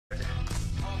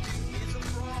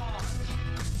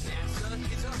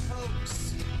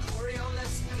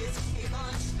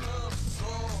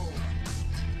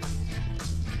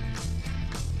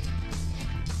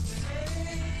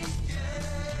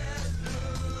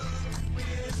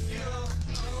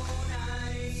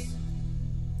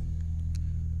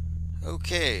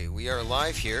Okay, we are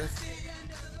live here.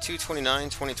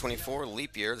 2/29/2024,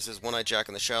 leap year. This is One Eye Jack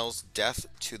and the Shells, Death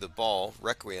to the Ball,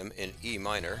 Requiem in E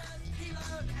minor.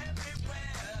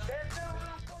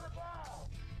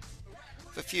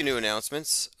 A few new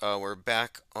announcements. We're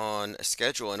back on a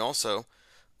schedule, and also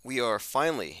we are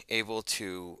finally able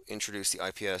to introduce the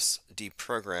IPS-D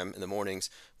program in the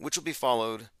mornings, which will be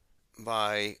followed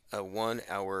by a 1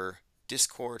 hour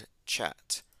Discord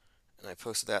chat. And I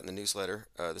posted that in the newsletter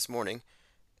this morning.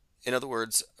 In other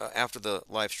words, after the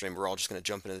live stream, we're all just going to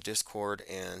jump into the Discord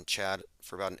and chat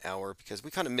for about an hour because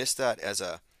we kind of missed that as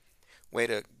a way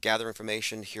to gather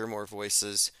information, hear more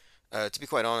voices. To be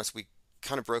quite honest, we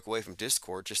kind of broke away from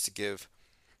Discord just to give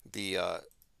the uh,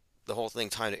 the whole thing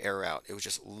time to air out. It was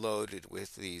just loaded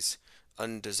with these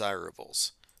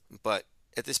undesirables. But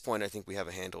at this point, I think we have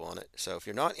a handle on it. So if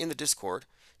you're not in the Discord,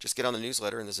 just get on the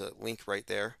newsletter, and there's a link right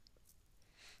there.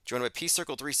 Joined by Peace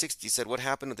Circle 360 said, "What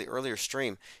happened with the earlier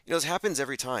stream?" This happens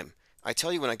every time. I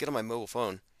tell you, when I get on my mobile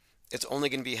phone, it's only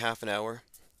going to be half an hour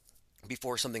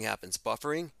before something happens,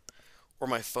 buffering, or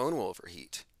my phone will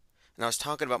overheat. And I was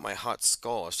talking about my hot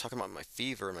skull. I was talking about my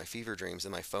fever and my fever dreams,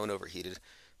 and my phone overheated.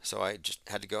 So I just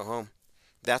had to go home.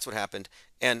 That's what happened.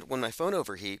 And when my phone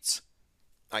overheats,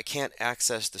 I can't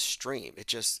access the stream. It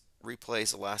just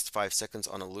replays the last 5 seconds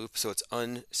on a loop, so it's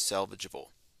unsalvageable.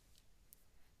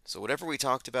 So whatever we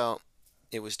talked about,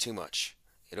 it was too much.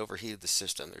 It overheated the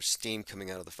system. There's steam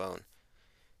coming out of the phone.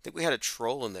 I think we had a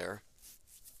troll in there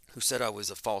who said I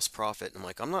was a false prophet. And I'm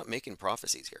like, I'm not making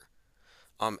prophecies here.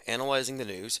 I'm analyzing the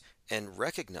news and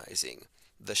recognizing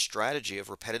the strategy of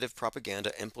repetitive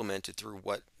propaganda implemented through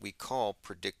what we call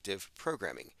predictive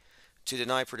programming. To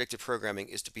deny predictive programming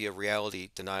is to be a reality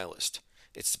denialist.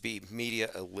 It's to be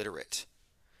media illiterate.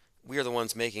 We are the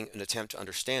ones making an attempt to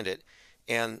understand it.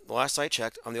 And the last I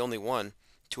checked, I'm the only one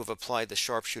to have applied the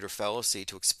sharpshooter fallacy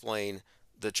to explain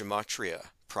the gematria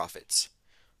prophets.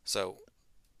 So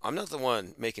I'm not the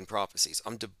one making prophecies.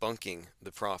 I'm debunking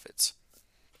the prophets.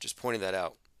 Just pointing that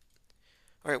out.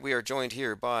 All right, we are joined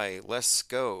here by Let's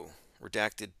Go,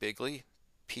 Redacted Bigley,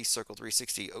 Peace Circle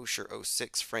 360,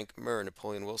 Osher06, Frank Murr,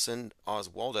 Napoleon Wilson,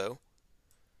 Oswaldo.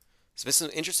 There's been some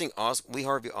interesting Lee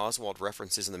Harvey Oswald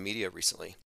references in the media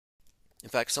recently. In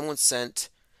fact, someone sent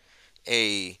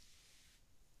a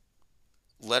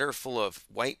letter full of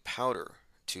white powder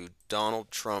to Donald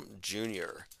Trump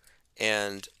Jr.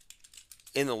 And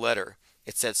in the letter,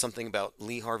 it said something about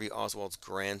Lee Harvey Oswald's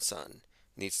grandson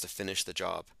needs to finish the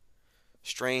job.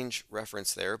 Strange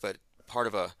reference there, but part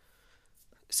of a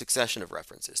succession of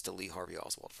references to Lee Harvey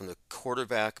Oswald. From the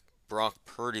quarterback Brock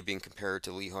Purdy being compared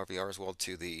to Lee Harvey Oswald,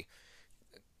 to the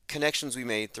connections we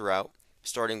made throughout,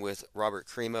 starting with Robert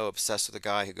Cremo, obsessed with a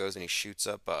guy who goes and he shoots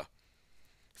up a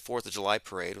 4th of July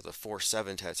parade with a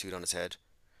 4-7 tattooed on his head.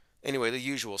 Anyway, the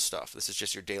usual stuff. This is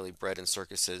just your daily bread and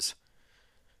circuses.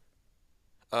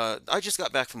 I just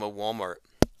got back from a Walmart,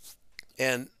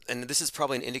 and this is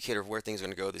probably an indicator of where things are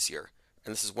going to go this year.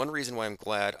 And this is one reason why I'm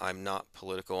glad I'm not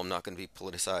political. I'm not going to be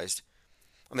politicized.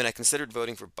 I mean, I considered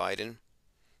voting for Biden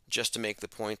just to make the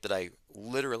point that I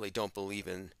literally don't believe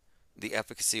in the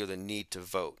efficacy or the need to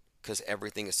vote because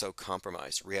everything is so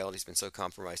compromised. Reality's been so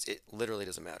compromised, it literally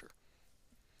doesn't matter.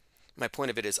 My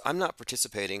point of it is I'm not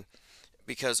participating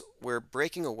because we're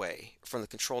breaking away from the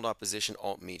controlled opposition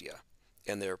alt media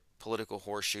and their political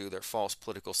horseshoe, their false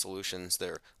political solutions,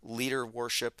 their leader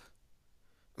worship.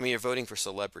 I mean, you're voting for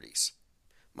celebrities.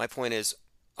 My point is,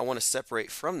 I want to separate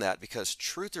from that because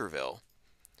Trutherville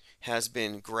has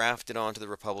been grafted onto the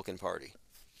Republican Party.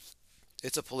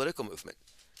 It's a political movement.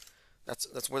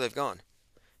 That's where they've gone.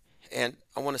 And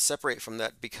I want to separate from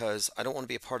that because I don't want to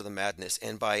be a part of the madness.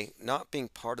 And by not being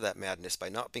part of that madness, by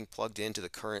not being plugged into the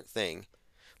current thing,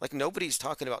 like nobody's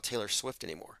talking about Taylor Swift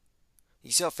anymore.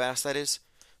 You see how fast that is?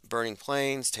 Burning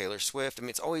planes, Taylor Swift. I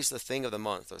mean, it's always the thing of the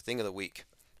month or thing of the week.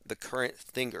 The current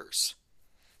thingers.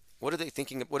 What are they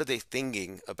thinking? What are they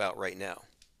thinking about right now?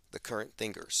 The current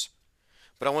thingers.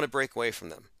 But I want to break away from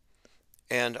them.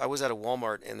 And I was at a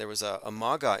Walmart and there was a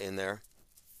MAGA in there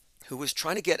who was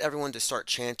trying to get everyone to start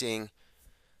chanting,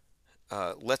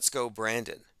 "Let's go,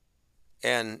 Brandon."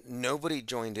 And nobody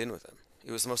joined in with him.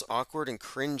 It was the most awkward and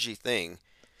cringy thing.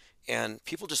 And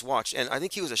people just watched. And I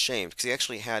think he was ashamed because he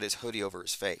actually had his hoodie over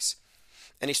his face.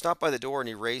 And he stopped by the door and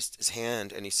he raised his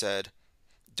hand and he said,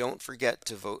 "Don't forget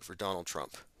to vote for Donald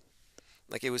Trump."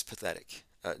 Like, it was pathetic.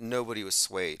 Nobody was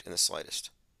swayed in the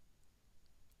slightest.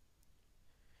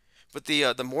 But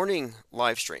the morning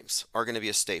live streams are going to be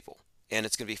a staple, and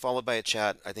it's going to be followed by a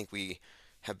chat. I think we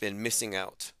have been missing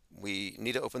out. We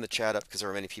need to open the chat up because there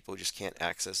are many people who just can't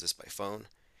access this by phone.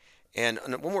 And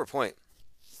one more point: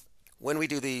 when we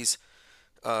do these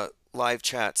live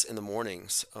chats in the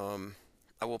mornings.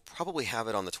 I will probably have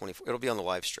it on the 24th. It'll be on the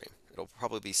live stream. It'll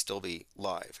probably still be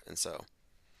live. And so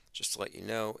just to let you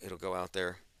know, it'll go out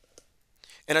there.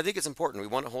 And I think it's important. We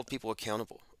want to hold people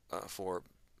accountable for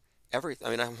everything.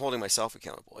 I mean, I'm holding myself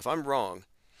accountable. If I'm wrong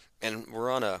and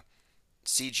we're on a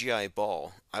CGI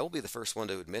ball, I will be the first one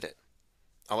to admit it.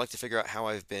 I like to figure out how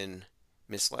I've been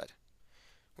misled.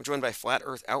 We're joined by Flat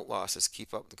Earth Outlaw. Says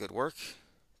keep up the good work.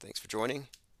 Thanks for joining.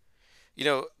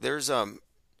 There's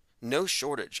no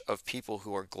shortage of people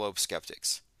who are globe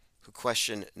skeptics, who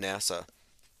question NASA,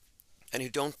 and who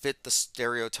don't fit the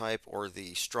stereotype or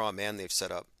the straw man they've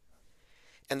set up.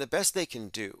 And the best they can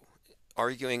do,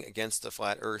 arguing against the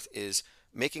flat Earth, is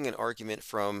making an argument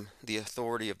from the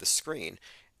authority of the screen,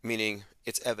 meaning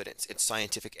it's evidence, it's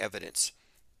scientific evidence.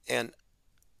 And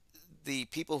the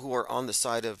people who are on the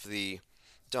side of the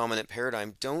dominant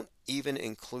paradigm don't even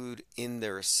include in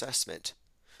their assessment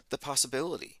the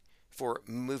possibility for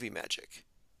movie magic,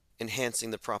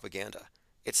 enhancing the propaganda.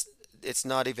 It's it's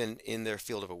not even in their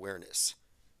field of awareness.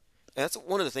 And that's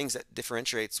one of the things that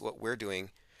differentiates what we're doing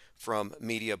from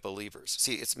media believers.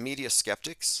 See, it's media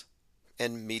skeptics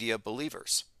and media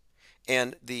believers.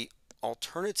 And the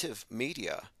alternative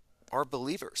media are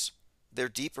believers. They're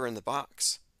deeper in the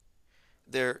box.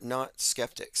 They're not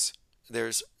skeptics.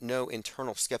 There's no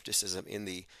internal skepticism in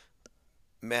the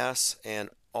mass and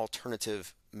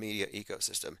alternative media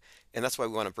ecosystem. And that's why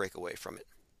we want to break away from it.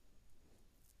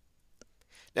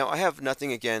 Now, I have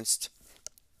nothing against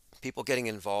people getting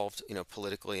involved,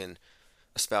 politically and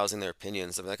espousing their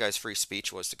opinions. I mean, that guy's free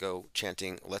speech was to go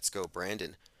chanting, "Let's go,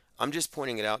 Brandon." I'm just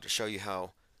pointing it out to show you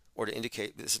how, or to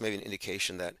indicate, this is maybe an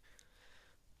indication that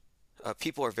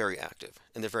people are very active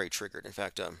and they're very triggered. In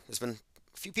fact, there's been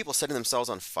a few people setting themselves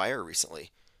on fire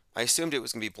recently. I assumed it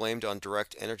was going to be blamed on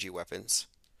direct energy weapons.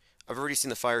 I've already seen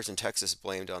the fires in Texas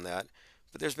blamed on that,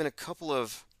 but there's been a couple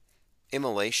of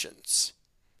immolations.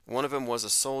 One of them was a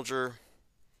soldier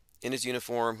in his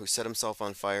uniform who set himself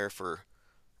on fire for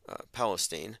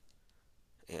Palestine,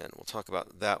 and we'll talk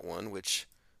about that one, which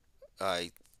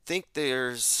I think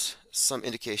there's some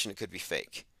indication it could be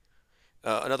fake.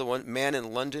 Another one, man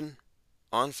in London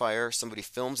on fire. Somebody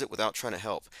films it without trying to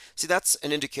help. See, that's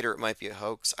an indicator it might be a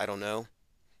hoax. I don't know.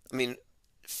 I mean,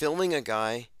 filming a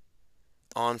guy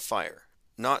on fire,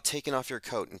 not taking off your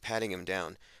coat and patting him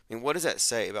down. I mean, what does that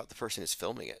say about the person who's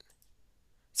filming it?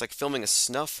 It's like filming a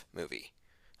snuff movie.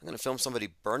 I'm going to film somebody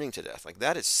burning to death. Like,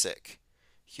 that is sick.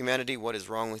 Humanity, what is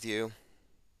wrong with you?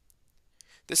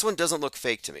 This one doesn't look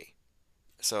fake to me.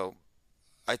 So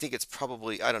I think it's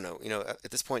probably, I don't know,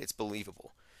 at this point it's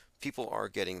believable. People are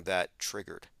getting that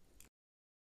triggered.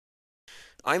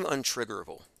 I'm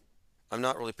untriggerable. I'm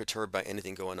not really perturbed by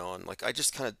anything going on. Like, I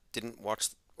just kind of didn't watch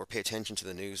or pay attention to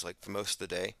the news like for most of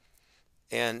the day.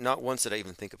 And not once did I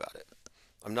even think about it.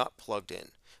 I'm not plugged in.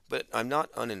 But I'm not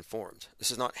uninformed.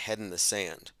 This is not head in the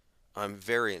sand. I'm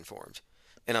very informed.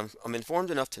 And I'm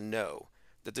informed enough to know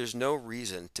that there's no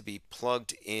reason to be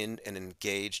plugged in and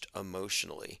engaged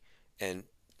emotionally. And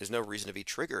there's no reason to be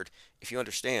triggered if you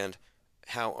understand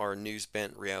how our news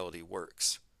bent reality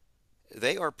works.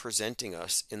 They are presenting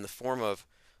us in the form of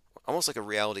almost like a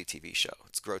reality TV show.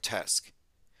 It's grotesque.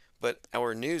 But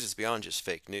our news is beyond just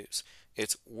fake news.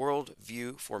 It's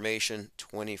worldview formation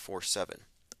 24/7.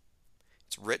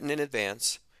 It's written in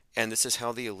advance, and this is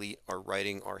how the elite are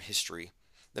writing our history.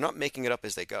 They're not making it up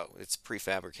as they go. It's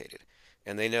prefabricated.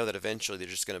 And they know that eventually they're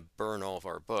just going to burn all of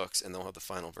our books and they'll have the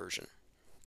final version.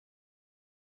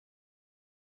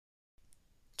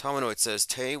 Tominoid says,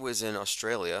 Tay was in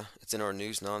Australia. It's in our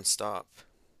news nonstop.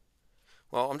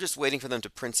 Well, I'm just waiting for them to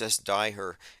Princess Di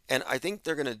her. And I think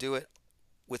they're going to do it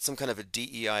with some kind of a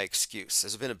DEI excuse.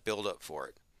 There's been a build-up for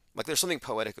it. Like, there's something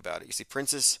poetic about it. You see,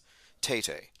 Princess Tay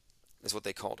Tay is what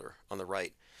they called her on the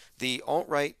right. The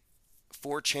alt-right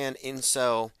 4chan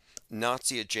incel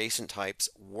Nazi adjacent types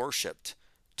worshipped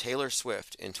Taylor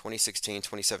Swift in 2016,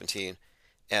 2017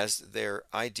 as their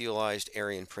idealized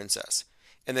Aryan princess.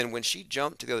 And then when she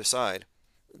jumped to the other side,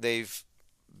 they've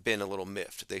been a little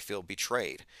miffed. They feel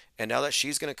betrayed. And now that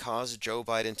she's going to cause Joe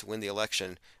Biden to win the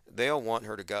election, they all want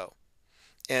her to go.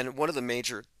 And one of the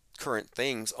major current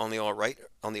things on the alt-right,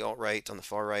 on the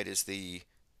far right, is the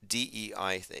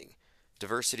DEI thing.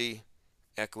 Diversity,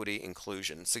 equity,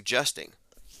 inclusion, suggesting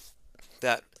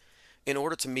that in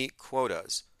order to meet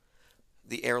quotas,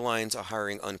 the airlines are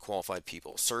hiring unqualified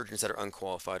people. Surgeons that are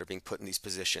unqualified are being put in these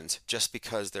positions just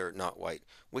because they're not white,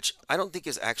 which I don't think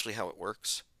is actually how it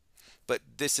works. But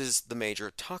this is the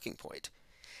major talking point.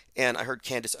 And I heard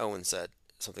Candace Owens said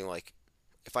something like,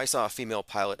 if I saw a female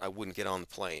pilot, I wouldn't get on the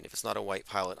plane. If it's not a white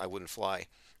pilot, I wouldn't fly.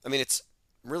 I mean, it's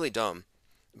really dumb.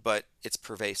 but it's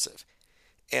pervasive.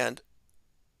 And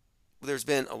there's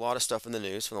been a lot of stuff in the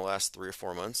news from the last 3 or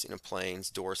 4 months. Planes,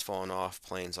 doors falling off,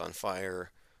 planes on fire,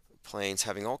 planes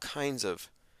having all kinds of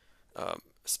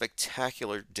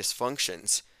spectacular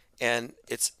dysfunctions, and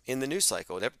it's in the news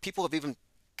cycle. People have even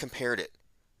compared it,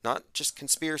 not just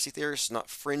conspiracy theorists, not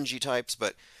fringy types,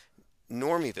 but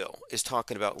Normieville is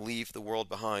talking about Leave the World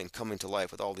Behind coming to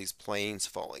life with all these planes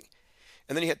falling.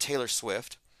 And then you had Taylor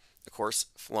Swift, of course,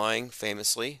 flying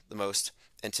famously, the most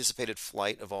anticipated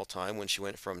flight of all time when she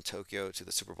went from Tokyo to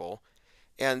the Super Bowl.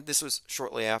 And this was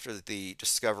shortly after the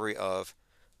discovery of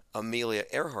Amelia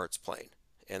Earhart's plane.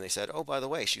 And they said, oh, by the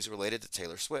way, she's related to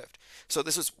Taylor Swift. So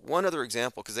this was one other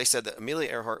example because they said that Amelia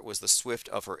Earhart was the Swift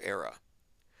of her era.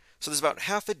 So there's about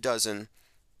half a dozen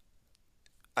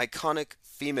iconic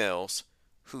females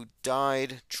who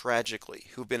died tragically,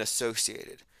 who've been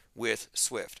associated with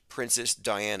Swift, Princess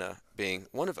Diana being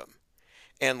one of them.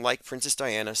 And like Princess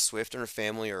Diana, Swift and her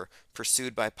family are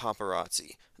pursued by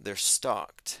paparazzi. They're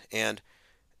stalked. And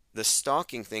the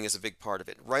stalking thing is a big part of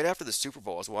it. Right after the Super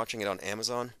Bowl, I was watching it on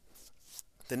Amazon.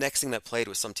 The next thing that played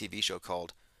was some TV show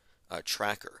called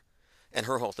Tracker. And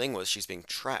her whole thing was she's being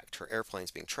tracked. Her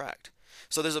airplane's being tracked.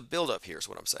 So there's a buildup here, is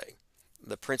what I'm saying.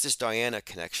 The Princess Diana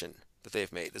connection that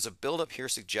they've made. There's a buildup here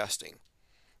suggesting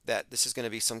that this is going to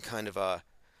be some kind of a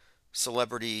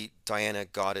celebrity Diana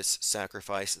goddess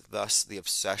sacrifice, thus the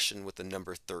obsession with the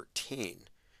number 13,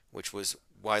 which was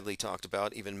widely talked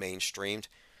about, even mainstreamed.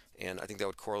 And I think that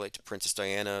would correlate to Princess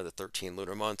Diana, the 13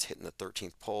 lunar months, hitting the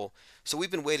 13th pole. So we've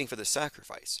been waiting for this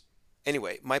sacrifice.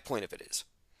 Anyway, my point of it is,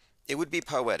 it would be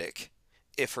poetic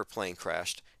if her plane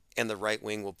crashed and the right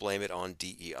wing will blame it on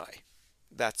DEI.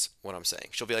 That's what I'm saying.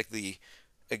 She'll be like the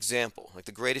example, like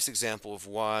the greatest example of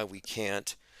why we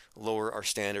can't lower our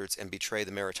standards and betray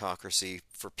the meritocracy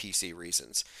for PC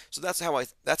reasons. So that's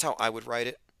how I would write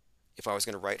it if I was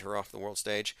going to write her off the world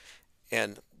stage.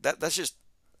 And that's just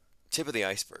tip of the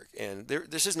iceberg. And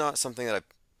this is not something that I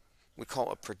would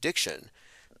call a prediction,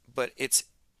 but it's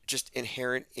just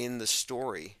inherent in the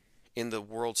story, in the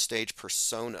world stage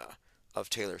persona of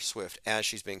Taylor Swift as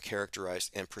she's being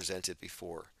characterized and presented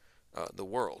before the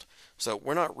world. So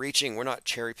we're not reaching, we're not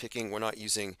cherry picking, we're not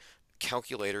using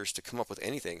calculators to come up with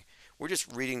anything. We're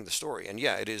just reading the story. And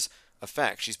yeah, it is a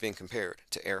fact. She's being compared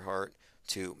to Earhart,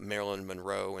 to Marilyn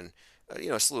Monroe, and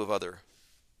a slew of other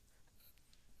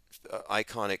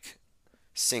iconic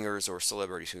singers or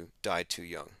celebrities who died too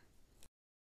young.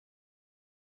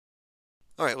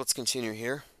 All right, let's continue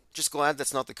here. Just glad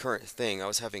that's not the current thing. I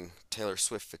was having Taylor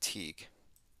Swift fatigue.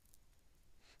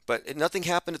 But nothing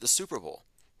happened at the Super Bowl,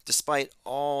 despite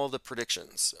all the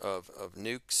predictions of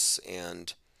nukes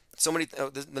and so many.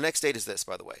 The next date is this,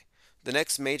 by the way. The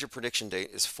next major prediction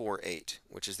date is 4/8,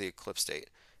 which is the eclipse date.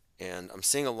 And I'm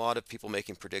seeing a lot of people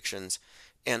making predictions.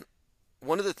 And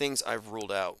one of the things I've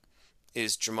ruled out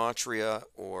is gematria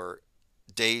or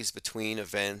days between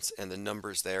events and the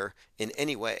numbers there in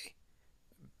any way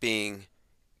being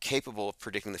capable of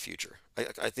predicting the future.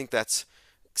 I think that's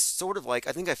sort of like,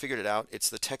 I think I figured it out. It's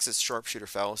the Texas sharpshooter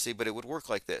fallacy, but it would work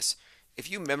like this. If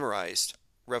you memorized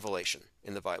Revelation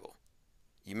in the Bible,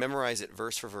 you memorize it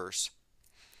verse for verse,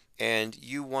 and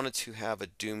you wanted to have a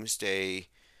doomsday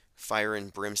fire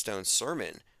and brimstone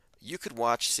sermon, you could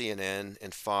watch CNN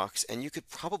and Fox, and you could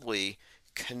probably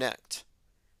connect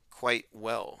quite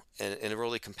well and in a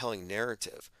really compelling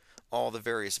narrative all the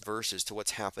various verses to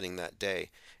what's happening that day.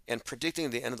 And predicting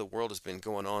the end of the world has been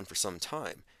going on for some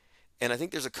time. And I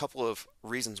think there's a couple of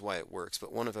reasons why it works,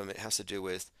 but one of them it has to do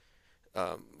with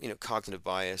cognitive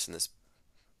bias and this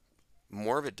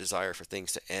morbid desire for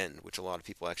things to end, which a lot of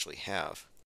people actually have.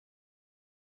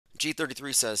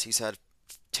 G33 says he's had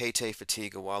Tay-Tay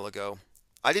fatigue a while ago.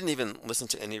 I didn't even listen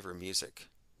to any of her music.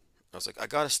 I was like, I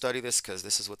gotta study this because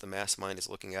this is what the mass mind is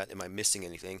looking at. Am I missing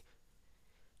anything?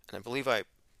 And I believe I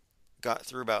got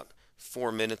through about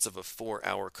 4 minutes of a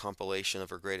 4-hour compilation of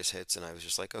her greatest hits, and I was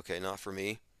just like, okay, not for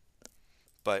me.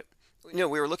 But, we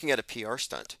were looking at a PR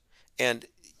stunt, and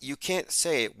you can't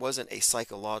say it wasn't a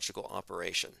psychological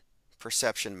operation.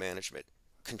 Perception management.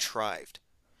 Contrived.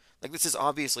 Like, this is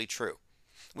obviously true,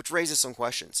 which raises some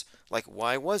questions. Like,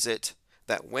 why was it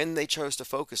that when they chose to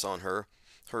focus on her,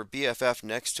 her BFF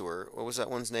next to her, what was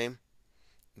that one's name?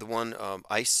 The one,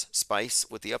 Ice Spice,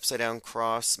 with the upside down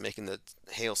cross, making the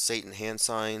Hail Satan hand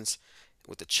signs,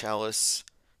 with the chalice,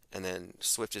 and then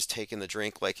Swift is taking the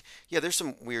drink. Like, yeah, there's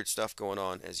some weird stuff going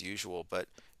on as usual, but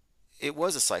it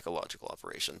was a psychological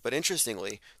operation. But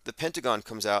interestingly, the Pentagon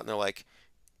comes out and they're like,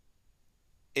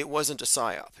 it wasn't a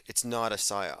psyop. It's not a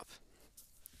psyop.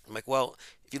 I'm like, well,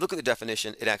 if you look at the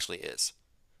definition, it actually is.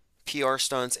 PR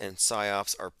stunts and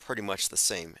psyops are pretty much the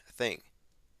same thing.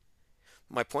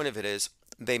 My point of it is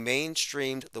they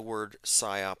mainstreamed the word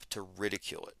psyop to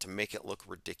ridicule it, to make it look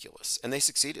ridiculous, and they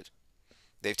succeeded.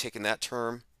 They've taken that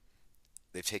term,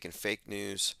 they've taken fake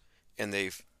news, and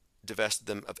they've divested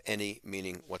them of any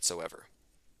meaning whatsoever.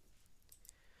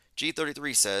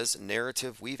 G33 says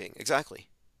narrative weaving. Exactly.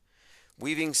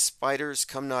 Weaving spiders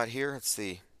come not here. It's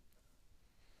the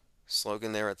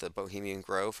slogan there at the Bohemian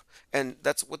Grove. And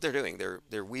that's what they're doing.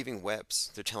 They're weaving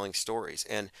webs. They're telling stories.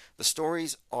 And the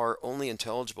stories are only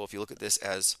intelligible if you look at this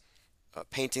as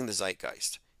painting the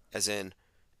zeitgeist, as in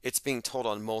it's being told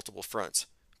on multiple fronts.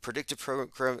 Predictive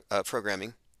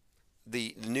programming,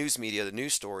 the news media, the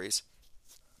news stories,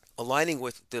 aligning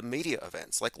with the media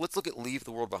events. Like, let's look at Leave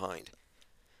the World Behind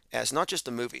as not just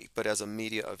a movie, but as a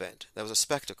media event. That was a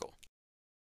spectacle.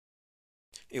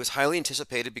 It was highly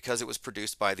anticipated because it was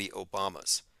produced by the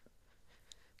Obamas.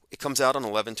 It comes out on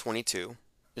 11/22,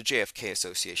 the JFK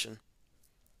Association.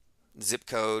 Zip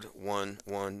code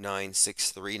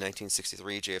 11963,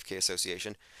 1963, JFK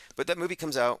Association. But that movie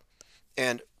comes out,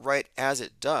 and right as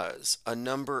it does, a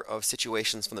number of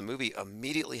situations from the movie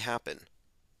immediately happen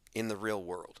in the real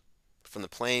world. From the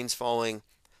planes falling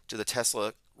to the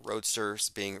Tesla Roadsters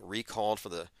being recalled for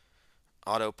the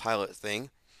autopilot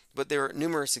thing. But there are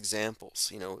numerous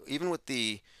examples, even with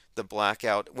the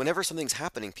blackout, whenever something's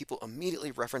happening, people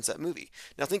immediately reference that movie.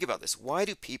 Now think about this. Why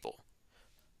do people,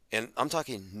 and I'm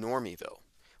talking Normieville,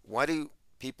 why do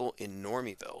people in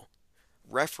Normieville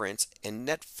reference a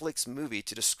Netflix movie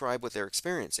to describe what they're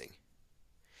experiencing?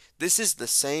 This is the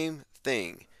same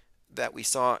thing that we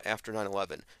saw after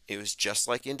 9/11. It was just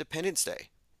like Independence Day,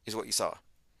 is what you saw.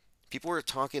 People were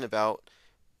talking about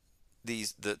the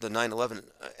 9/11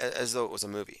 as though it was a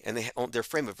movie, and their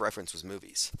frame of reference was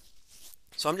movies.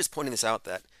 So I'm just pointing this out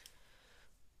that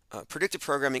predictive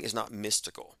programming is not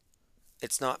mystical.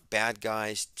 It's not bad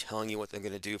guys telling you what they're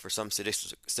going to do for some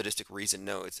sadistic reason.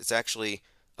 No, it's actually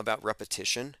about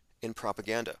repetition in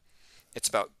propaganda. It's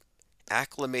about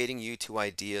acclimating you to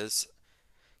ideas,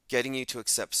 getting you to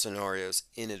accept scenarios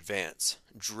in advance,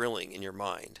 drilling in your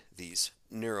mind these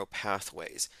neural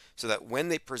pathways so that when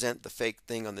they present the fake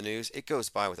thing on the news, it goes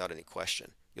by without any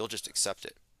question. You'll just accept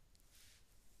it.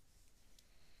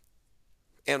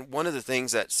 And one of the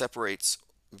things that separates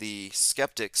the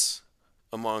skeptics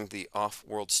among the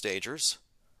off-world stagers,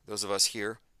 those of us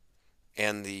here,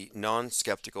 and the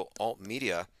non-skeptical alt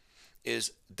media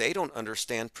is they don't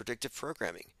understand predictive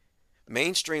programming.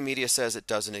 Mainstream media says it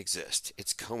doesn't exist.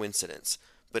 It's coincidence.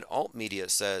 But alt media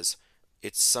says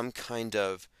it's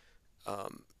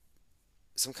um,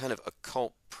 some kind of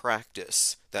occult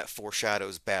practice that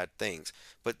foreshadows bad things.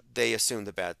 But they assume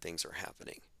the bad things are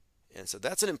happening. And so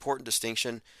that's an important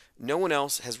distinction. No one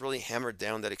else has really hammered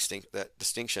down that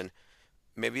distinction.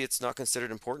 Maybe it's not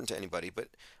considered important to anybody, but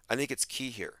I think it's key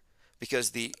here.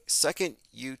 Because the second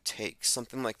you take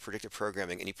something like predictive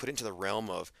programming and you put it into the realm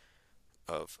of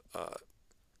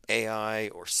AI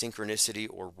or synchronicity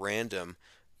or random,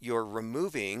 you're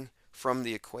removing from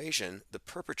the equation the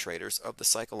perpetrators of the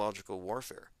psychological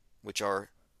warfare, which are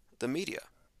the media,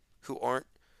 who aren't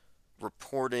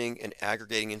reporting and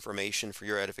aggregating information for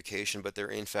your edification, but they're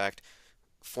in fact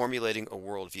formulating a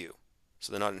worldview.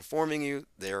 So they're not informing you,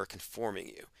 they are conforming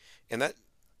you. And that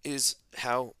is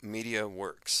how media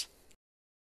works.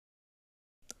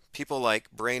 People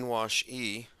like Brainwash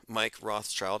E, Mike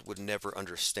Rothschild, would never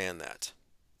understand that.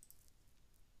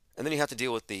 And then you have to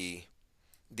deal with the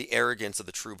arrogance of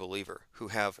the true believer, who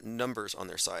have numbers on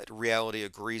their side. Reality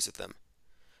agrees with them.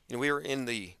 We were in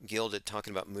the Gilded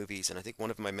talking about movies, and I think one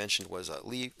of them I mentioned was uh,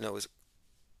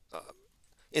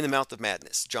 In the Mouth of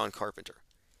Madness, John Carpenter.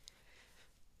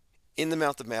 In the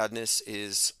Mouth of Madness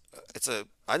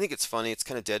I think it's funny, it's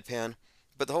kind of deadpan,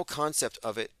 but the whole concept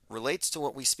of it relates to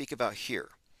what we speak about here.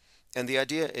 And the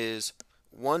idea is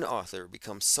one author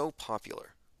becomes so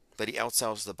popular that he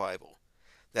outsells the Bible,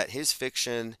 that his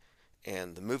fiction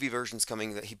and the movie versions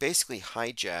coming, that he basically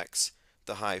hijacks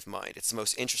the hive mind. It's the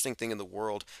most interesting thing in the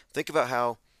world. Think about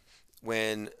how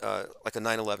when like a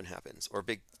 9/11 happens or a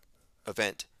big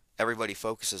event, everybody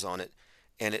focuses on it,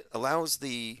 and it allows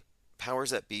the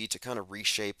powers that be to kind of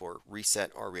reshape or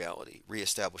reset our reality,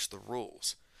 reestablish the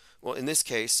rules. Well, in this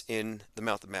case, in The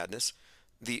Mouth of Madness,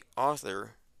 the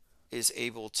author is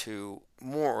able to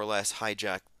more or less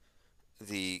hijack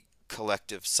the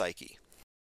collective psyche.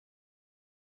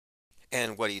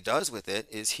 And what he does with it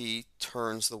is he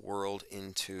turns the world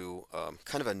into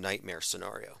kind of a nightmare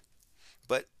scenario.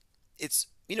 But it's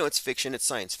fiction, it's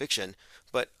science fiction,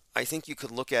 but I think you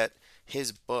could look at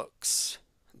his books,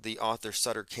 the author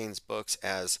Sutter Kane's books,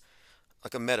 as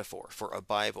like a metaphor for a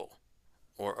Bible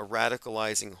or a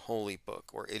radicalizing holy book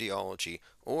or ideology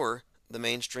or the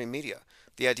mainstream media.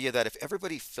 The idea that if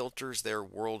everybody filters their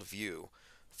worldview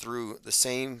through the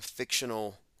same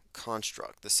fictional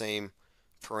construct, the same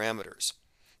parameters,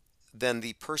 then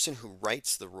the person who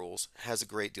writes the rules has a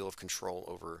great deal of control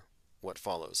over what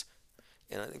follows.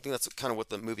 And I think that's kind of what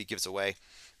the movie gives away.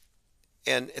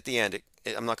 And at the end,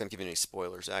 I'm not going to give you any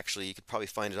spoilers. Actually, you could probably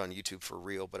find it on YouTube for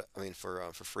real, but I mean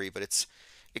for free. But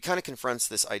it kind of confronts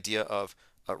this idea of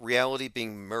reality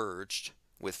being merged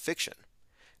with fiction,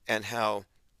 and how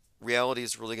reality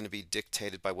is really going to be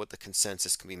dictated by what the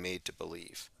consensus can be made to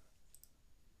believe.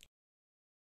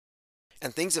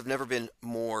 And things have never been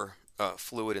more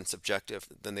fluid and subjective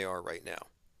than they are right now.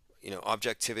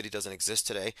 Objectivity doesn't exist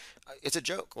today. It's a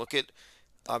joke. Look at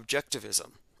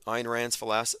objectivism. Ayn Rand's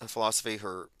philosophy,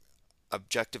 her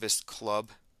objectivist club,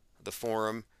 the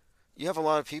forum. You have a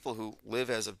lot of people who live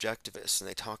as objectivists and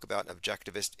they talk about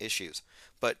objectivist issues,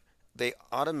 but they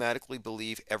automatically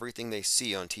believe everything they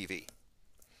see on TV.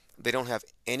 They don't have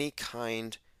any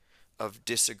kind of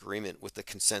disagreement with the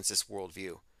consensus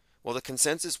worldview. Well, the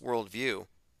consensus worldview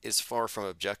is far from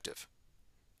objective.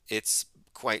 It's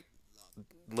quite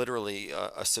literally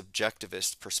a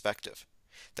subjectivist perspective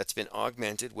that's been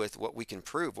augmented with what we can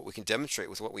prove, what we can demonstrate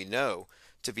with what we know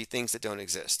to be things that don't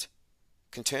exist.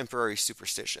 Contemporary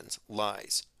superstitions,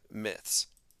 lies, myths.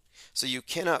 So you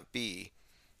cannot be,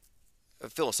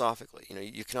 philosophically,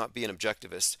 you cannot be an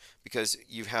objectivist because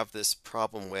you have this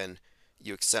problem when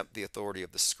you accept the authority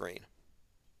of the screen.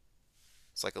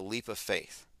 It's like a leap of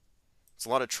faith. It's a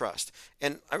lot of trust.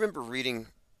 And I remember reading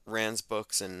Rand's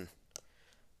books, and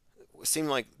it seemed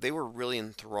like they were really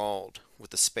enthralled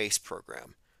with the space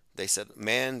program. They said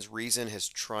man's reason has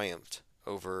triumphed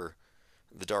over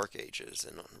the Dark Ages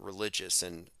and religious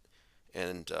and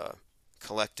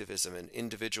collectivism and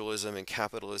individualism and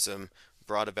capitalism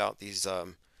brought about these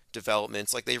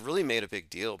developments. Like they really made a big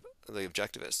deal, the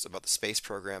objectivists, about the space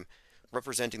program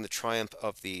representing the triumph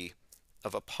of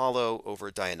Apollo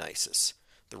over Dionysus,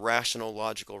 the rational,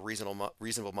 logical,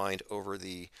 reasonable mind over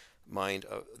the mind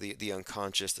of the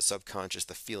unconscious, the subconscious,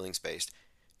 the feelings based.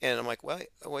 And I'm like, well,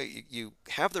 wait, you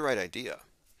have the right idea,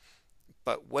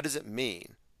 but what does it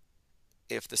mean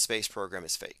if the space program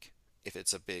is fake, if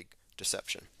it's a big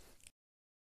deception?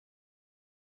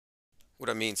 What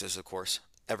it means is, of course,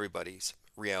 everybody's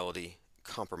reality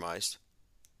compromised.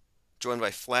 Joined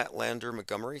by Flatlander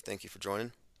Montgomery, thank you for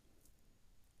joining.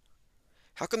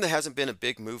 How come there hasn't been a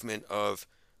big movement of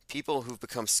people who've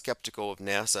become skeptical of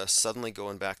NASA suddenly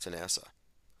going back to NASA?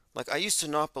 Like, I used to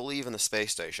not believe in the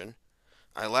space station.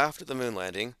 I laughed at the moon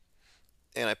landing,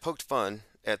 and I poked fun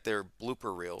at their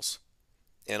blooper reels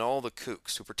and all the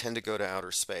kooks who pretend to go to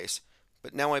outer space,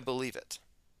 but now I believe it.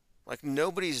 Like,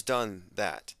 nobody's done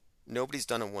that. Nobody's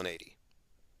done a 180.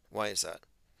 Why is that?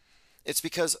 It's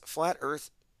because flat Earth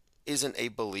isn't a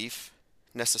belief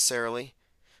necessarily,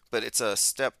 but it's a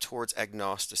step towards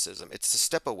agnosticism. It's a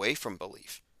step away from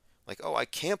belief. Like, oh, I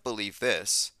can't believe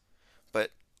this, but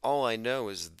all I know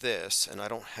is this, and I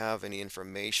don't have any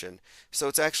information. So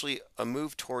it's actually a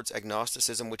move towards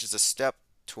agnosticism, which is a step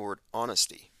toward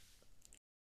honesty.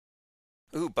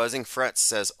 Ooh, Buzzing Frets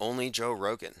says only Joe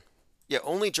Rogan. Yeah,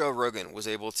 only Joe Rogan was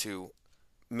able to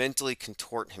mentally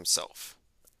contort himself,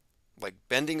 like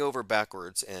bending over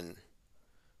backwards and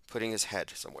putting his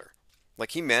head somewhere.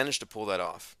 Like he managed to pull that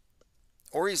off.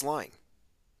 Or he's lying.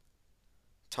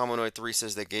 Tomonoid3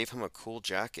 says they gave him a cool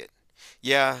jacket.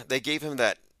 Yeah, they gave him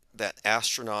that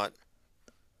astronaut.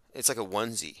 It's like a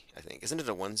onesie, I think. Isn't it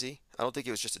a onesie? I don't think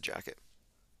it was just a jacket.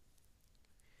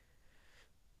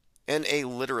 And a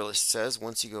literalist says,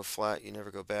 once you go flat, you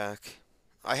never go back.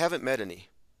 I haven't met any.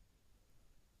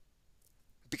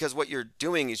 Because what you're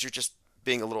doing is you're just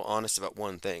being a little honest about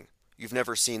one thing. You've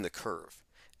never seen the curve.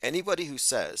 Anybody who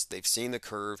says they've seen the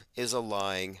curve is a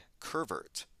lying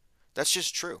curvert. That's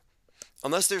just true.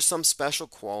 Unless there's some special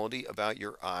quality about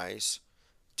your eyes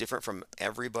different from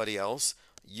everybody else,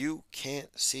 you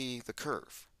can't see the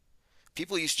curve.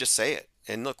 People used to just say it.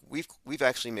 And look, we've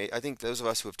actually made, I think those of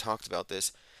us who have talked about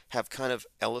this have kind of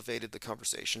elevated the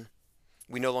conversation.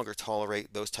 We no longer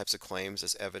tolerate those types of claims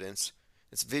as evidence.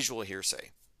 It's visual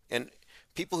hearsay. And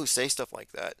people who say stuff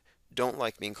like that don't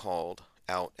like being called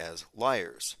out as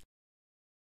liars.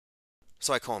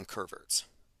 So I call them curverts.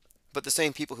 But the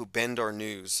same people who bend our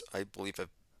news, I believe, have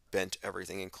bent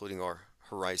everything, including our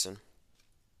horizon.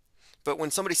 But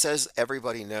when somebody says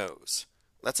everybody knows,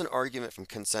 that's an argument from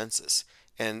consensus.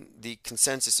 And the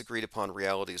consensus agreed upon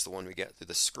reality is the one we get through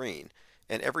the screen.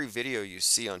 And every video you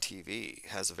see on TV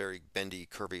has a very bendy,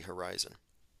 curvy horizon.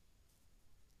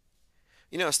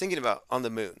 I was thinking about on the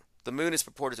moon. The moon is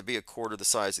purported to be a quarter the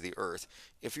size of the Earth.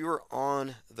 If you were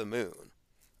on the moon,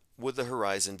 would the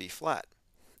horizon be flat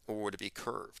or would it be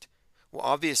curved? Well,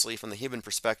 obviously, from the human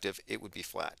perspective, it would be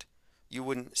flat. You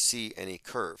wouldn't see any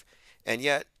curve. And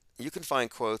yet, you can find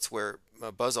quotes where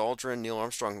Buzz Aldrin, Neil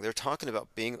Armstrong, they're talking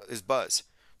about being, is Buzz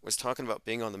was talking about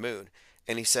being on the moon,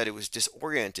 and he said it was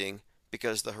disorienting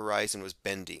because the horizon was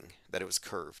bending, that it was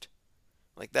curved.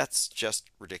 Like, that's just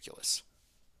ridiculous.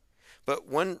 But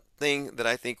one thing that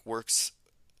I think works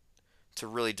to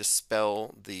really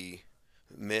dispel the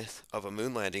myth of a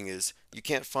moon landing is you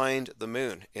can't find the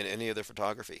moon in any of their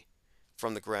photography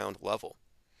from the ground level.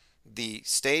 The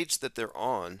stage that they're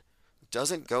on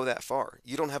doesn't go that far.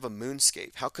 You don't have a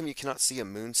moonscape. How come you cannot see a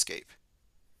moonscape?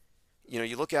 You know,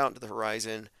 you look out into the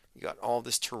horizon, you got all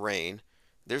this terrain.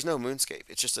 There's no moonscape.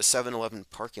 It's just a 7-Eleven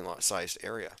parking lot sized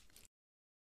area.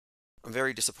 I'm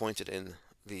very disappointed in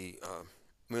the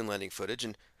moon landing footage,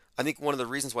 and I think one of the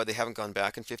reasons why they haven't gone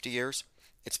back in 50 years,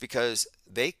 it's because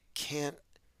they can't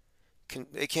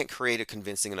create a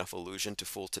convincing enough illusion to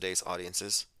fool today's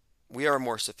audiences. We are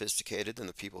more sophisticated than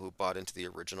the people who bought into the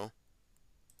original.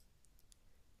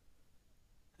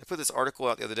 I put this article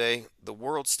out the other day, The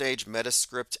World Stage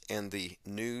Metascript and the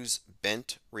News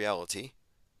Bent Reality,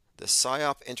 the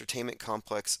PSYOP Entertainment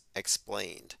Complex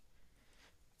Explained.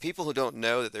 People who don't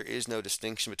know that there is no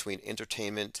distinction between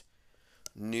entertainment,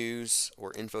 news,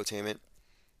 or infotainment,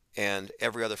 and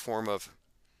every other form of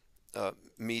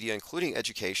media, including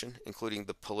education, including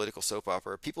the political soap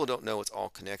opera, people who don't know it's all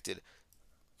connected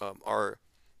are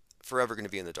forever going to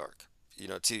be in the dark. You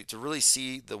know, to really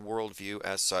see the worldview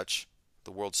as such,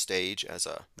 the world stage as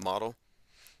a model,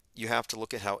 you have to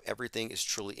look at how everything is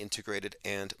truly integrated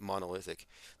and monolithic.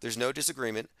 There's no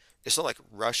disagreement. It's not like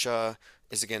Russia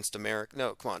is against America.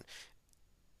 No, come on.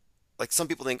 Like some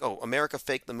people think, oh, America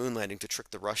faked the moon landing to trick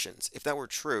the Russians. If that were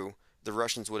true, the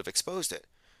Russians would have exposed it.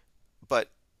 But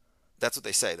that's what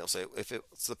they say. They'll say, if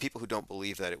it's the people who don't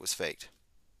believe that it was faked.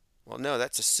 Well, no,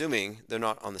 that's assuming they're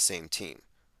not on the same team.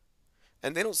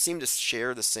 And they don't seem to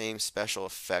share the same special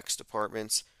effects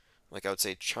departments. Like I would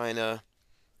say China,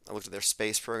 I looked at their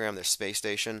space program, their space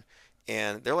station,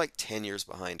 and they're like 10 years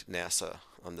behind NASA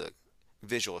on the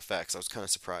visual effects. I was kind of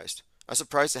surprised. I was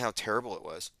surprised at how terrible it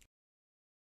was.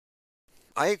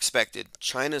 I expected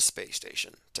China's space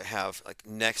station to have like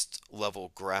next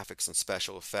level graphics and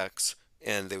special effects,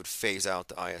 and they would phase out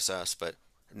the ISS, but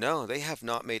no, they have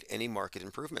not made any market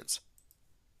improvements.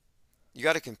 You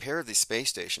got to compare the space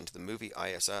station to the movie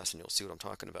ISS, and you'll see what I'm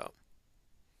talking about.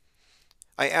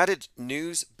 I added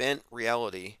news bent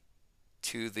reality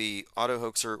to the Auto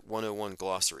Hoaxer 101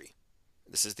 glossary.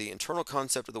 This is the internal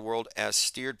concept of the world as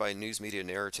steered by news media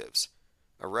narratives,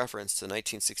 a reference to the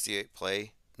 1968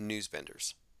 play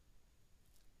Newsbenders.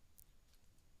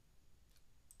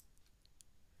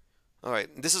 All right,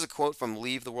 this is a quote from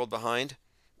Leave the World Behind.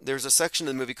 There's a section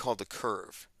of the movie called The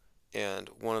Curve, and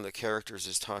one of the characters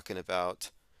is talking about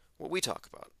what we talk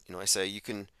about. You know, I say you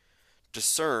can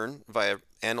discern via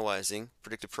analyzing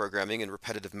predictive programming and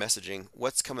repetitive messaging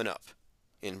what's coming up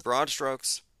in broad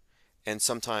strokes and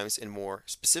sometimes in more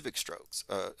specific strokes,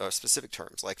 specific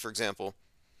terms. Like, for example,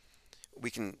 we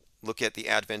can look at the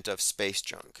advent of space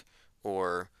junk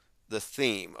or the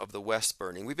theme of the West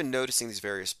burning. We've been noticing these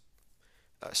various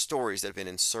stories that have been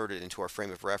inserted into our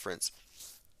frame of reference.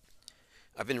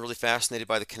 I've been really fascinated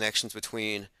by the connections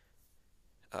between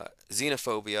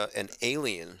xenophobia and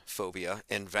alien phobia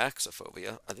and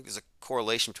vaxophobia. I think there's a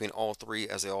correlation between all three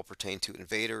as they all pertain to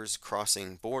invaders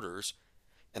crossing borders,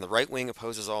 and the right wing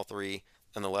opposes all three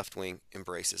and the left wing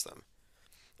embraces them.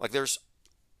 Like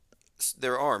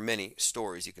there are many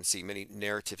stories you can see, many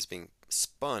narratives being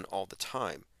spun all the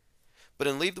time. But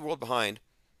in Leave the World Behind,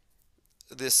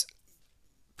 this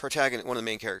protagonist, one of the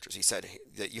main characters, he said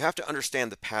that you have to understand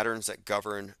the patterns that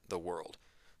govern the world.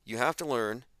 You have to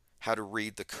learn how to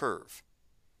read the curve.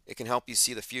 It can help you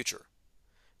see the future.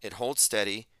 It holds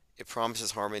steady, it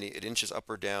promises harmony, it inches up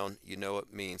or down, you know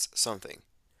it means something.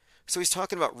 So he's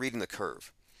talking about reading the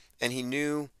curve, and he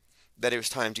knew that it was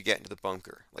time to get into the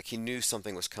bunker. Like he knew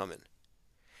something was coming.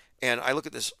 And I look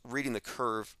at this reading the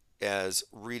curve as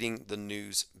reading the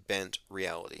news bent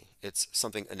reality. It's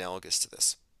something analogous to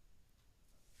this.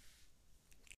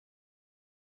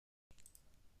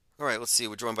 All right, let's see.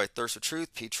 We're joined by Thirst for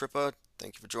Truth, Pete Trippa.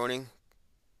 Thank you for joining.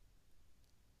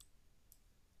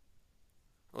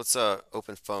 Let's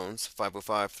open phones,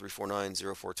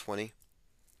 505-349-0420.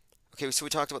 Okay, so we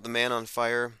talked about the man on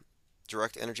fire,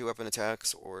 direct energy weapon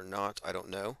attacks or not, I don't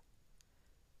know.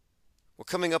 We're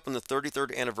coming up on the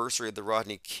 33rd anniversary of the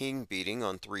Rodney King beating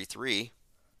on 3/3,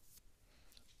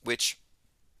 which,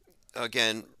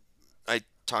 again, I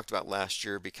talked about last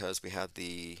year because we had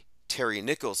the Terry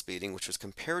Nichols beating, which was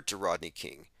compared to Rodney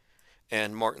King.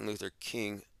 and Martin Luther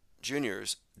King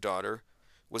Jr.'s daughter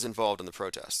was involved in the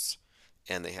protests.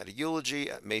 And they had a eulogy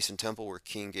at Mason Temple where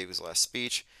King gave his last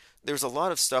speech. There was a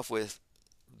lot of stuff with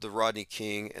the Rodney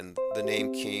King and the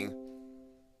name King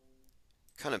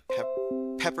kind of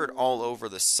peppered all over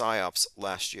the psyops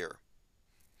last year.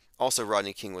 Also,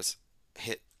 Rodney King was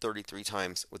hit 33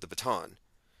 times with the baton.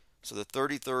 So the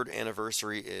 33rd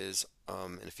anniversary is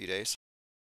in a few days.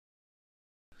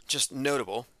 Just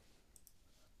notable.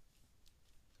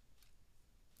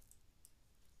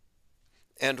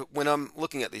 And when I'm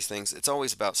looking at these things, it's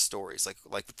always about stories.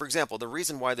 Like for example, the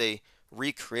reason why they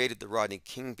recreated the Rodney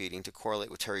King beating to correlate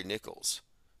with Terry Nichols.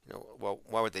 Well,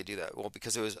 why would they do that? Well,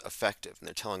 because it was effective and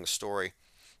they're telling a story.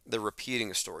 They're repeating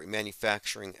a story,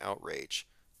 manufacturing outrage.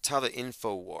 It's how the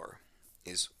info war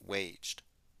is waged.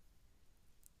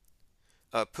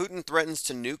 Putin threatens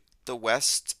to nuke the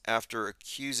West after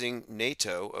accusing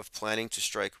NATO of planning to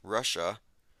strike Russia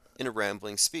in a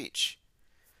rambling speech.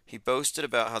 He boasted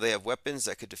about how they have weapons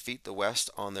that could defeat the West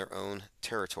on their own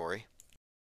territory.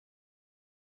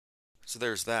 So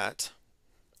there's that.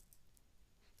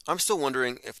 I'm still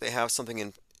wondering if they have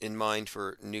something in mind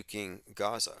for nuking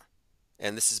Gaza.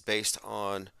 And this is based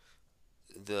on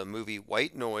the movie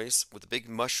White Noise with a big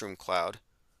mushroom cloud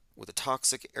with a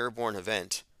toxic airborne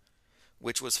event,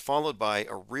 which was followed by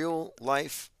a real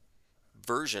life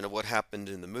version of what happened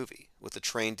in the movie with the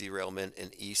train derailment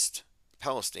in East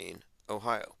Palestine,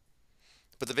 Ohio.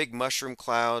 But the big mushroom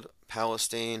cloud,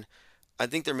 Palestine, I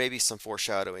think there may be some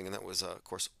foreshadowing, and that was, of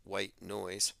course, White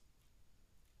Noise.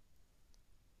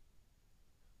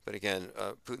 But again,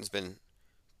 Putin's been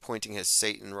pointing his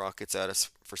Satan rockets at us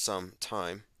for some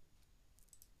time.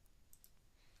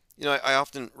 I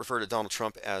often refer to Donald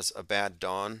Trump as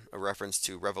Abaddon, a reference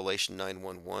to Revelation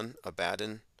 9:11,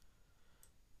 Abaddon,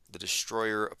 the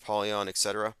destroyer, Apollyon,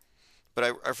 etc. But I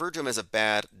refer to him as a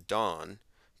bad Don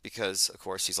because, of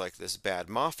course, he's like this bad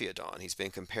mafia Don. He's been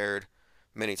compared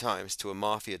many times to a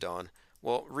mafia Don.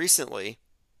 Well, recently,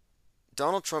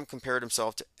 Donald Trump compared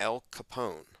himself to Al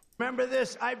Capone. Remember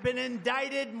this, I've been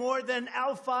indicted more than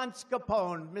Alphonse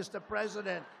Capone, Mr.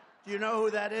 President. Do you know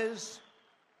who that is?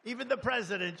 Even the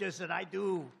president just said, I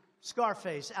do.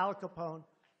 Scarface, Al Capone.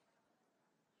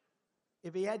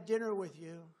 If he had dinner with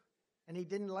you and he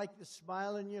didn't like the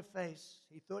smile in your face,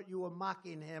 he thought you were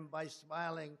mocking him by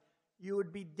smiling, you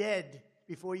would be dead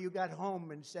before you got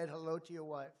home and said hello to your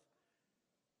wife.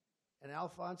 And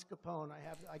Alphonse Capone,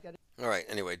 I got. All right,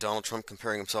 anyway, Donald Trump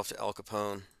comparing himself to Al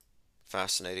Capone.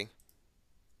 Fascinating.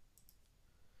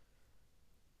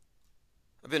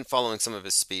 I've been following some of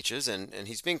his speeches, and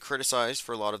he's being criticized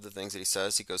for a lot of the things that he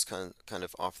says. He goes kind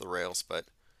of off the rails, but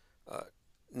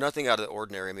nothing out of the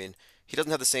ordinary. I mean, he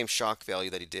doesn't have the same shock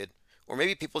value that he did. Or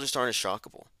maybe people just aren't as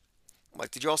shockable.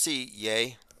 Like, did you all see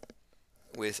Ye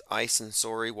with Ice and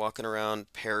Sori walking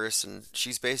around Paris, and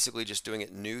she's basically just doing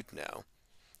it nude now.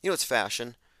 It's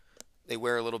fashion. They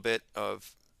wear a little bit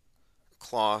of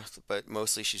cloth, but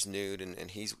mostly she's nude,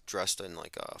 and he's dressed in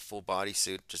like a full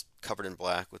bodysuit, just covered in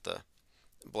black with a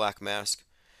black mask.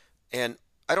 And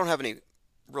I don't have any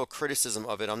real criticism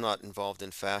of it. I'm not involved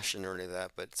in fashion or any of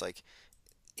that, but it's like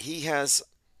he has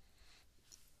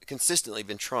consistently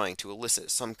been trying to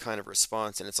elicit some kind of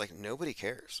response, and it's like nobody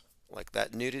cares. Like,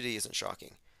 that nudity isn't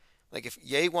shocking. Like, if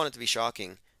Ye wanted to be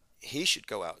shocking, he should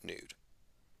go out nude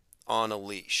on a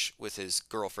leash with his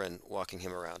girlfriend walking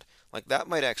him around. Like, that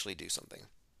might actually do something.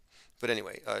 But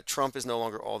anyway, Trump is no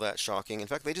longer all that shocking. In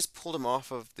fact, they just pulled him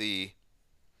off of the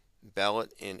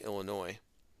ballot in Illinois.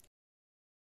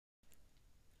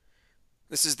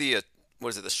 This is the,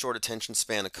 the short attention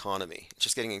span economy. It's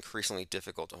just getting increasingly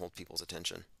difficult to hold people's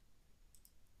attention.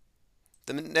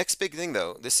 The next big thing,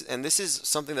 though, this is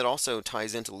something that also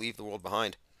ties into Leave the World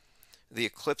Behind, the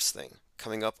eclipse thing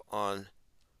coming up on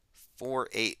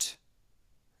 4/8,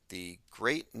 the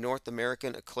Great North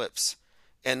American Eclipse.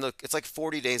 And look, it's like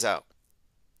 40 days out.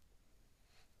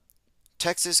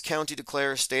 Texas County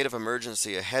declares state of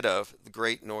emergency ahead of the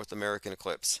Great North American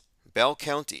Eclipse. Bell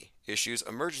County issues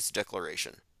emergency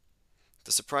declaration.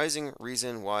 The surprising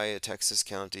reason why a Texas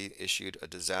county issued a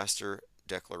disaster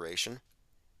declaration.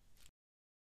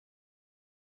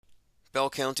 Bell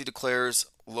County declares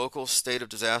local state of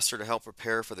disaster to help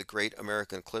prepare for the Great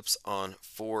American Eclipse on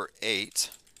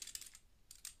 4/8.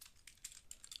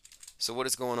 So what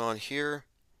is going on here?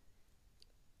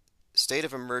 State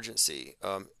of emergency.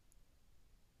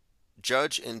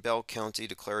 Judge in Bell County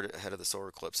declared it ahead of the solar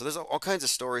eclipse. So there's all kinds of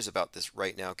stories about this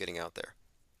right now getting out there.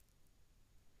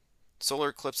 Solar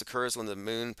eclipse occurs when the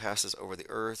moon passes over the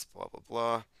earth, blah, blah,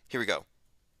 blah. Here we go.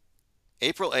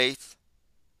 April 8th,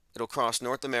 It'll cross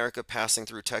North America, passing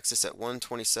through Texas at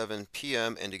 1:27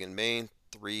 p.m., ending in Maine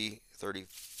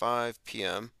 3:35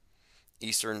 p.m.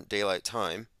 Eastern Daylight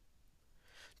Time.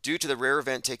 Due to the rare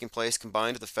event taking place,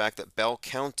 combined with the fact that Bell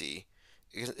County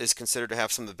is considered to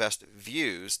have some of the best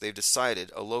views, they've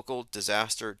decided a local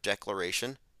disaster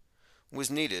declaration was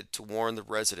needed to warn the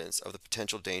residents of the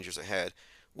potential dangers ahead.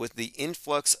 With the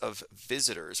influx of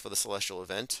visitors for the celestial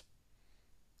event,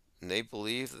 and they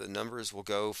believe that the numbers will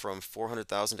go from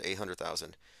 400,000 to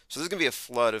 800,000. So there's going to be a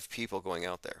flood of people going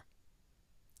out there,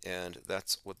 and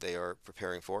that's what they are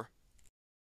preparing for.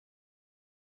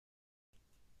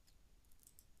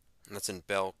 And that's in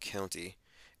Bell County.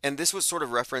 And this was sort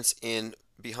of referenced in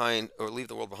Behind or Leave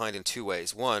the World Behind in two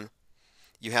ways. One,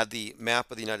 you had the map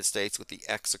of the United States with the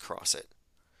X across it.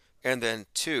 And then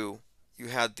two, you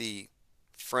had the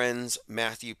Friends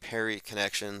Matthew Perry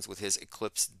connections with his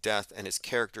eclipse death and his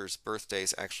characters'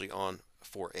 birthdays actually on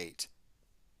 4/8.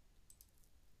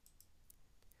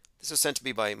 This was sent to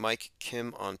me by Mike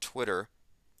Kim on Twitter.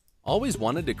 Always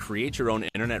wanted to create your own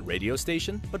internet radio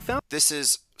station, but found This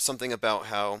is something about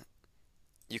how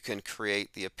you can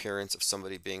create the appearance of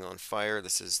somebody being on fire.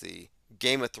 This is the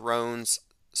Game of Thrones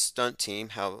stunt team,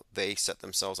 how they set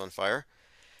themselves on fire.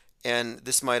 And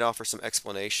this might offer some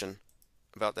explanation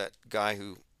about that guy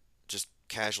who just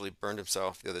casually burned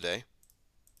himself the other day.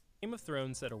 Game of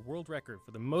Thrones set a world record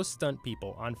for the most stunt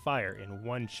people on fire in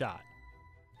one shot.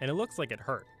 And it looks like it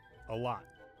hurt. A lot.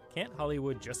 Can't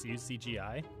Hollywood just use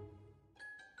CGI?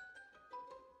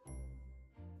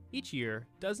 Each year,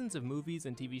 dozens of movies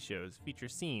and TV shows feature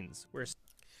scenes where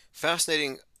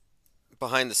Fascinating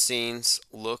behind the scenes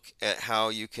look at how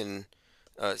you can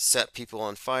set people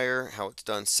on fire, how it's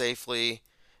done safely.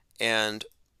 And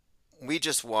we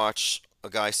just watched a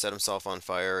guy set himself on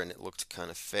fire and it looked kind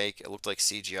of fake. It looked like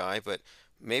CGI, but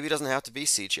maybe it doesn't have to be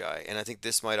CGI. And I think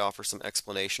this might offer some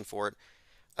explanation for it.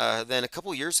 Then a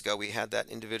couple years ago, we had that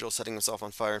individual setting himself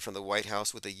on fire in front of the White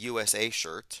House with a USA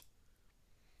shirt,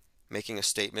 making a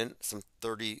statement, some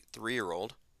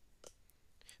 33-year-old.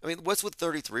 I mean, what's with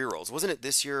 33-year-olds? Wasn't it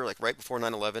this year, like right before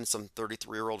 9/11, some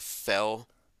 33-year-old fell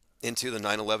into the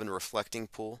 9/11 reflecting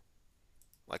pool?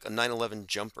 Like a 9/11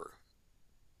 jumper.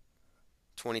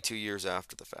 22 years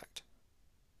after the fact.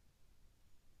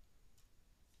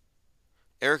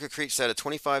 Erica Creech said a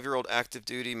 25-year-old active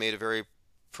duty made a very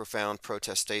profound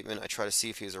protest statement. I try to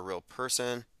see if he's a real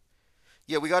person.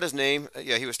 Yeah, we got his name.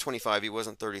 Yeah, he was 25. He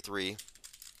wasn't 33.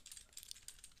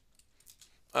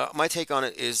 My take on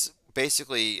it is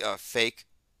basically fake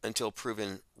until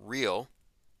proven real.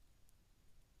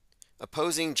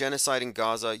 Opposing genocide in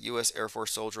Gaza, U.S. Air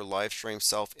Force soldier live streams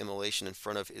self-immolation in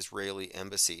front of Israeli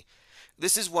embassy.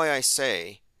 This is why I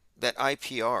say that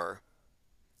IPR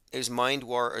is mind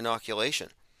war inoculation.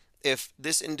 If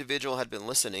this individual had been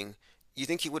listening, you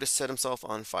think he would have set himself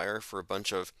on fire for a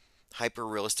bunch of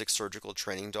hyper-realistic surgical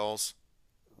training dolls?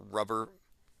 Rubber,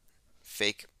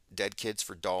 fake dead kids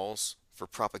for dolls, for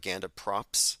propaganda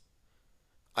props?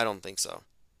 I don't think so.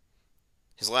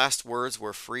 His last words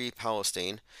were "Free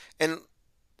Palestine." And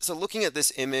so looking at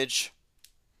this image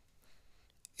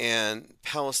and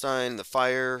Palestine, the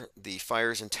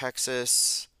fires in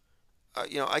Texas,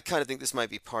 I kind of think this might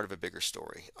be part of a bigger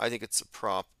story. I think it's a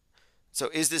prop. So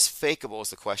is this fakeable is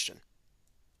the question.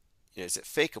 Is it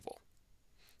fakeable?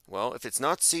 Well, if it's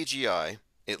not CGI,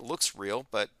 it looks real,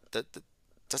 but that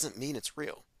doesn't mean it's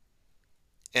real.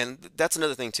 And that's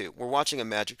another thing too. We're watching a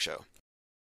magic show.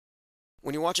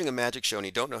 When you're watching a magic show and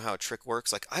you don't know how a trick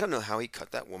works, like I don't know how he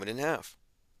cut that woman in half.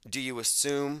 Do you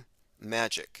assume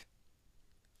magic?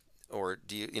 Or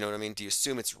do you know what I mean? Do you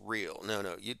assume it's real?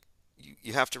 No.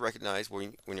 You have to recognize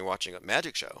when you're watching a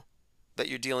magic show that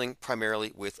you're dealing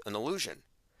primarily with an illusion.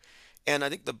 And I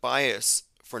think the bias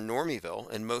for Normieville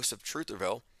and most of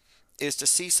Trutherville is to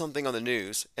see something on the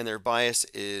news and their bias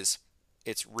is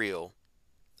it's real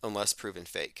unless proven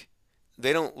fake.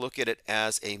 They don't look at it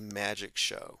as a magic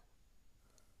show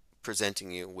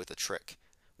presenting you with a trick,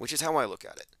 which is how I look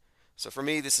at it. So for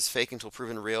me, this is fake until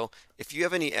proven real. If you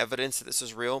have any evidence that this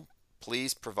is real,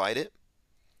 please provide it.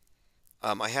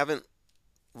 I haven't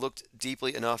looked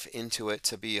deeply enough into it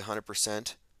to be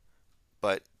 100%,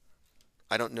 but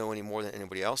I don't know any more than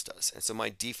anybody else does. And so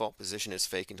my default position is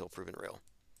fake until proven real.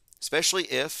 Especially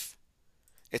if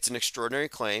it's an extraordinary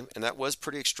claim, and that was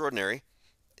pretty extraordinary.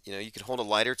 You could hold a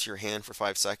lighter to your hand for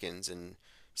 5 seconds and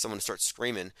someone starts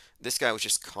screaming. This guy was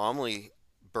just calmly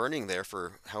burning there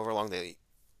for however long they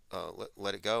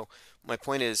let it go. My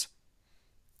point is,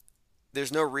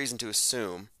 there's no reason to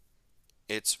assume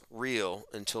it's real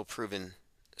until proven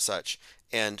such.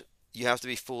 And you have to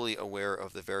be fully aware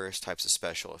of the various types of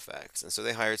special effects. And so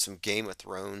they hired some Game of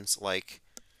Thrones like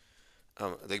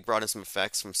They brought in some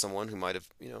effects from someone who might have,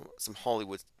 some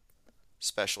Hollywood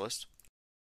specialist.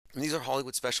 And these are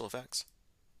Hollywood special effects.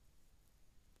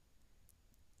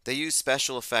 They use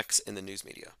special effects in the news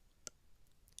media.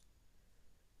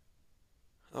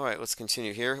 All right, let's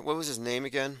continue here. What was his name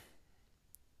again?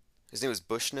 His name was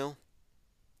Bushnell?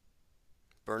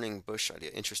 Burning bush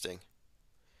idea. Interesting.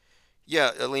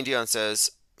 Yeah, Aline Dion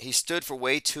says, he stood for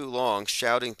way too long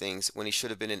shouting things when he should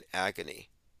have been in agony.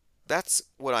 That's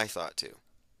what I thought too.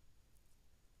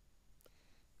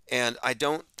 And I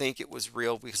don't think it was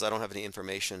real because I don't have any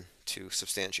information to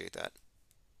substantiate that.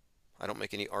 I don't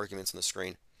make any arguments on the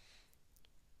screen.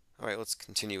 All right, let's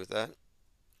continue with that.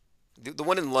 The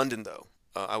one in London, though,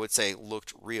 I would say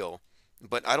looked real,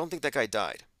 but I don't think that guy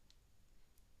died.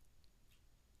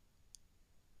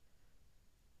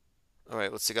 All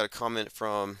right, let's see. Got a comment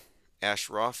from Ash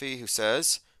Rafi who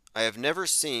says, I have never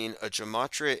seen a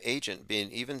Gematria agent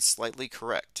being even slightly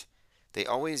correct. They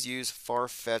always use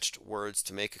far-fetched words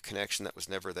to make a connection that was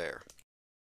never there.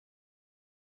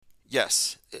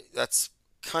 Yes, that's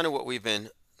kind of what we've been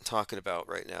talking about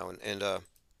right now. And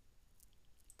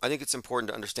I think it's important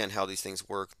to understand how these things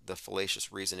work, the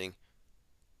fallacious reasoning.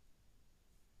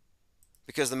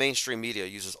 Because the mainstream media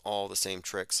uses all the same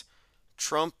tricks.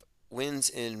 Trump wins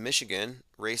in Michigan,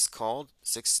 race called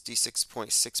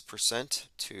 66.6%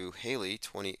 to Haley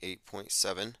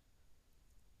 28.7%.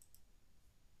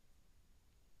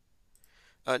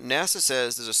 NASA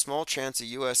says there's a small chance a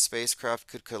U.S. spacecraft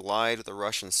could collide with a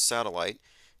Russian satellite.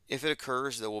 If it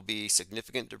occurs, there will be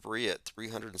significant debris at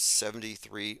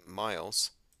 373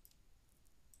 miles.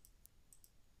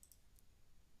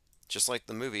 Just like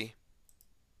the movie,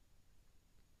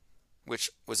 which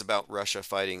was about Russia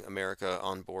fighting America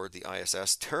on board the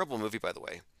ISS. Terrible movie, by the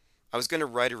way. I was going to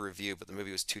write a review, but the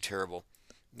movie was too terrible.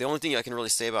 The only thing I can really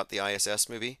say about the ISS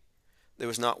movie, there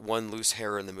was not one loose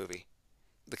hair in the movie.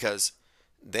 Because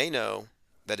they know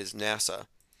that is NASA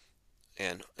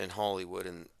and Hollywood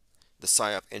and the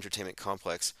PSYOP entertainment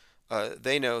complex.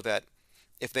 They know that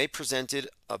if they presented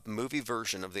a movie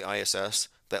version of the ISS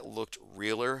that looked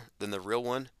realer than the real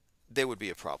one, there would be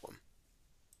a problem.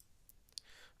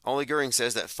 Ollie Goering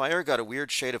says that fire got a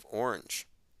weird shade of orange.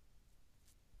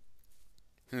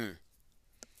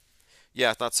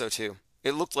 Yeah, I thought so too.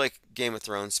 It looked like Game of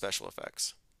Thrones special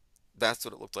effects. That's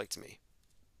what it looked like to me.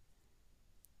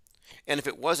 And if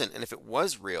it wasn't, and if it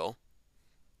was real,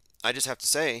 I just have to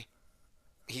say,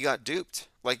 he got duped.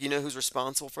 Like, you know who's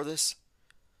responsible for this?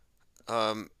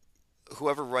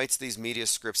 Whoever writes these media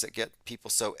scripts that get people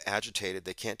so agitated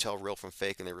they can't tell real from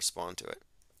fake and they respond to it.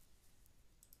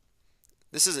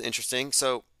 This is interesting.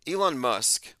 So Elon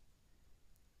Musk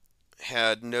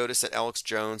had noticed that Alex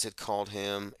Jones had called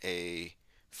him a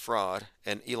fraud,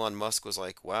 and Elon Musk was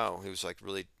like, wow, he was like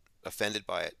really offended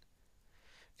by it.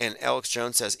 And Alex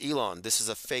Jones says, Elon, this is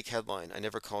a fake headline. I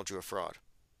never called you a fraud.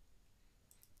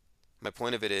 My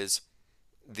point of it is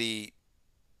the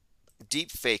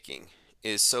deep faking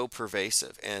is so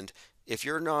pervasive, and if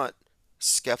you're not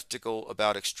skeptical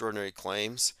about extraordinary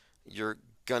claims, you're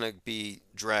gonna be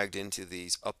dragged into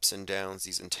these ups and downs,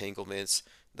 these entanglements,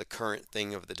 the current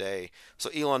thing of the day. So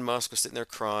Elon Musk was sitting there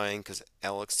crying because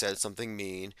Alex said something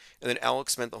mean, and then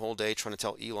Alex spent the whole day trying to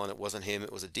tell Elon it wasn't him,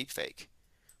 it was a deep fake.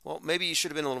 Well, maybe you should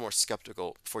have been a little more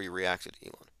skeptical before you reacted,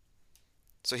 Elon.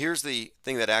 So here's the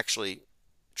thing that actually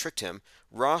tricked him.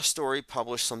 Raw Story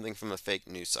published something from a fake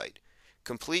news site.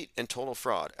 Complete and total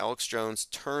fraud. Alex Jones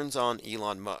turns on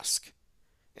Elon Musk.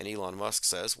 And Elon Musk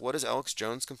says, what is Alex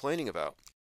Jones complaining about?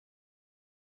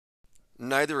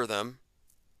 Neither of them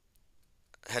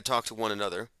had talked to one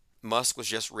another. Musk was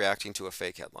just reacting to a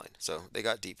fake headline. So they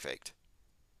got deep faked.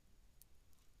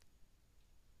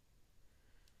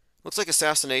 Looks like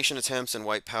assassination attempts and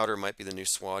white powder might be the new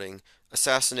swatting.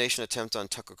 Assassination attempt on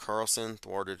Tucker Carlson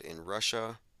thwarted in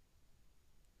Russia.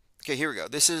 Okay, here we go.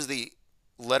 This is the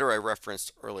letter I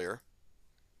referenced earlier.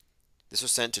 This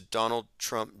was sent to Donald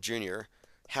Trump Jr.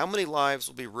 How many lives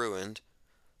will be ruined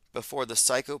before the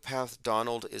psychopath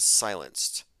Donald is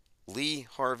silenced? Lee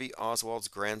Harvey Oswald's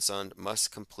grandson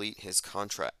must complete his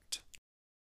contract.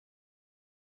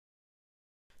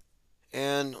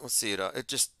 And let's see,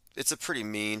 it's a pretty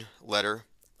mean letter.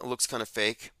 It looks kind of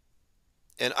fake.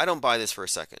 And I don't buy this for a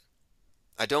second.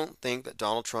 I don't think that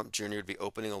Donald Trump Jr. would be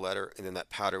opening a letter and then that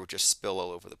powder would just spill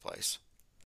all over the place.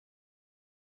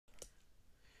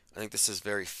 I think this is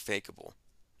very fakeable.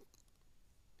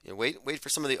 You know, wait for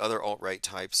some of the other alt-right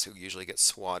types who usually get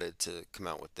swatted to come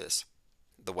out with this,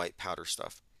 the white powder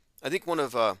stuff. I think one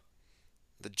of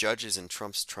the judges in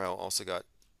Trump's trial also got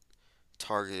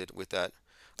targeted with that.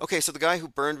 Okay, so the guy who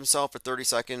burned himself for 30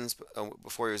 seconds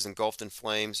before he was engulfed in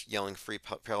flames, yelling "Free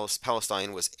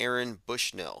Palestine," was Aaron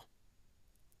Bushnell.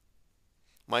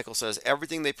 Michael says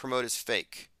everything they promote is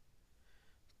fake.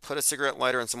 Put a cigarette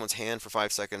lighter in someone's hand for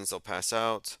 5 seconds, they'll pass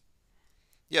out.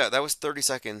 Yeah, that was 30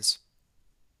 seconds.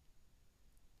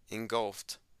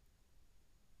 Engulfed.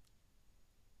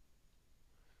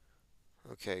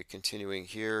 Okay, continuing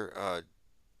here.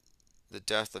 The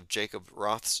death of Jacob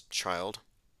Rothschild.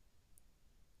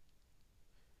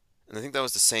 And I think that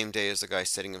was the same day as the guy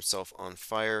setting himself on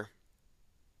fire.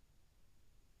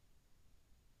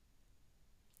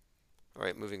 All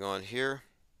right, moving on here.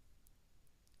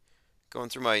 Going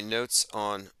through my notes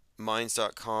on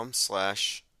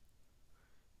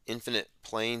minds.com/Infinite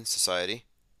Plane Society.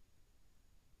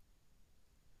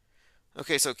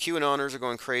 Okay, so QAnoners are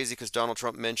going crazy because Donald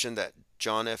Trump mentioned that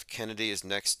John F. Kennedy is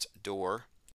next door.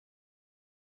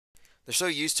 They're so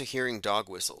used to hearing dog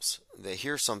whistles. They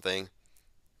hear something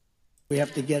We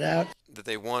have to get out. that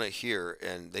they want to hear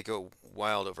and they go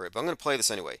wild over it. But I'm going to play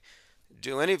this anyway.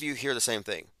 Do any of you hear the same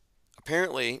thing?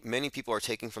 Apparently, many people are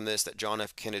taking from this that John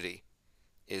F. Kennedy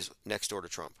is next door to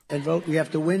Trump. And vote. We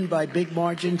have to win by big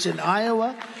margins in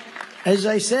Iowa. As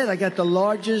I said, I got the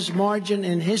largest margin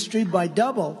in history by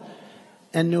double.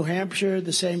 And New Hampshire,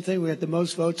 the same thing. We had the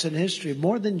most votes in history,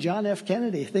 more than John F.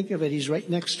 Kennedy. Think of it. He's right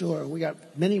next door. We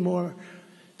got many more,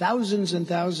 thousands and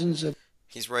thousands of.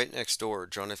 He's right next door.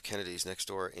 John F. Kennedy's next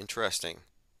door. Interesting.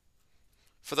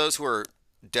 For those who are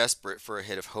desperate for a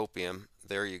hit of hopium,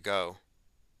 there you go.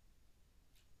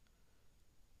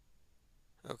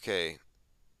 Okay.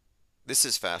 This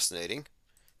is fascinating.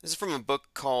 This is from a book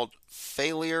called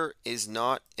Failure is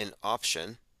Not an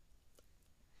Option.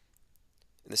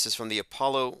 And this is from the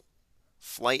Apollo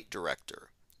flight director,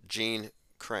 Gene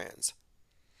Kranz.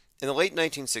 In the late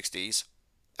 1960s,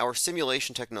 our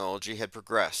simulation technology had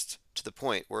progressed to the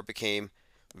point where it became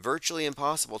virtually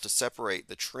impossible to separate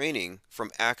the training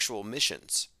from actual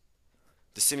missions.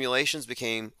 The simulations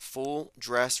became full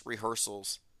dress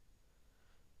rehearsals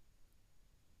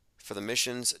for the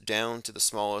missions down to the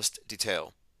smallest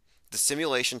detail. The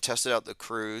simulation tested out the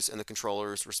crew's and the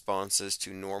controllers' responses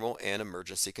to normal and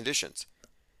emergency conditions.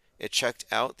 It checked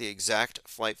out the exact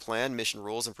flight plan, mission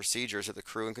rules, and procedures that the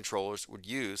crew and controllers would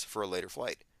use for a later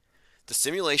flight. The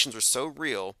simulations were so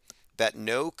real that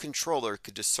no controller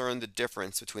could discern the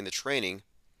difference between the training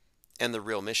and the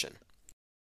real mission.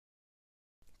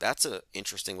 That's an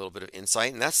interesting little bit of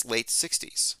insight, and that's late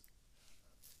 60s.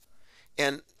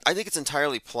 And I think it's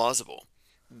entirely plausible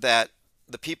that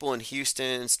the people in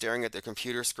Houston staring at their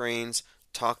computer screens,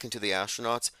 talking to the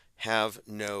astronauts, have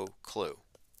no clue.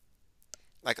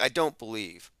 Like, I don't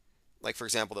believe, like, for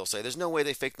example, they'll say, there's no way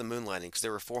they faked the moon landing because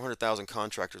there were 400,000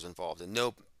 contractors involved, and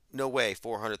no way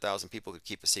 400,000 people could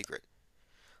keep a secret.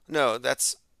 No,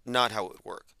 that's not how it would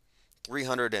work.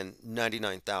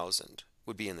 399,000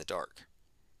 would be in the dark.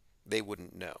 They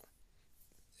wouldn't know.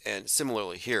 And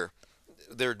similarly here,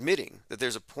 they're admitting that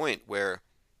there's a point where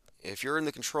if you're in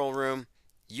the control room,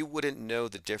 you wouldn't know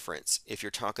the difference if you're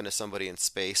talking to somebody in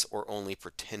space or only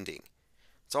pretending.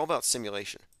 It's all about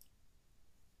simulation.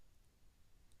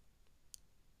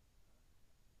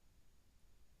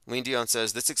 Lean Dion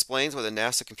says, this explains why the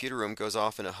NASA computer room goes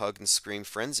off in a hug and scream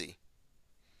frenzy.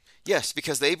 Yes,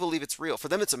 because they believe it's real. For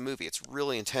them, it's a movie. It's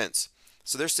really intense.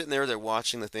 So they're sitting there, they're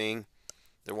watching the thing.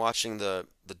 They're watching the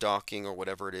docking or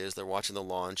whatever it is. They're watching the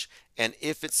launch. And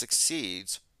if it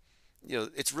succeeds,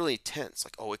 it's really tense.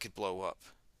 Like, oh, it could blow up.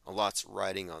 A lot's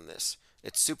riding on this.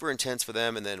 It's super intense for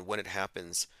them. And then when it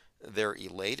happens, they're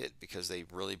elated because they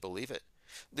really believe it.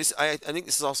 I think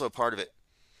this is also a part of it.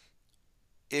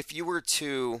 If you were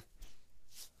to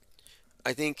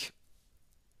have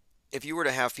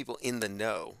people in the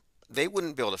know, they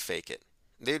wouldn't be able to fake it.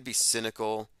 They would be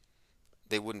cynical.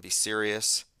 They wouldn't be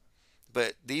serious.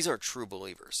 But these are true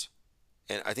believers.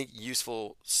 And I think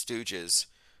useful stooges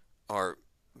are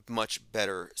much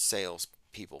better sales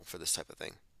people for this type of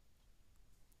thing.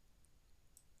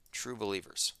 True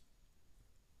believers.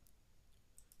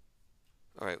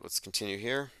 All right, let's continue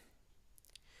here.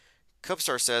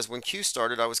 Cupstar says, when Q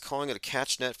started, I was calling it a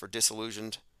catch net for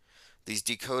disillusioned. These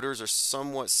decoders are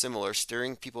somewhat similar,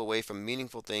 steering people away from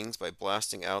meaningful things by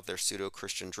blasting out their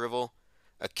pseudo-Christian drivel.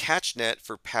 A catch net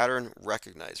for pattern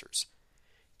recognizers.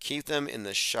 Keep them in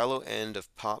the shallow end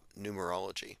of pop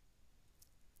numerology.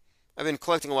 I've been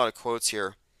collecting a lot of quotes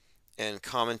here and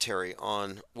commentary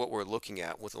on what we're looking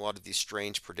at with a lot of these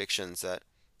strange predictions that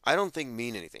I don't think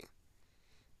mean anything.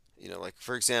 Like,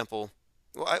 for example,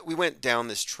 we went down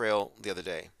this trail the other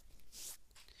day.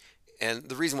 And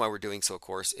the reason why we're doing so, of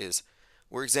course, is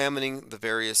we're examining the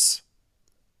various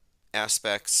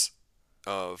aspects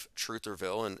of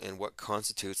Trutherville and what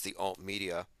constitutes the alt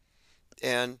media,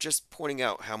 and just pointing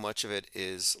out how much of it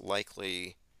is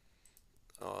likely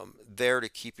there to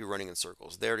keep you running in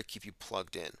circles, there to keep you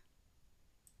plugged in.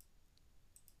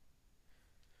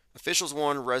 Officials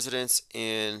warn residents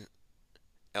in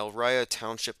Elrya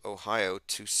Township, Ohio,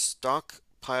 to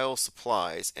stockpile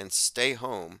supplies and stay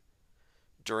home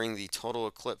during the total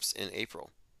eclipse in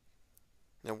April.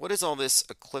 Now, what is all this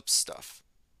eclipse stuff?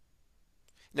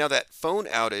 Now, that phone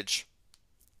outage,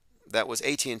 that was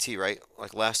AT&T, right?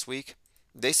 Like last week,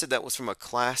 they said that was from a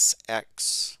Class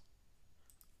X.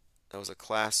 That was a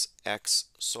Class X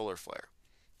solar flare.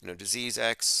 Disease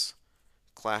X,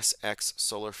 Class X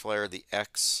solar flare, the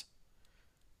X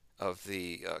of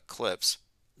the eclipse.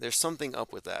 There's something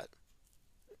up with that,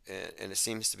 and it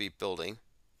seems to be building.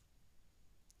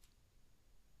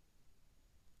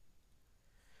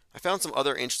 I found some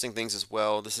other interesting things as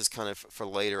well. This is kind of for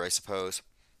later, I suppose.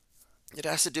 It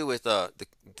has to do with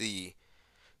the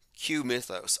Q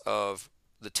mythos of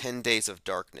the 10 days of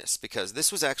darkness, because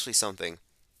this was actually something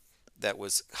that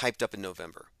was hyped up in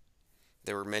November.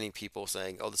 There were many people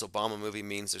saying, oh, this Obama movie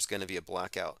means there's going to be a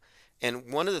blackout.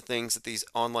 And one of the things that these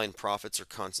online prophets are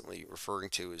constantly referring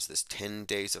to is this 10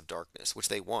 days of darkness, which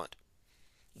they want.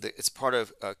 It's part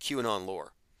of QAnon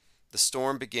lore. The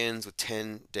storm begins with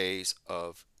 10 days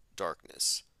of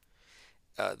darkness.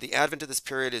 The advent of this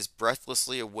period is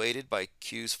breathlessly awaited by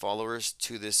Q's followers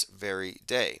to this very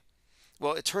day.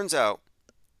 Well, it turns out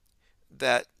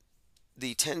that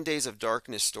the 10 days of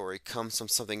darkness story comes from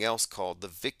something else called the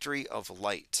Victory of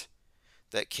Light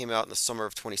that came out in the summer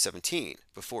of 2017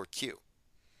 before Q.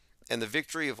 And the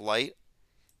Victory of Light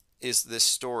is this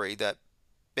story that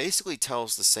basically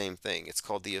tells the same thing. It's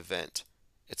called the event.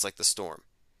 It's like the storm.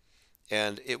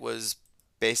 And it was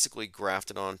basically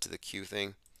grafted onto the Q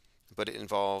thing, but it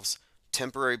involves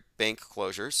temporary bank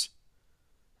closures,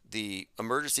 the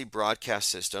emergency broadcast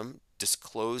system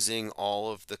disclosing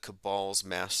all of the cabal's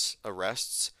mass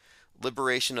arrests,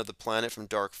 liberation of the planet from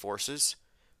dark forces,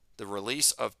 the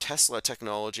release of Tesla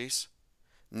technologies,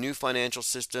 new financial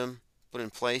system put in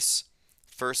place,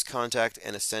 first contact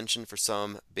and ascension for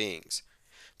some beings.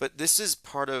 But this is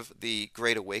part of the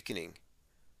Great Awakening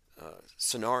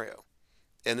scenario.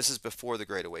 And this is before the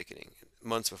Great Awakening,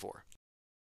 months before.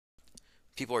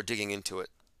 People are digging into it.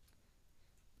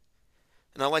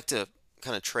 And I like to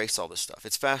kind of trace all this stuff.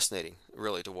 It's fascinating,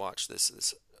 really, to watch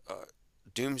this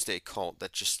doomsday cult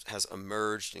that just has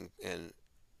emerged and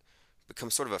become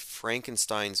sort of a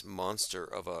Frankenstein's monster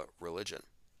of a religion.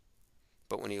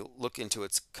 But when you look into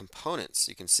its components,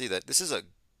 you can see that this is a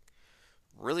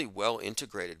really well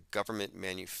integrated, government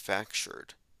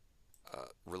manufactured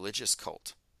religious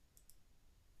cult.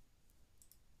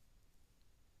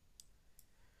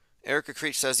 Erica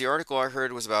Creech says, the article I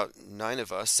heard was about 9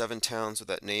 of us. 7 towns with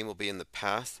that name will be in the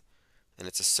path, and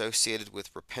it's associated with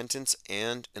repentance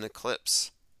and an eclipse.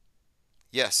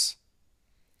 Yes.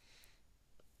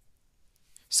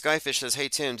 Skyfish says, hey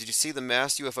Tim, did you see the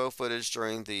mass UFO footage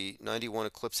during the 91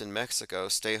 eclipse in Mexico?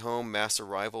 Stay home, mass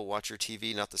arrival, watch your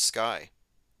TV, not the sky.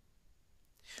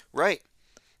 Right.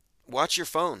 Watch your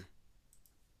phone.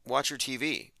 Watch your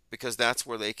TV, because that's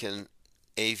where they can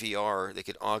AVR, they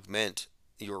could augment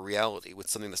your reality with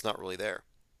something that's not really there.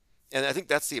 And I think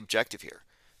that's the objective here.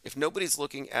 If nobody's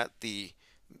looking at the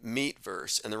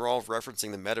meatverse and they're all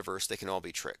referencing the metaverse, they can all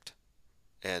be tricked.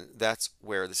 And that's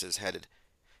where this is headed.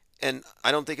 And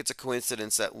I don't think it's a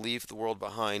coincidence that Leave the World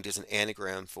Behind is an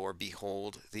anagram for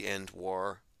Behold the End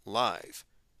War Live.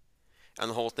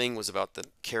 And the whole thing was about the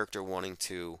character wanting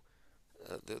to,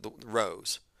 the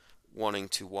Rose, wanting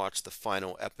to watch the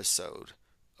final episode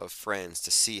of Friends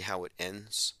to see how it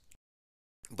ends.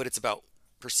 But it's about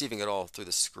perceiving it all through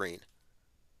the screen.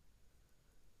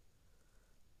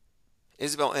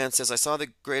 Isabel Ann says, I saw the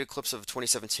great eclipse of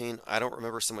 2017. I don't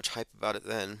remember so much hype about it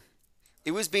then.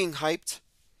 It was being hyped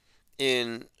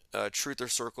in truther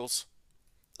circles.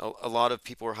 A lot of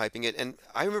people were hyping it. And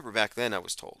I remember back then I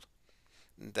was told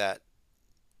that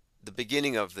the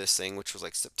beginning of this thing, which was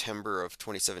like September of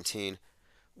 2017,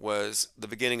 was the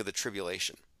beginning of the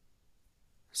tribulation.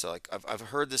 So like I've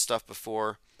heard this stuff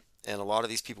before. And a lot of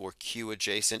these people were Q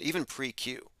adjacent, even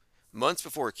pre-Q. Months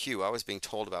before Q, I was being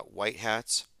told about white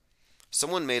hats.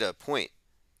 Someone made a point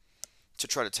to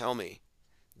try to tell me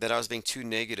that I was being too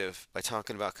negative by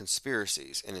talking about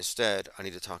conspiracies, and instead I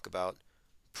need to talk about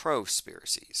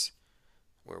pro-spiracies,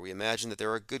 where we imagine that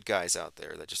there are good guys out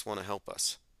there that just want to help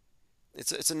us.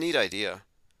 It's a neat idea,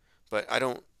 but I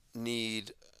don't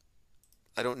need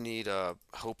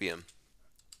hopium.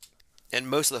 And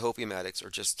most of the hopium addicts are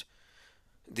just,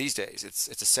 these days,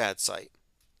 it's a sad sight.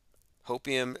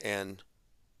 Hopium and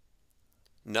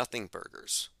nothing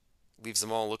burgers. Leaves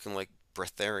them all looking like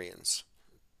breatharians.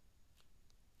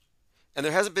 And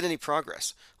there hasn't been any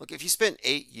progress. Look, if you spent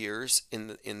 8 years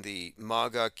in the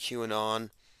MAGA QAnon,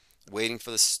 waiting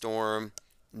for the storm,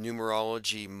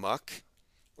 numerology muck,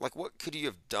 like what could you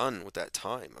have done with that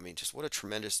time? I mean, just what a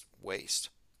tremendous waste.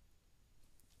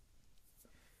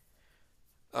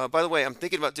 By the way, I'm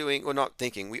thinking about doing, well, not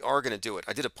thinking, we are going to do it.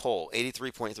 I did a poll.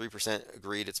 83.3%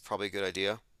 agreed it's probably a good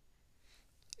idea.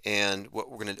 And what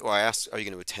we're going to do, I asked, are you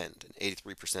going to attend? And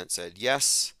 83% said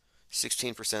yes,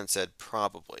 16% said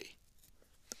probably.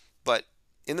 But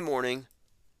in the morning,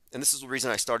 and this is the reason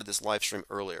I started this live stream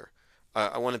earlier,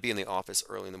 I want to be in the office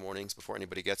early in the mornings before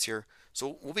anybody gets here.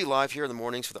 So we'll be live here in the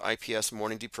mornings for the IPS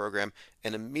Morning Deprogram,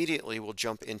 and immediately we'll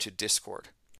jump into Discord.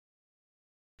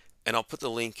 And I'll put the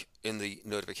link in the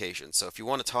notification. So if you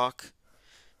want to talk,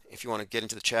 if you want to get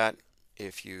into the chat,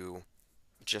 if you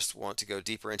just want to go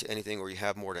deeper into anything or you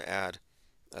have more to add,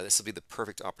 this will be the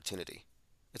perfect opportunity.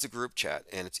 It's a group chat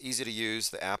and it's easy to use.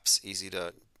 The app's easy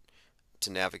to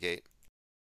navigate.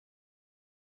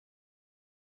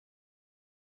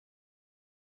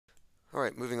 All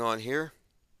right, moving on here.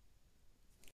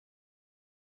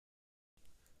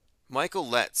 Michael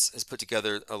Letts has put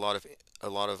together a lot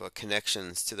of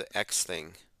connections to the X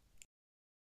thing.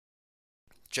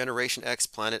 Generation X,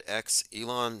 Planet X,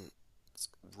 Elon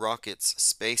Rocket's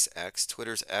SpaceX,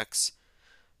 Twitter's X,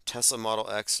 Tesla Model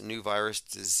X, new virus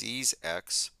disease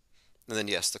X, and then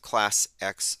yes, the Class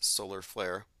X solar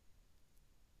flare.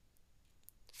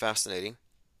 Fascinating.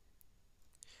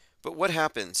 But what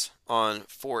happens on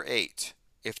 4/8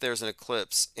 if there's an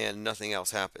eclipse and nothing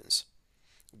else happens?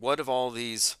 What of all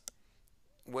these?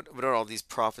 What are all these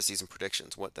prophecies and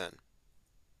predictions? What then?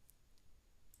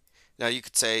 Now you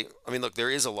could say, I mean, look,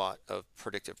 there is a lot of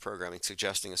predictive programming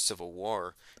suggesting a civil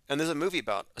war, and there's a movie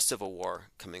about a civil war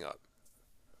coming up.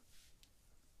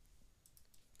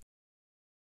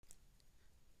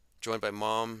 Joined by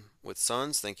Mom with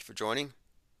Sons, thank you for joining.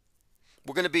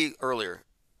 We're going to be earlier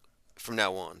from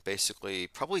now on, basically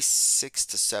probably 6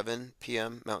 to 7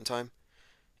 p.m. Mountain Time,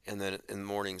 and then in the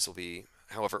mornings will be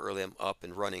however early I'm up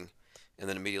and running, and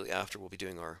then immediately after we'll be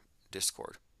doing our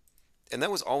Discord. And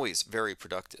that was always very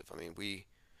productive. I mean,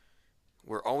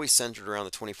 we're always centered around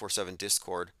the 24/7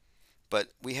 Discord, but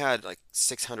we had like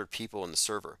 600 people in the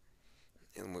server,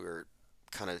 and we were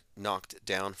kind of knocked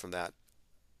down from that.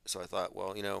 So I thought,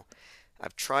 well,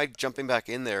 I've tried jumping back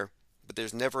in there, but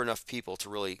there's never enough people to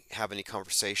really have any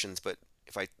conversations. But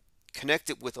if I connect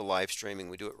it with a live streaming,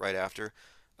 we do it right after,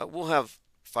 we'll have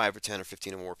 5 or 10 or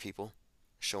 15 or more people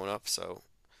showing up. So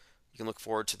you can look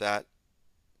forward to that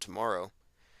tomorrow.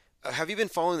 Have you been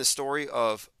following the story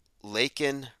of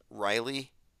Laken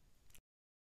Riley?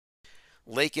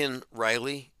 Laken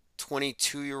Riley,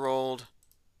 22-year-old,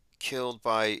 killed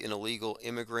by an illegal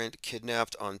immigrant,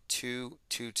 kidnapped on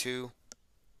 2/22,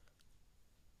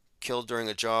 killed during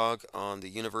a jog on the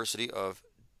University of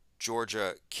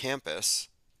Georgia campus,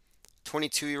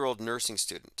 22-year-old nursing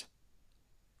student.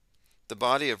 The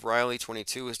body of Riley,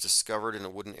 22, was discovered in a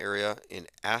wooded area in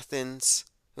Athens,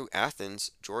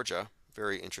 Georgia.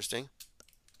 Very interesting.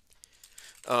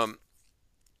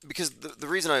 Because the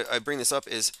reason I bring this up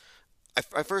is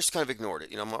I first kind of ignored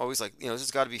it. I'm always like, this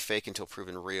has got to be fake until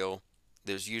proven real.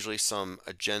 There's usually some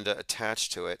agenda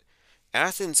attached to it.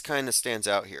 Athens kind of stands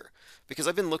out here because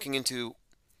I've been looking into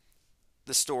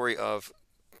the story of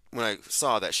when I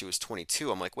saw that she was 22.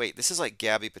 I'm like, wait, this is like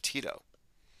Gabby Petito.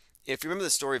 If you remember the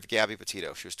story of Gabby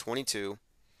Petito, she was 22.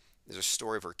 There's a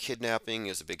story of her kidnapping. It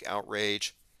was a big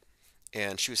outrage.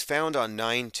 And she was found on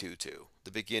 9/22,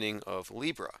 the beginning of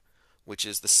Libra, which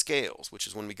is the scales, which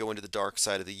is when we go into the dark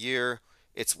side of the year.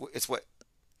 It's what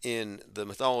in the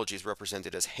mythology is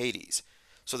represented as Hades.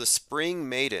 So the spring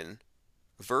maiden,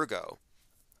 Virgo,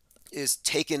 is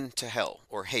taken to hell,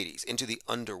 or Hades, into the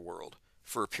underworld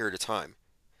for a period of time.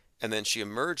 And then she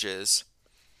emerges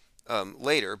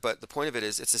later, but the point of it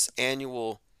is it's this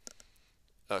annual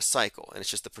cycle, and it's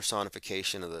just the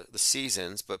personification of the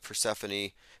seasons, but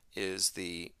Persephone is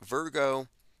the Virgo,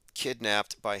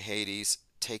 kidnapped by Hades,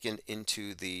 taken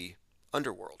into the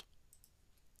underworld.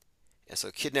 And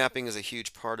so kidnapping is a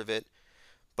huge part of it.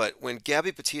 But when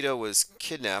Gabby Petito was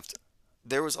kidnapped,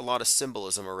 there was a lot of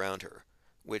symbolism around her,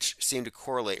 which seemed to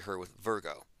correlate her with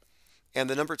Virgo. And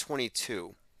the number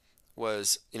 22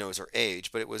 was, is her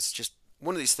age, but it was just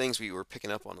one of these things we were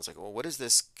picking up on. It's like, well, what is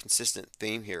this consistent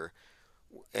theme here?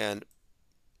 And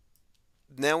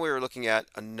now we are looking at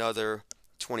another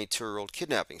 22-year-old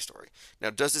kidnapping story.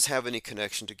 Now, does this have any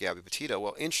connection to Gabby Petito?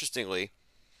 Well, interestingly,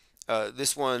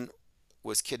 this one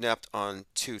was kidnapped on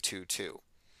 2/22,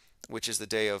 which is the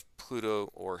day of Pluto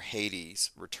or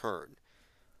Hades' return.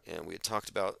 and we had talked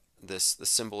about this, the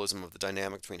symbolism of the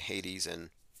dynamic between Hades and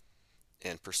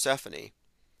Persephone,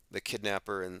 the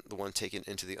kidnapper and the one taken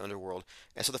into the underworld.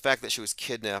 And so the fact that she was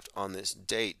kidnapped on this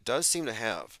date does seem to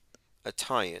have a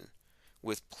tie-in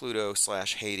with Pluto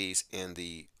slash Hades and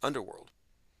the underworld.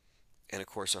 And of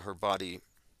course, her body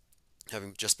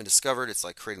having just been discovered, it's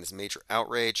like creating this major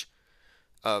outrage.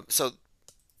 So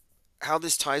how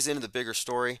this ties into the bigger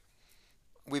story,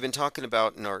 we've been talking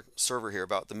about in our server here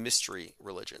about the mystery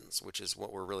religions, which is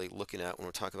what we're really looking at when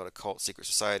we're talking about occult secret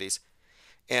societies,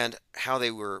 and how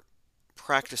they were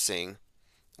practicing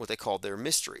what they called their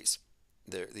mysteries,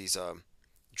 these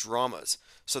dramas.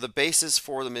 So the basis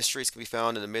for the mysteries can be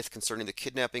found in a myth concerning the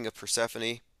kidnapping of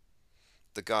Persephone,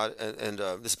 the god, and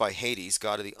this is by Hades,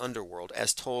 god of the underworld,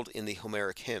 as told in the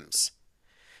Homeric hymns.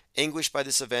 Anguished by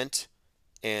this event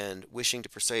and wishing to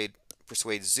persuade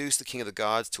Zeus, the king of the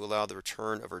gods, to allow the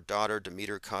return of her daughter,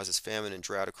 Demeter causes famine and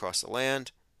drought across the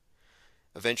land.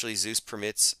 Eventually, Zeus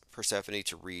permits Persephone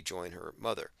to rejoin her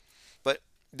mother. But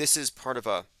this is part of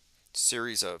a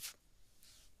series of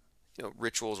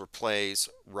rituals or plays,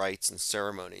 rites, and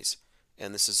ceremonies,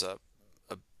 and this is a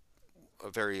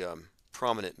very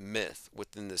prominent myth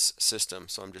within this system.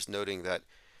 So I'm just noting that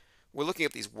we're looking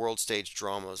at these world stage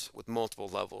dramas with multiple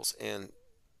levels, and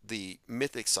the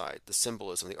mythic side, the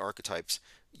symbolism, the archetypes,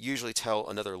 usually tell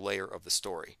another layer of the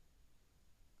story.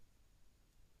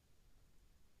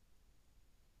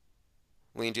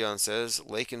 Lean Dion says,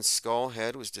 Lakin's skull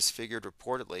head was disfigured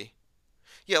reportedly.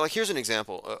 Yeah, like here's an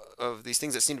example of these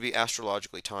things that seem to be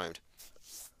astrologically timed.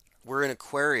 We're in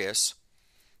Aquarius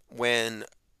when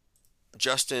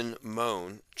Justin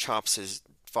Moan chops his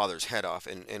father's head off,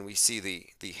 and we see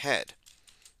the head.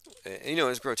 And, it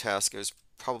was grotesque. It was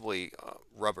probably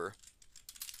rubber.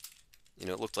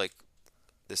 It looked like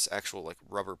this actual like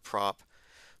rubber prop.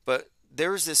 But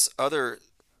there's this other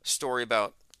story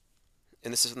about,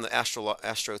 and this is from the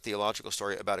astrotheological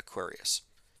story about Aquarius,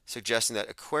 suggesting that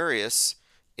Aquarius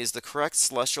is the correct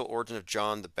celestial origin of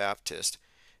John the Baptist.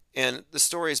 And the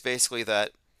story is basically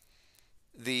that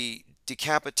the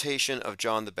decapitation of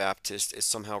John the Baptist is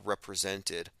somehow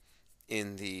represented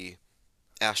in the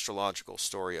astrological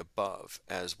story above,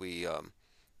 as we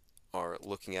are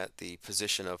looking at the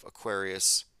position of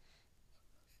Aquarius.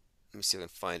 Let me see if I can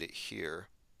find it here.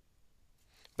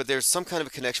 But there's some kind of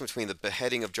a connection between the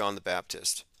beheading of John the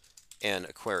Baptist and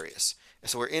Aquarius. And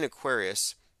so we're in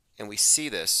Aquarius, and we see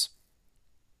this.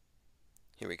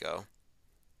 Here we go.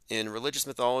 In religious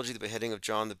mythology, the beheading of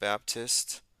John the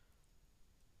Baptist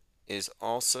is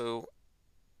also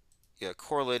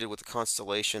correlated with the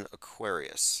constellation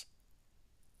Aquarius.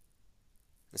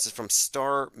 This is from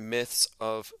Star Myths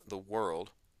of the World.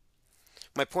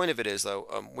 My point of it is, though,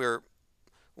 we're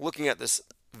looking at this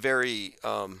very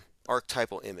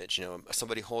archetypal image,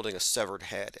 somebody holding a severed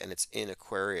head, and it's in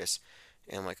Aquarius.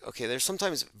 And I'm like, okay, there's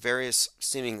sometimes various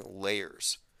seeming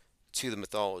layers to the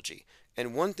mythology.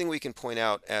 And one thing we can point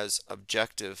out as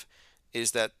objective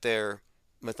is that their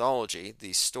mythology,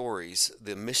 these stories,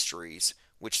 the mysteries,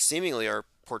 which seemingly are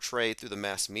portrayed through the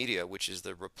mass media, which is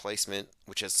the replacement,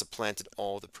 which has supplanted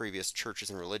all the previous churches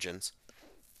and religions,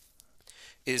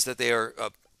 is that they are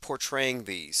portraying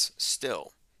these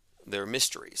still, their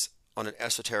mysteries, on an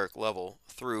esoteric level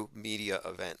through media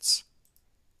events.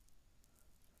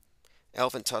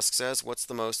 Elephant Tusk says, what's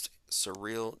the most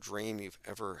surreal dream you've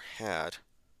ever had?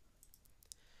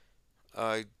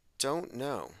 I don't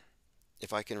know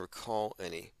if I can recall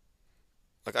any.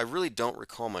 Like, I really don't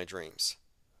recall my dreams.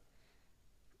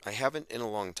 I haven't in a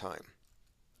long time.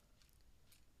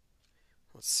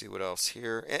 Let's see what else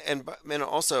here. And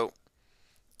also,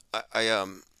 I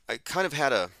kind of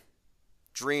had a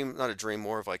dream, not a dream,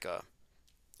 more of like I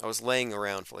was laying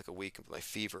around for like a week with my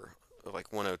fever of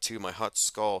like 102, my hot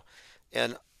skull,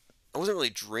 and I wasn't really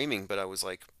dreaming, but I was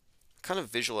like kind of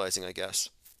visualizing, I guess.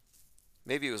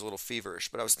 Maybe it was a little feverish,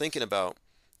 but I was thinking about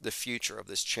the future of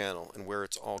this channel and where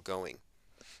it's all going.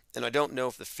 And I don't know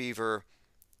if the fever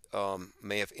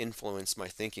may have influenced my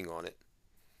thinking on it,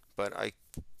 but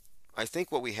I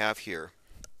think what we have here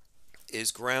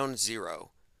is ground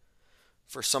zero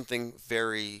for something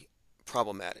very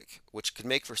problematic, which could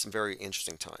make for some very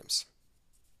interesting times.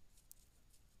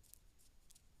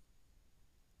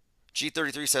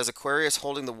 G33 says Aquarius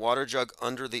holding the water jug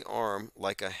under the arm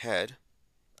like a head.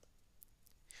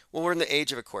 Well, we're in the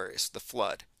age of Aquarius, the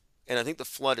flood. And I think the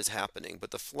flood is happening,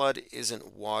 but the flood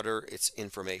isn't water, it's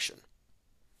information.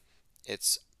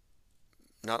 It's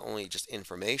not only just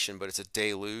information, but it's a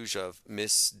deluge of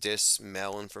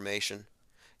malinformation.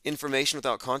 Information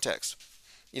without context.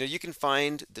 You can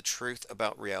find the truth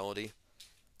about reality,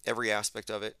 every aspect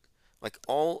of it. Like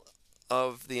all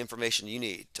of the information you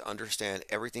need to understand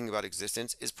everything about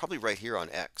existence is probably right here on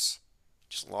X.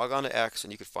 Just log on to X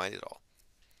and you can find it all.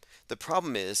 The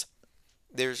problem is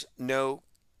there's no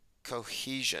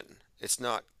cohesion. It's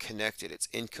not connected. It's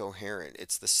incoherent.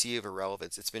 It's the sea of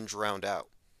irrelevance. It's been drowned out.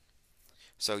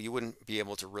 So you wouldn't be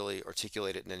able to really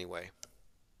articulate it in any way.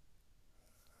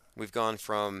 We've gone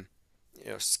from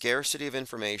scarcity of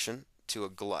information to a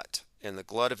glut, and the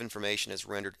glut of information has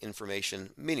rendered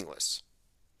information meaningless.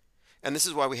 And this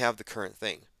is why we have the current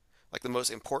thing, like the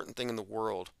most important thing in the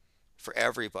world for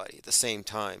everybody at the same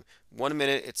time. One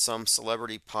minute it's some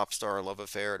celebrity pop star love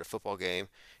affair at a football game,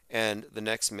 and the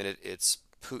next minute it's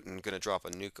Putin going to drop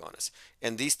a nuke on us.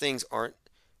 And these things aren't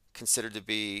considered to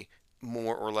be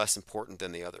more or less important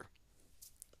than the other.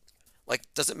 Like,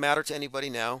 does it matter to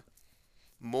anybody now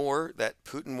more that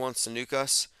Putin wants to nuke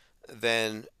us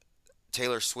than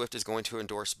Taylor Swift is going to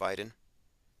endorse Biden?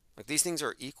 Like, these things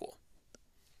are equal.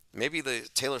 Maybe the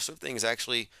Taylor Swift thing is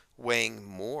actually weighing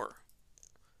more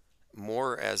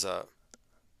as a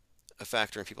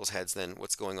factor in people's heads than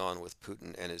what's going on with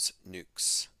Putin and his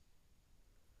nukes.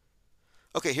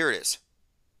 Okay, here it is.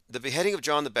 The beheading of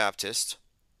John the Baptist,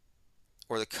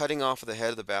 or the cutting off of the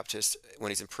head of the Baptist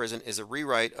when he's in prison, is a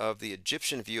rewrite of the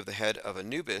Egyptian view of the head of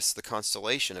Anubis, the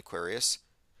constellation Aquarius,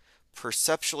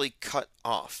 perceptually cut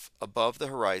off above the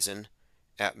horizon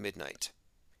at midnight.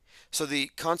 So the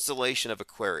constellation of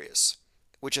Aquarius,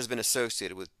 which has been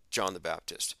associated with John the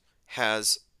Baptist,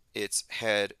 has its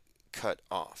head cut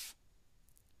off.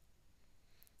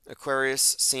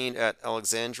 Aquarius seen at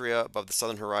Alexandria above the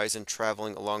southern horizon,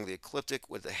 traveling along the ecliptic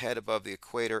with the head above the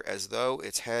equator as though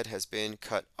its head has been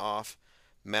cut off.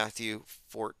 Matthew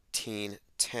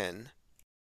 14:10.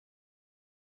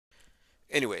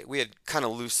 Anyway, we had kind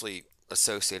of loosely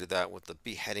associated that with the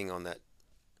beheading on that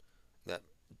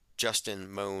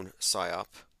Justin Moan psyop.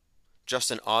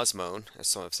 Justin Osmone, as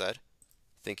some have said,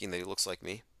 thinking that he looks like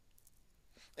me.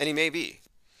 And he may be.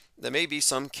 There may be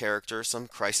some character, some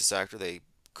crisis actor they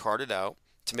carted out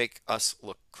to make us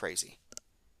look crazy.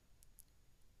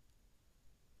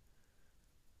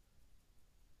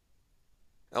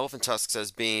 Elephant Tusk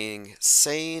says, being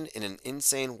sane in an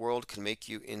insane world can make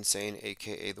you insane,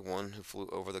 aka the one who flew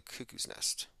over the cuckoo's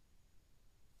nest.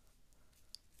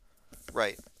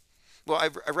 Right. Well,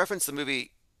 I referenced the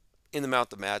movie In the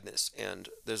Mouth of Madness, and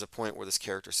there's a point where this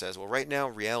character says, well, right now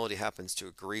reality happens to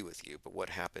agree with you, but what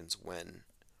happens when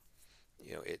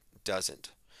it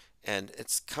doesn't? And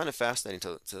it's kind of fascinating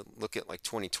to look at like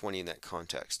 2020 in that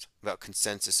context, about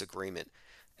consensus agreement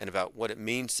and about what it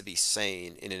means to be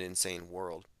sane in an insane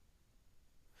world.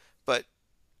 But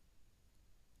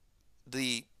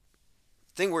the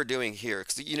thing we're doing here,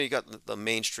 because you got the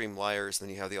mainstream liars, and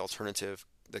then you have the alternative,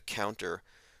 the counter,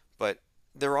 but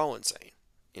they're all insane.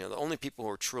 The only people who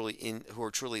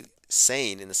are truly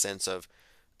sane in the sense of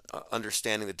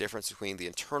understanding the difference between the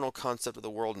internal concept of the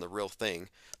world and the real thing,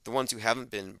 the ones who haven't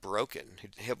been broken,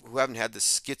 who haven't had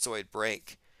this schizoid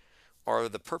break, are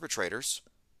the perpetrators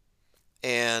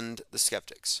and the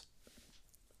skeptics.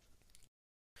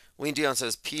 Lean Dion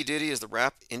says, P. Diddy is the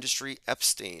rap industry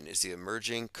Epstein, is the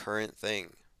emerging current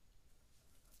thing.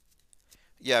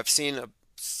 Yeah, I've seen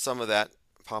some of that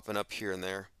popping up here and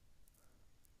there.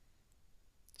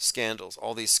 Scandals,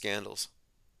 all these scandals.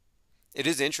 It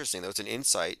is interesting, though. It's an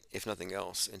insight, if nothing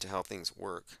else, into how things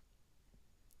work.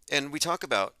 And we talk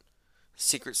about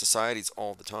secret societies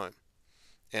all the time.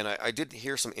 And I did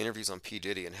hear some interviews on P.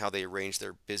 Diddy and how they arrange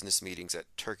their business meetings at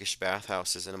Turkish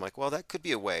bathhouses. And I'm like, well, that could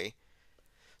be a way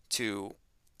to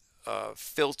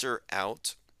filter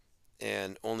out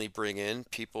and only bring in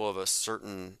people of a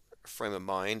certain frame of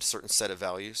mind, certain set of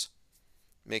values.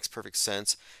 Makes perfect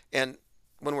sense. And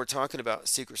when we're talking about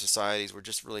secret societies, we're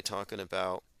just really talking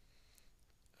about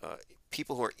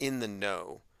people who are in the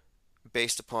know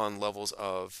based upon levels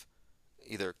of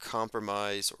either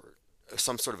compromise or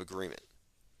some sort of agreement,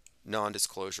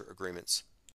 non-disclosure agreements.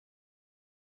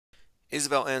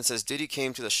 Isabel N. says, Diddy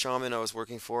came to the shaman I was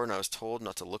working for and I was told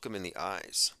not to look him in the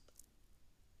eyes.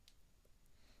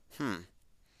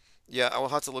 Yeah, I will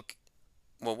have to look.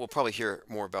 Well, we'll probably hear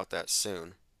more about that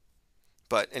soon.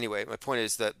 But anyway, my point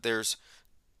is that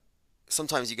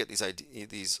sometimes you get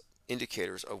these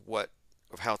indicators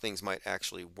of how things might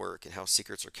actually work and how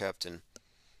secrets are kept, and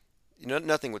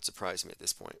nothing would surprise me at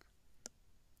this point.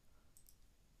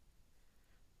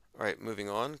 All right, moving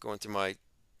on, going through my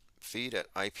feed at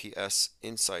IPS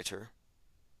Insider.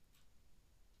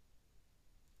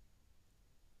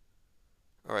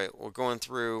 All right, we're going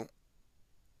through.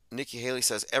 Nikki Haley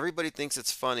says, everybody thinks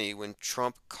it's funny when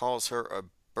Trump calls her a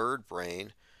bird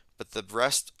brain, but the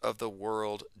rest of the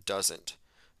world doesn't.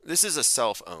 This is a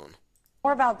self-own.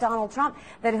 More about Donald Trump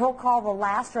that he'll call the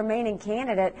last remaining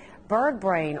candidate bird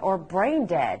brain or brain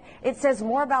dead. It says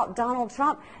more about Donald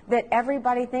Trump that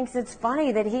everybody thinks it's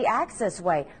funny that he acts this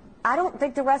way. I don't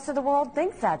think the rest of the world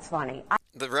thinks that's funny.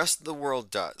 The rest of the world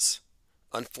does.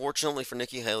 Unfortunately for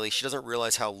Nikki Haley, she doesn't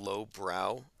realize how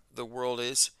lowbrow the world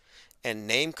is, and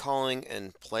name calling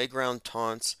and playground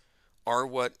taunts are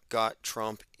what got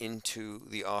Trump into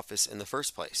the office in the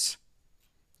first place.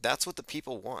 That's what the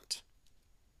people want.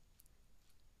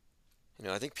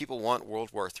 I think people want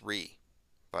World War III,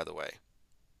 by the way.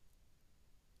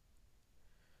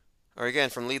 Or again,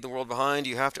 from Leave the World Behind,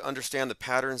 you have to understand the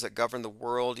patterns that govern the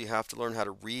world. You have to learn how to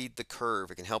read the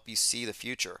curve. It can help you see the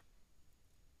future.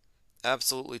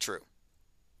 Absolutely true.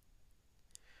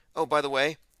 Oh, by the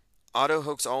way, Auto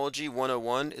Hoaxology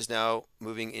 101 is now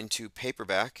moving into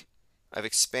paperback. I've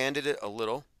expanded it a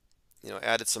little,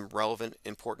 added some relevant,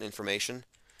 important information,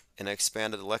 and I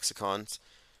expanded the lexicons.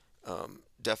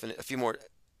 A few more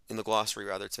in the glossary,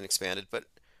 rather. It's been expanded, but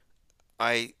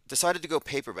I decided to go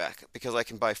paperback because I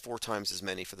can buy 4 times as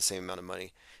many for the same amount of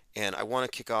money, and I want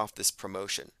to kick off this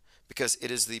promotion because it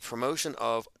is the promotion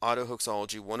of Auto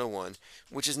Hoaxology 101,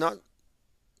 which is not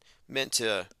meant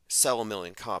to sell 1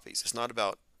 million copies. It's not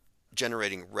about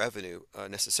generating revenue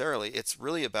necessarily. It's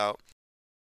really about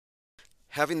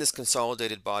having this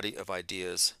consolidated body of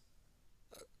ideas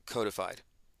codified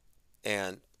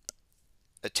and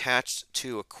attached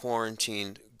to a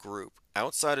quarantined group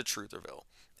outside of Trutherville,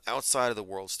 outside of the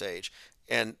world stage.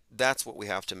 And that's what we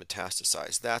have to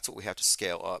metastasize. That's what we have to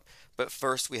scale up. But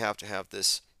first we have to have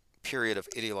this period of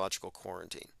ideological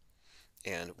quarantine.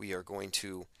 And we are going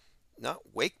to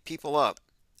not wake people up.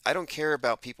 I don't care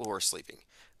about people who are sleeping.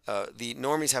 The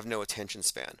normies have no attention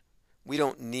span. We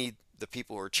don't need the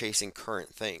people who are chasing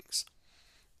current things.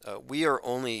 We are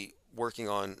only working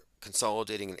on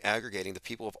consolidating and aggregating the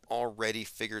people who have already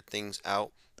figured things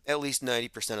out at least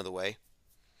 90% of the way.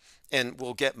 And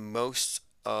we'll get most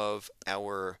of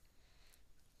our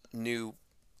new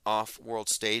off-world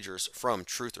stagers from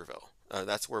Trutherville.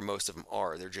 That's where most of them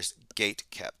are. They're just gate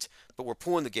kept. But we're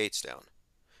pulling the gates down.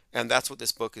 And that's what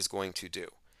this book is going to do.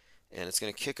 And it's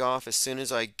going to kick off as soon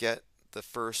as I get the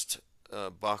first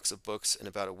box of books in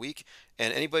about a week.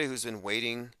 And anybody who's been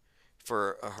waiting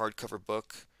for a hardcover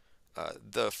book,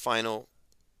 the final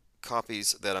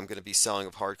copies that I'm going to be selling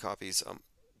of hard copies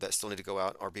that still need to go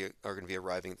out are going to be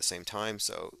arriving at the same time.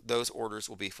 So those orders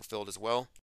will be fulfilled as well.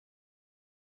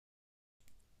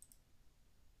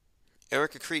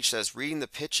 Erica Creech says, reading the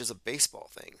pitch is a baseball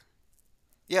thing.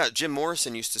 Yeah, Jim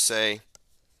Morrison used to say,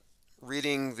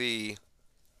 reading the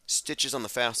stitches on the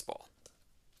fastball.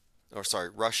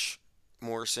 Rush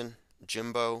Morrison,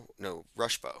 Rushbo.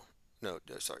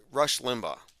 Rush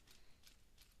Limbaugh.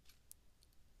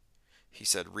 He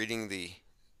said, reading the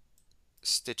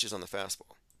stitches on the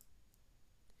fastball.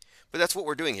 But that's what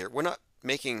we're doing here. We're not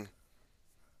making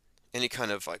any kind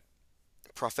of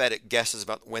prophetic guesses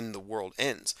about when the world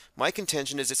ends. My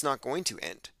contention is it's not going to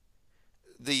end.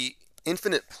 The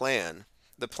infinite plan,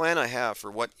 the plan I have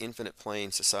for what infinite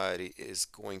plane society is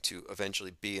going to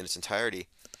eventually be in its entirety,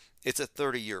 it's a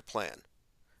 30-year plan.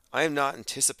 I am not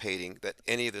anticipating that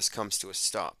any of this comes to a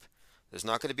stop. There's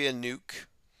not going to be a nuke.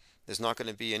 There's not going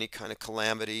to be any kind of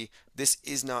calamity. This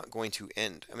is not going to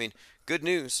end. I mean, good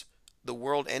news, the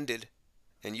world ended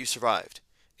and you survived.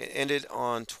 It ended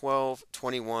on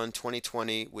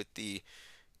 12/21/2020 with the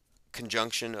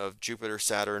conjunction of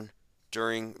Jupiter-Saturn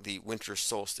during the winter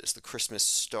solstice, the Christmas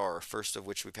star, first of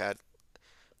which we've had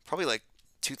probably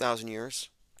 2,000 years.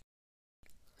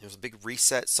 There was a big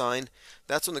reset sign.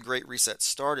 That's when the Great Reset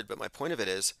started, but my point of it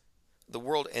is the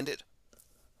world ended.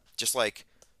 Just like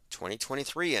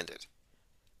 2023 ended.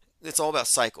 It's all about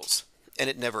cycles, and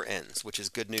it never ends, which is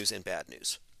good news and bad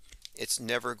news. It's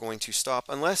never going to stop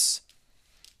unless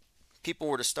people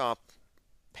were to stop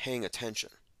paying attention.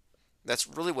 That's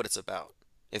really what it's about,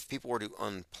 if people were to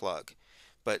unplug.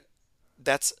 But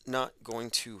that's not going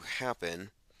to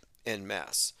happen en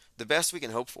masse. The best we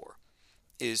can hope for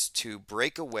is to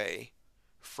break away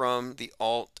from the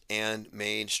alt and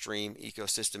mainstream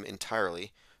ecosystem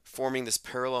entirely, forming this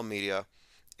parallel media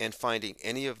and finding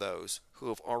any of those who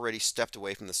have already stepped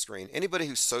away from the screen. Anybody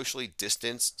who's socially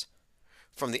distanced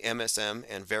from the MSM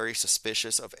and very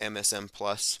suspicious of MSM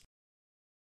Plus,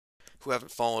 who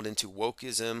haven't fallen into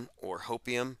wokeism or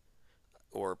hopium,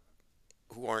 or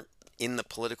who aren't in the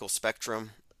political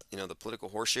spectrum, the political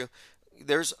horseshoe,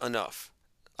 there's enough,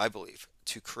 I believe,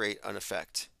 to create an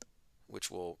effect,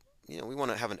 which will, we want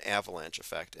to have an avalanche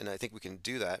effect, and I think we can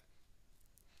do that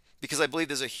because I believe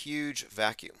there's a huge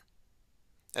vacuum,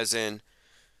 as in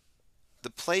the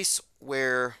place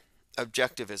where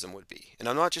objectivism would be. And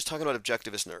I'm not just talking about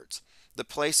objectivist nerds. The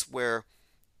place where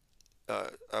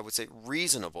I would say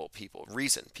reasonable people,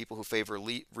 people who favor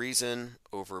reason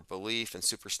over belief and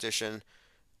superstition,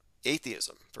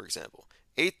 atheism, for example.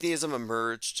 Atheism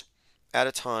emerged at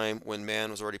a time when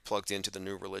man was already plugged into the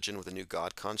new religion with a new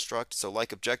God construct. So,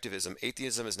 like objectivism,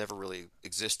 atheism has never really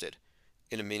existed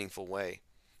in a meaningful way.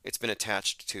 It's been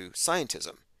attached to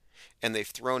scientism, and they've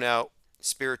thrown out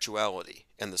spirituality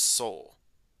and the soul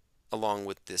along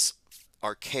with this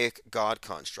archaic God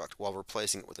construct while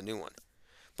replacing it with a new one.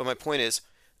 But my point is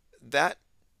that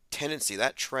tendency,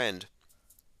 that trend,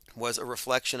 was a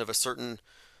reflection of a certain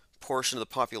portion of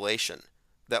the population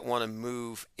that want to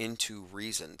move into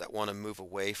reason, that want to move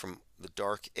away from the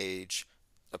dark age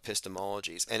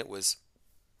epistemologies. And it was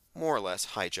more or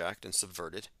less hijacked and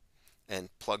subverted and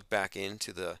plugged back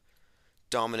into the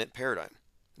dominant paradigm,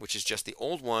 which is just the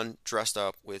old one dressed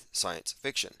up with science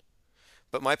fiction.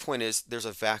 But my point is there's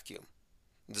a vacuum.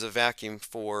 There's a vacuum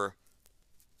for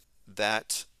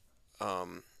that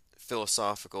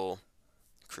philosophical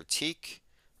critique,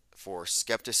 for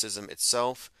skepticism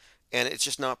itself, and it's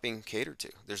just not being catered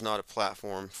to. There's not a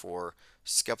platform for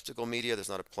skeptical media. There's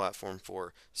not a platform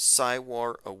for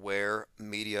Psywar aware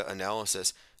media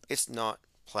analysis. It's not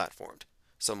platformed.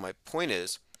 So my point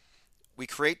is, we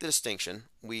create the distinction,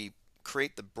 we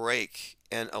create the break,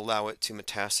 and allow it to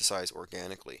metastasize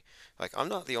organically. Like, I'm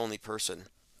not the only person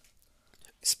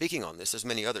speaking on this. There's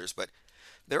many others, but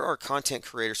there are content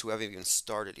creators who haven't even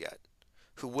started yet,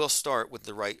 who will start with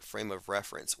the right frame of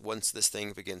reference once this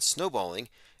thing begins snowballing.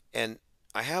 And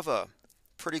I have a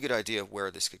pretty good idea of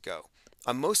where this could go.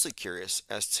 I'm mostly curious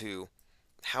as to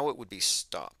how it would be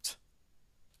stopped.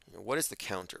 What is the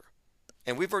counter?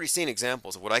 And we've already seen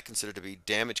examples of what I consider to be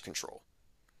damage control,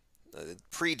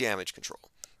 pre-damage control.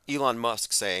 Elon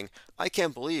Musk saying, I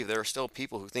can't believe there are still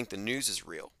people who think the news is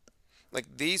real.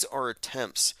 Like, these are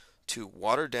attempts to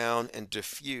water down and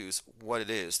diffuse what it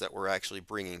is that we're actually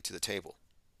bringing to the table.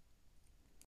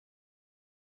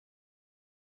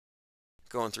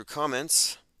 Going through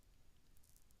comments.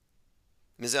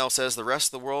 Ms. L says the rest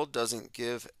of the world doesn't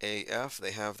give a F.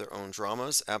 They have their own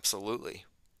dramas. Absolutely.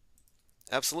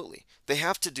 Absolutely. They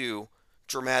have to do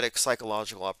dramatic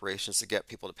psychological operations to get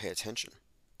people to pay attention.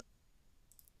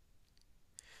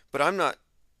 But I'm not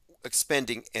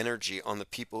expending energy on the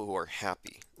people who are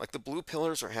happy. Like, the blue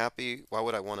pillars are happy. Why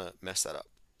would I want to mess that up?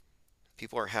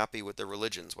 People are happy with their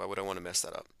religions. Why would I want to mess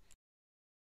that up?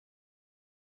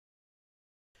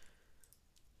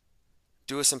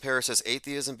 Duas in Paris says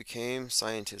atheism became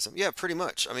scientism. Yeah, pretty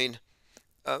much. I mean,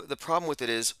 the problem with it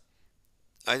is,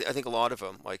 I think a lot of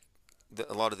them, like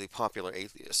a lot of the popular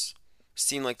atheists,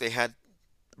 seem like they had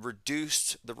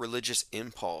reduced the religious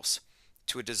impulse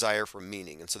to a desire for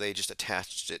meaning, and so they just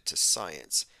attached it to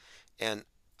science. And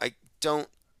I don't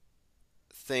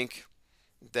think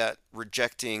that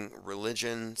rejecting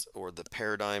religions or the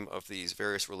paradigm of these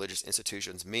various religious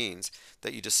institutions means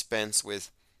that you dispense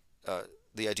with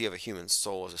the idea of a human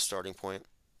soul as a starting point.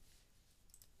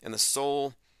 And the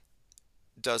soul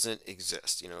doesn't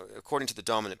exist. According to the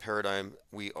dominant paradigm,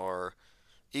 we are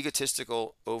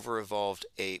egotistical, over-evolved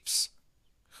apes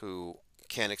who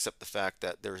can't accept the fact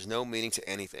that there is no meaning to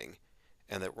anything,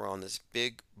 and that we're on this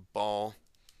big ball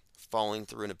falling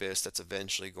through an abyss that's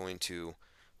eventually going to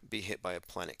be hit by a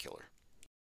planet killer.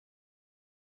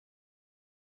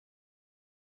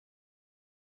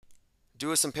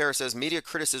 Duas in Paris says media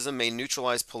criticism may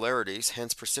neutralize polarities,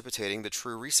 hence precipitating the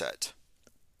true reset.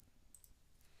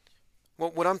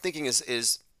 Well, what I'm thinking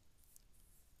is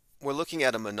we're looking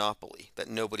at a monopoly that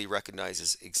nobody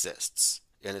recognizes exists.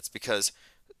 And it's because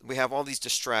we have all these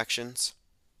distractions.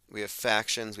 We have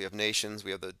factions, we have nations, we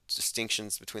have the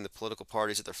distinctions between the political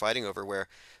parties that they're fighting over, where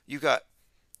you've got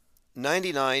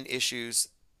 99 issues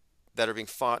that are being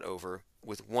fought over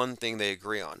with one thing they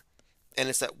agree on. And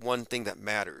it's that one thing that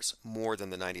matters more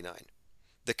than the 99.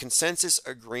 The consensus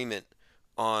agreement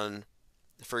on,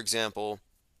 for example,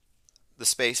 the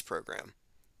space program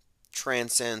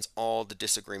transcends all the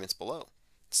disagreements below.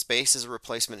 Space is a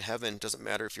replacement heaven. It doesn't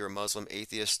matter if you're a Muslim,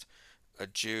 atheist, a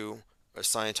Jew, a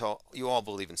Scientologist. You all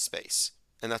believe in space.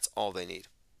 And that's all they need.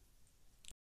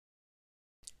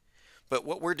 But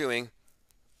what we're doing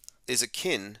is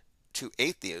akin to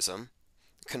atheism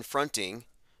confronting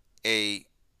a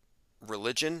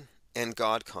religion and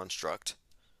God construct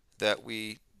that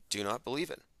we do not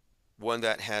believe in. One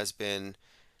that has been,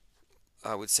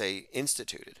 I would say,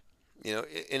 instituted. In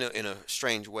a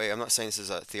strange way. I'm not saying this is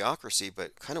a theocracy,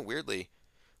 but kind of weirdly,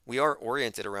 we are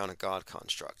oriented around a God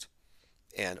construct.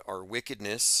 And our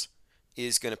wickedness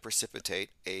is going to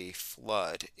precipitate a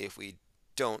flood if we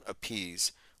don't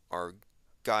appease our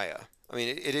Gaia. I mean,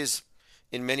 it is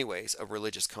in many ways a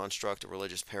religious construct, a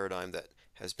religious paradigm that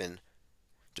has been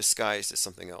disguised as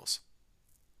something else.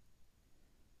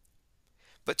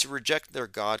 But to reject their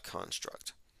God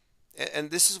construct,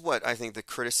 and this is what I think the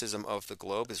criticism of the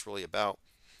globe is really about.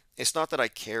 It's not that I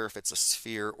care if it's a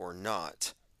sphere or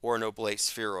not, or an oblate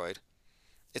spheroid.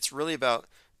 It's really about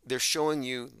they're showing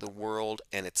you the world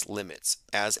and its limits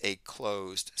as a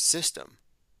closed system.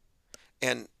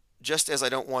 And just as I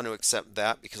don't want to accept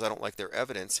that because I don't like their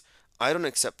evidence, I don't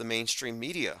accept the mainstream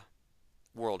media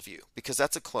worldview because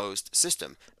that's a closed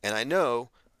system. And I know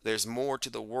there's more to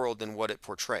the world than what it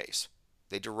portrays.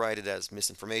 They deride it as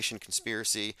misinformation,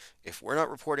 conspiracy. If we're not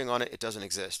reporting on it, it doesn't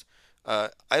exist. I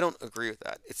don't agree with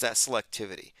that. It's that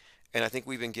selectivity. And I think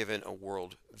we've been given a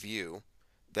world view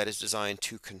that is designed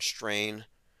to constrain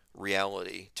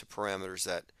reality to parameters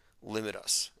that limit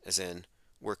us, as in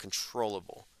we're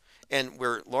controllable. And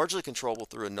we're largely controllable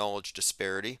through a knowledge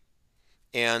disparity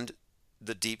and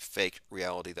the deep fake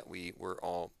reality that we were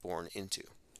all born into.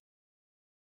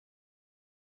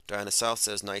 Diana South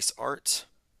says, nice art.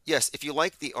 Yes, if you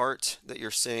like the art that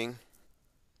you're seeing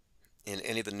in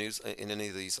any of the news, in any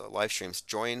of these live streams,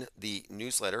 join the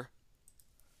newsletter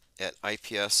at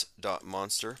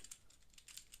ips.monster.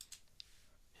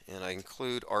 And I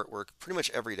include artwork pretty much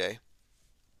every day.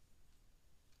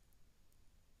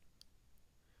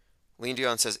 Lean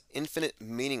Dion says, infinite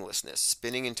meaninglessness,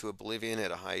 spinning into oblivion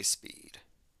at a high speed.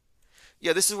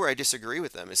 Yeah, this is where I disagree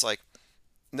with them. It's like,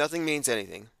 nothing means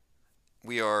anything.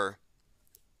 We are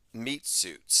meat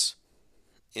suits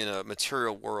in a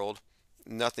material world.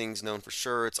 Nothing's known for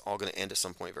sure. It's all going to end at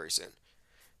some point very soon.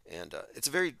 And it's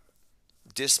a very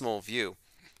dismal view.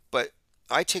 But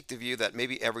I take the view that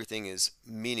maybe everything is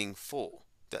meaningful,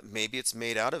 that maybe it's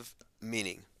made out of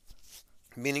meaning,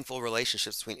 meaningful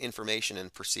relationships between information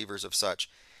and perceivers of such,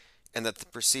 and that the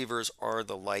perceivers are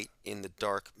the light in the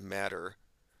dark matter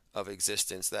of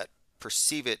existence that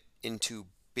perceive it into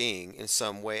being in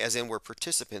some way, as in we're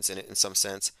participants in it in some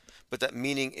sense, but that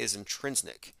meaning is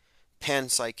intrinsic.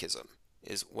 Panpsychism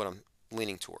is what I'm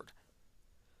leaning toward.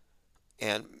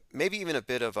 And maybe even a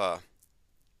bit of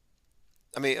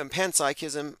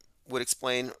panpsychism would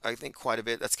explain, I think, quite a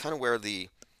bit. That's kind of where the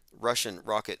Russian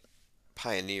rocket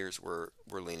pioneers were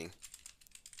leaning.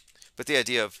 But the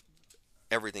idea of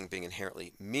everything being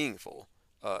inherently meaningful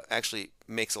actually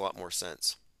makes a lot more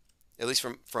sense, at least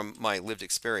from my lived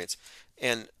experience.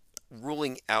 And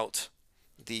ruling out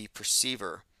the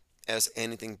perceiver as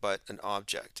anything but an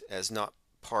object, as not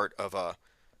part of a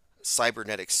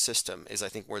cybernetic system, is I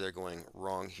think where they're going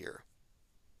wrong here.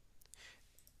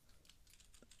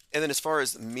 And then as far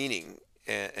as meaning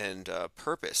and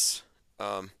purpose,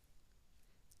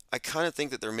 I kind of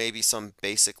think that there may be some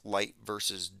basic light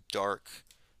versus dark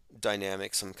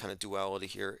dynamic, some kind of duality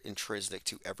here intrinsic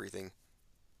to everything.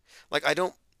 Like, I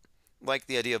don't like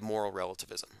the idea of moral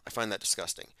relativism. I find that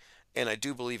disgusting. And I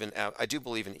do believe in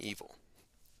evil,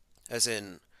 as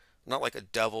in not like a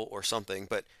devil or something,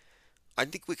 but I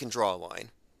think we can draw a line.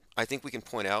 I think we can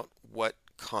point out what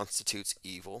constitutes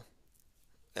evil,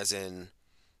 as in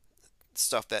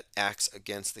stuff that acts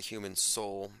against the human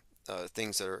soul,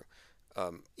 things that are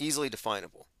easily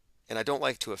definable. And I don't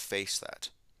like to efface that.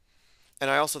 And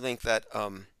I also think that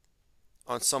on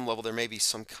some level there may be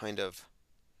some kind of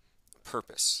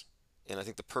purpose. And I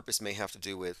think the purpose may have to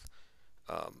do with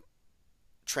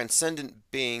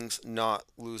transcendent beings not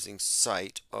losing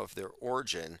sight of their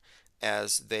origin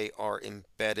as they are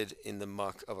embedded in the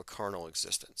muck of a carnal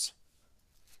existence.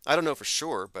 I don't know for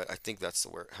sure, but I think that's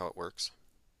how it works.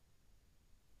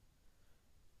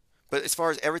 But as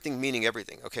far as everything meaning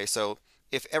everything, okay, so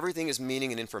if everything is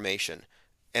meaning and information,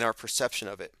 and our perception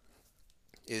of it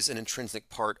is an intrinsic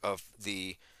part of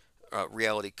the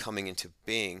reality coming into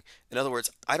being, in other words,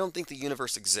 I don't think the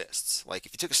universe exists. Like,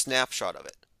 if you took a snapshot of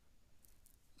it,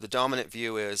 the dominant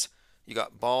view is you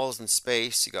got balls in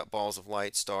space, you got balls of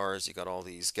light, stars, you got all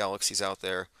these galaxies out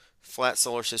there, flat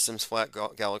solar systems, flat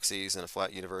galaxies, and a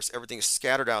flat universe. Everything is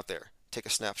scattered out there. Take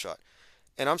a snapshot.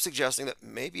 And I'm suggesting that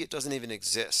maybe it doesn't even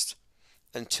exist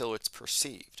until it's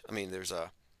perceived. I mean, there's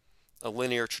a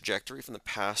linear trajectory from the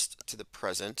past to the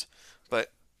present,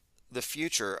 but the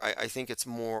future, I think it's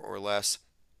more or less,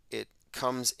 it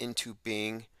comes into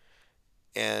being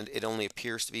and it only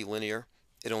appears to be linear.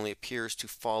 It only appears to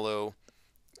follow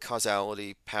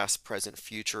causality, past, present,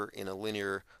 future in a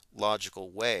linear,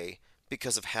 logical way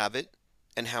because of habit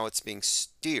and how it's being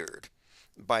steered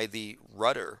by the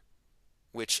rudder,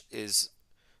 which is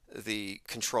the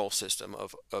control system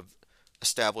of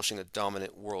establishing a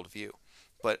dominant worldview.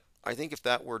 But I think if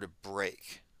that were to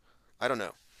break, I don't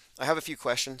know. I have a few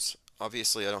questions.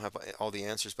 Obviously, I don't have all the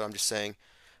answers, but I'm just saying,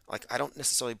 like, I don't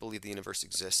necessarily believe the universe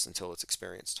exists until it's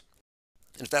experienced.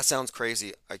 And if that sounds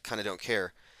crazy, I kind of don't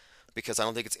care, because I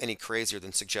don't think it's any crazier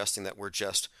than suggesting that we're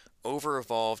just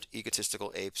over-evolved,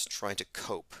 egotistical apes trying to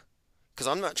cope. Because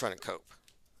I'm not trying to cope.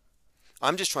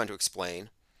 I'm just trying to explain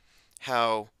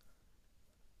how,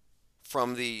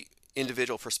 from the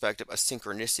individual perspective, a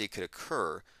synchronicity could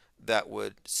occur that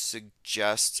would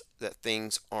suggest that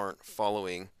things aren't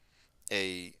following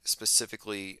a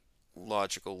specifically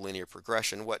logical linear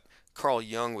progression, what Carl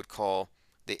Jung would call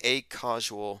the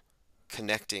acausal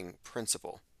connecting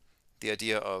principle. The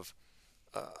idea of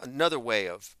another way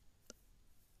of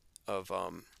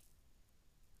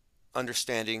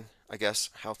understanding, I guess,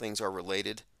 how things are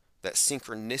related, that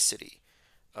synchronicity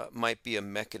might be a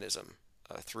mechanism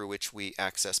through which we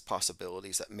access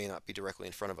possibilities that may not be directly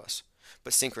in front of us.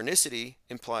 But synchronicity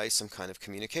implies some kind of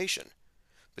communication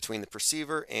between the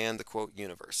perceiver and the quote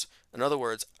universe. In other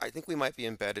words, I think we might be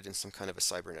embedded in some kind of a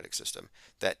cybernetic system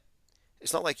that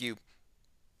it's not like you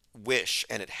wish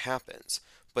and it happens,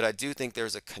 but I do think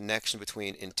there's a connection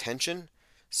between intention,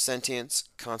 sentience,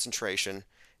 concentration,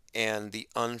 and the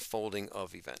unfolding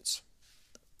of events.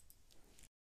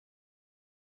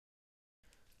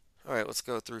 All right, let's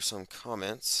go through some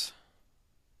comments.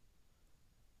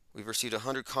 We've received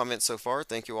 100 comments so far.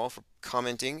 Thank you all for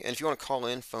commenting. And if you want to call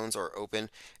in, phones are open.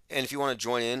 And if you want to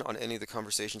join in on any of the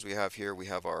conversations we have here, we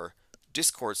have our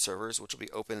Discord servers, which will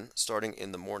be open starting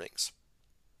in the mornings.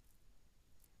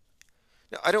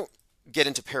 Now, I don't get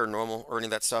into paranormal or any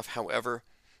of that stuff. However,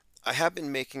 I have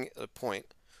been making a point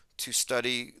to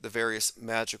study the various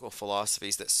magical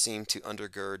philosophies that seem to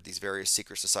undergird these various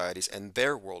secret societies and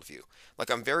their worldview. Like,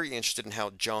 I'm very interested in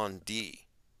how John Dee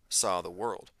saw the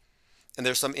world. And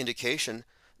there's some indication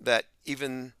that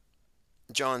even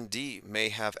John Dee may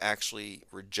have actually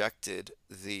rejected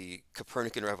the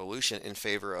Copernican revolution in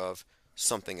favor of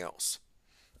something else.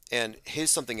 And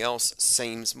his something else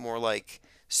seems more like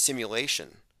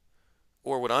simulation,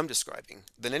 or what I'm describing,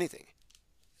 than anything.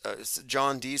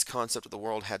 John Dee's concept of the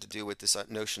world had to do with this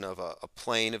notion of a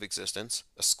plane of existence,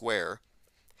 a square,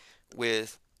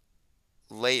 with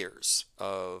layers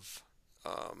of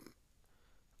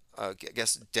I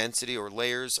guess density, or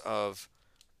layers of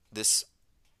this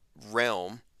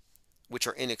realm which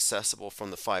are inaccessible from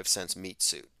the five sense meat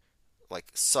suit, like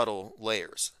subtle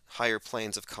layers, higher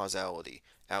planes of causality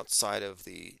outside of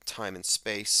the time and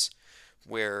space,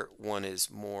 where one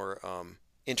is more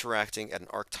interacting at an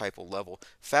archetypal level.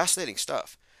 Fascinating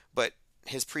stuff. But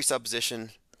his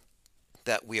presupposition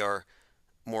that we are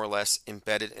more or less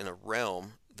embedded in a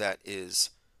realm that is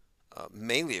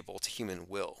malleable to human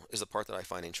will is the part that I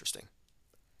find interesting.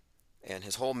 And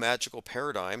his whole magical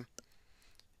paradigm,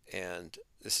 and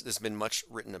there's been much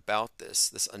written about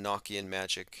this Enochian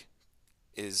magic,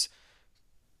 is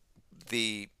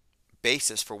the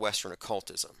basis for Western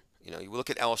occultism. You know, you look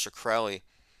at Aleister Crowley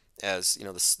as, you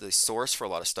know, the source for a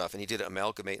lot of stuff, and he did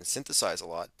amalgamate and synthesize a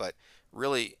lot, but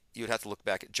really you'd have to look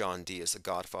back at John Dee as the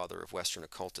godfather of Western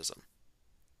occultism.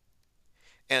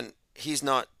 And he's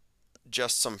not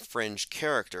just some fringe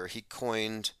character. He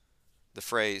coined the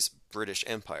phrase British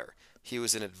Empire. He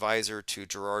was an advisor to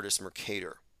Gerardus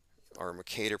Mercator, or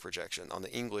Mercator projection, on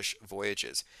the English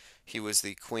voyages. He was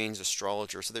the Queen's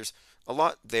astrologer. So there's a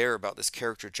lot there about this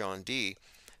character John Dee.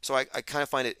 So I kind of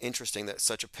find it interesting that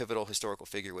such a pivotal historical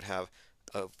figure would have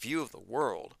a view of the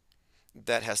world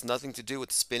that has nothing to do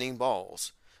with spinning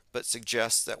balls, but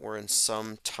suggests that we're in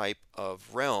some type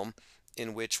of realm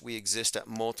in which we exist at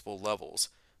multiple levels,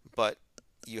 but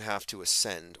you have to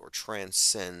ascend or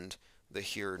transcend the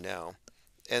here now.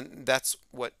 And that's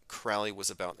what Crowley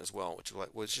was about as well,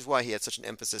 which is why he had such an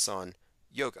emphasis on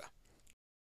yoga.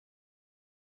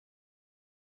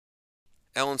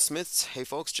 Alan Smith, hey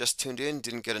folks, just tuned in,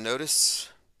 didn't get a notice.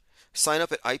 Sign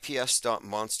up at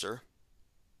ips.monster.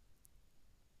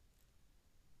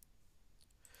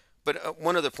 But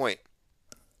one other point,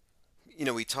 you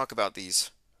know, we talk about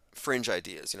these fringe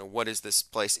ideas, you know, what is this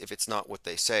place if it's not what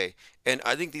they say? And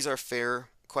I think these are fair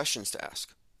questions to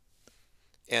ask.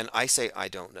 And I say I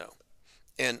don't know.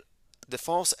 And the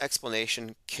false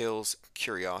explanation kills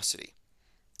curiosity.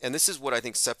 And this is what I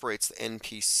think separates the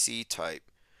NPC type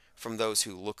from those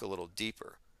who look a little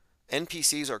deeper.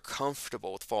 NPCs are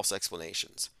comfortable with false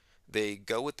explanations. They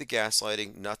go with the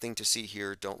gaslighting, nothing to see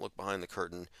here, don't look behind the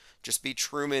curtain, just be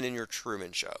Truman in your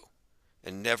Truman Show,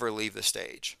 and never leave the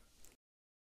stage.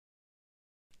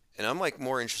 And I'm like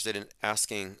more interested in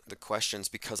asking the questions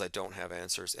because I don't have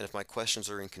answers. And if my questions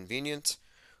are inconvenient,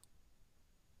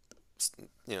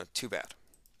 you know, too bad.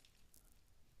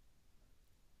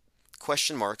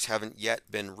 question marks haven't yet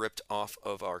been ripped off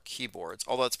of our keyboards,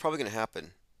 although it's probably going to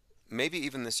happen, maybe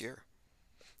even this year.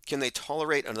 Can they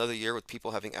tolerate another year with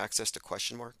people having access to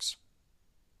question marks?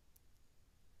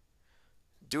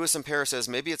 Duas Impera says,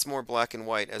 maybe it's more black and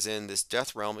white, as in this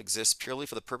death realm exists purely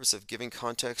for the purpose of giving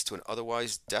context to an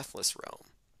otherwise deathless realm.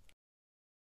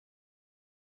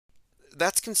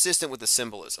 That's consistent with the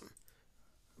symbolism.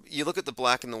 You look at the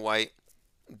black and the white,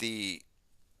 the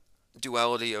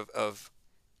duality of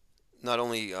not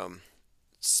only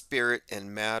spirit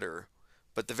and matter,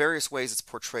 but the various ways it's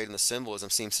portrayed in the symbolism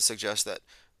seems to suggest that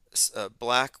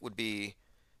black would be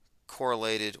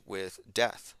correlated with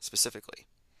death specifically,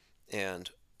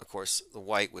 and of course the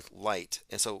white with light.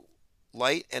 And so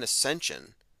light and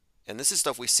ascension, and this is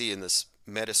stuff we see in this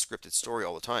meta-scripted story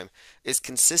all the time, is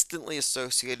consistently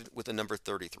associated with the number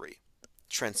 33.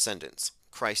 Transcendence,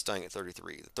 Christ dying at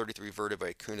 33, the 33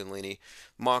 vertebrae Kundalini,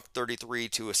 Mach 33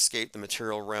 to escape the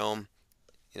material realm,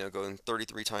 going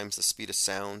 33 times the speed of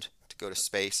sound to go to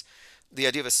space. The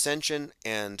idea of ascension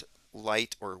and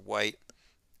light or white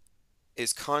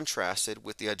is contrasted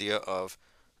with the idea of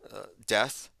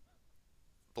death,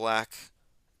 black,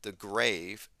 the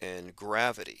grave, and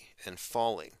gravity and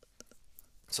falling.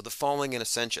 So the falling and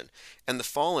ascension, and the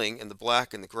falling and the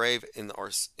black and the grave in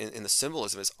the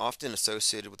symbolism is often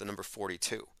associated with the number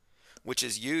 42, which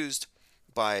is used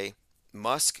by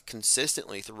Musk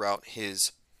consistently throughout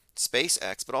his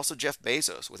SpaceX, but also Jeff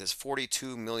Bezos with his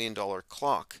 $42 million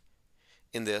clock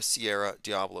in the Sierra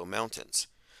Diablo Mountains.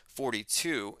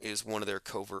 42 is one of their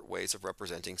covert ways of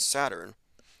representing Saturn,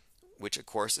 which of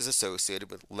course is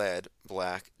associated with lead,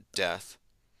 black, death,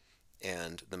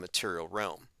 and the material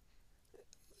realm.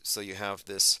 So you have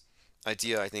this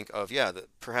idea, I think, of, that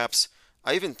perhaps,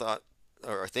 I even thought,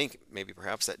 or I think maybe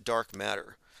perhaps that dark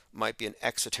matter might be an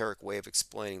exoteric way of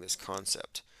explaining this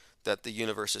concept, that the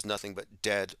universe is nothing but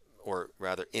dead, or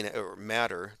rather, or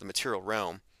matter, the material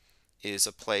realm, is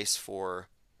a place for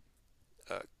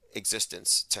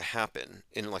existence to happen.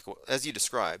 In like as you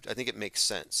described, I think it makes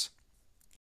sense.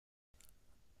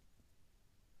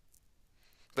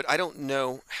 But I don't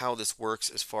know how this works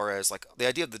as far as like the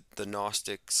idea of the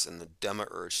Gnostics and the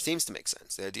demiurge seems to make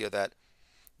sense. The idea that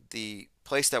the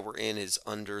place that we're in is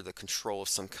under the control of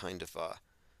some kind of a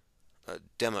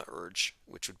demiurge,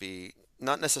 which would be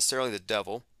not necessarily the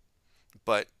devil,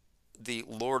 but the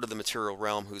lord of the material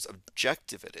realm whose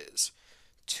objective it is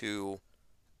to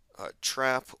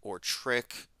trap or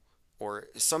trick or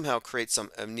somehow create some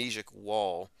amnesic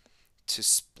wall to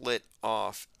split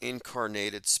off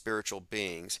incarnated spiritual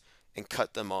beings and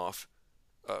cut them off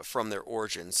from their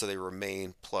origins so they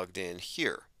remain plugged in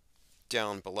here,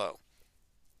 down below.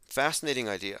 Fascinating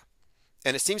idea.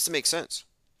 And it seems to make sense.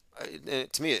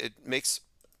 To me, it makes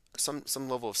some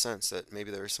level of sense that maybe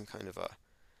there is some kind of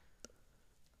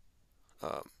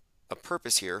a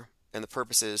purpose here, and the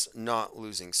purpose is not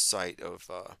losing sight of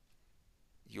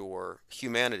your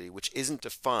humanity, which isn't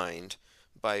defined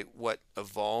by what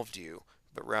evolved you,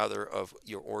 but rather of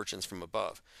your origins from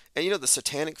above. And the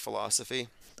satanic philosophy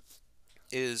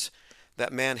is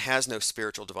that man has no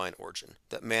spiritual divine origin,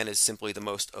 that man is simply the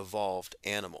most evolved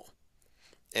animal.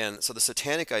 And so the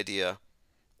satanic idea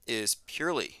is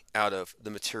purely out of the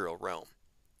material realm.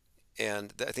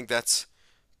 And I think that's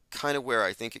kind of where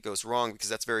I think it goes wrong, because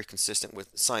that's very consistent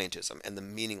with scientism and the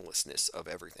meaninglessness of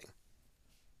everything.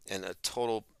 And a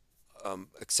total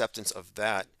acceptance of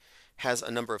that has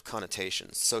a number of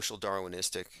connotations, social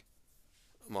Darwinistic,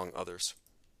 among others.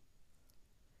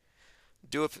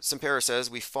 Dua Simpera says,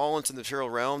 we fall into the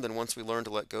material realm, then once we learn to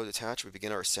let go, detach, we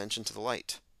begin our ascension to the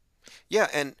light. Yeah,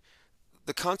 and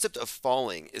the concept of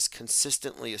falling is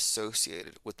consistently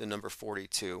associated with the number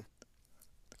 42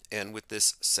 and with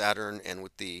this Saturn and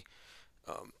with the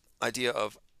idea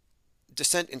of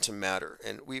descent into matter.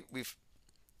 And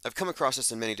I've come across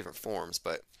this in many different forms,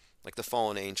 but like the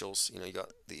fallen angels, you got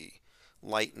the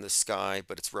light in the sky,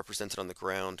 but it's represented on the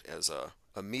ground as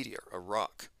a meteor, a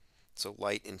rock. So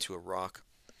light into a rock,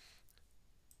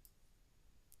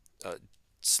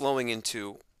 slowing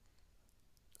into,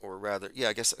 or rather,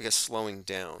 I guess slowing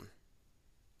down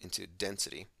into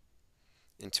density,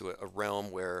 into a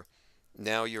realm where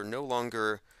now you're no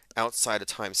longer outside of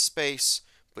time-space,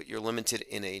 but you're limited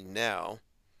in a now,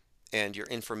 and your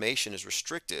information is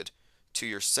restricted to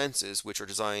your senses, which are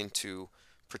designed to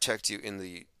protect you in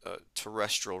the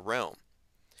terrestrial realm.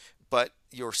 But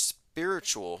your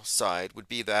spiritual side would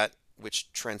be that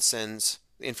which transcends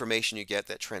the information you get,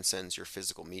 that transcends your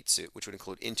physical meat suit, which would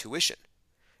include intuition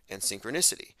and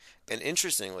synchronicity. And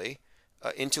interestingly,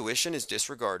 intuition is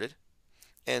disregarded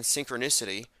and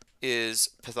synchronicity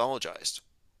is pathologized.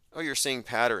 Oh, you're seeing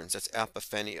patterns. That's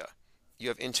apophenia. you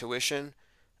have intuition,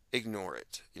 ignore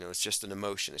it. It's just an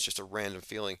emotion, it's just a random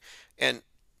feeling. And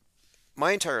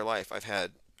my entire life, I've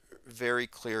had very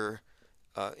clear,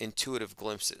 intuitive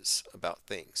glimpses about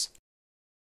things.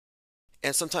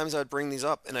 And sometimes I'd bring these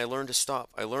up and I learned to stop.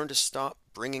 I learned to stop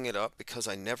bringing it up because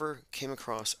I never came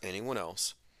across anyone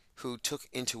else who took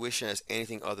intuition as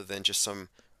anything other than just some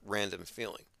random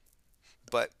feeling.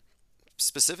 But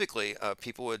specifically,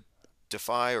 people would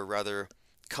defy or rather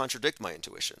contradict my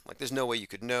intuition. Like, there's no way you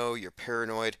could know, you're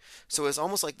paranoid. So it's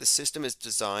almost like the system is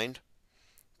designed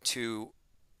to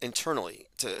internally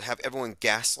to have everyone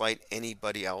gaslight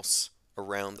anybody else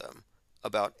around them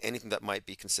about anything that might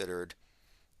be considered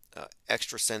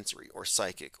extrasensory or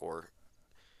psychic or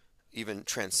even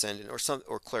transcendent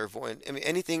or clairvoyant. I mean,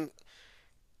 anything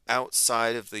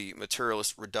outside of the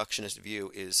materialist reductionist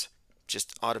view is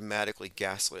just automatically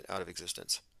gaslit out of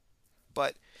existence.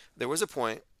 But there was a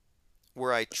point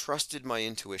where I trusted my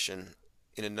intuition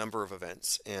in a number of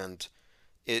events, and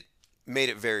it made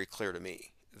it very clear to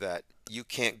me that you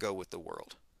can't go with the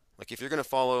world. Like, if you're going to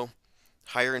follow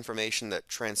higher information that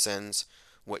transcends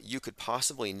what you could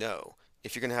possibly know,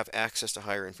 if you're going to have access to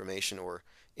higher information or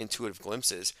intuitive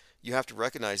glimpses, you have to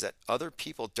recognize that other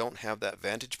people don't have that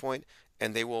vantage point,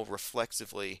 and they will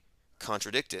reflexively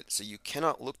contradict it. So you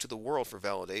cannot look to the world for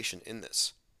validation in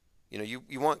this.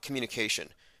 You want communication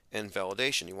and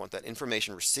validation. You want that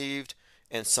information received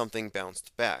and something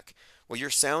bounced back. Well, your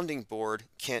sounding board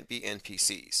can't be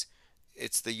NPCs.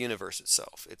 It's the universe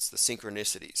itself. It's the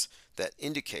synchronicities that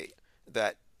indicate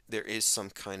that there is some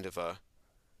kind of a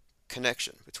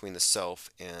connection between the self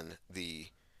and the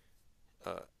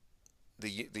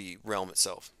realm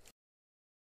itself.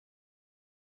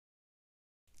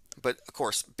 But of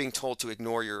course, being told to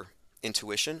ignore your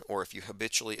intuition, or if you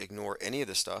habitually ignore any of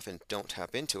this stuff and don't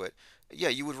tap into it, yeah,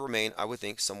 you would remain, I would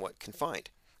think, somewhat confined.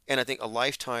 And I think a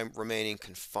lifetime remaining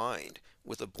confined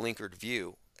with a blinkered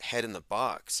view, head in the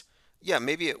box, yeah,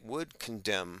 maybe it would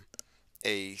condemn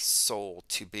a soul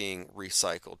to being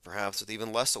recycled, perhaps with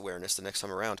even less awareness the next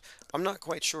time around. I'm not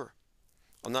quite sure.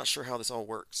 I'm not sure how this all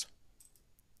works.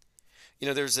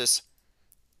 There's this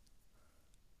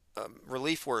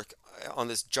relief work on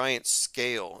this giant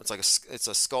scale. It's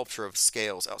a sculpture of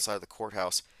scales outside of the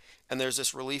courthouse, and there's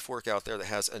this relief work out there that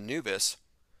has Anubis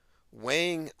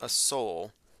weighing a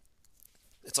soul.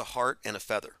 It's a heart and a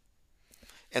feather,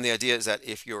 and the idea is that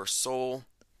if your soul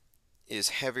is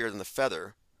heavier than the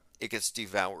feather, it gets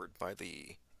devoured by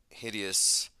the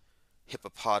hideous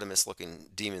hippopotamus-looking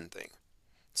demon thing.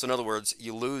 So in other words,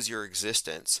 you lose your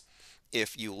existence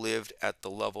if you lived at the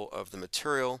level of the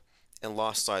material and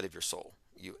lost sight of your soul.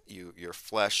 Your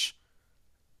flesh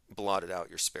blotted out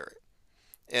your spirit.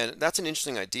 And that's an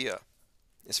interesting idea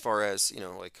as far as,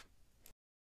 like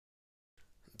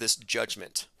this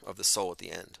judgment of the soul at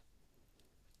the end.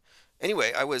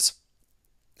 Anyway, I was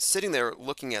sitting there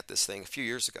looking at this thing a few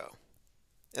years ago.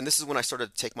 And this is when I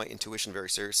started to take my intuition very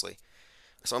seriously.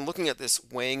 So I'm looking at this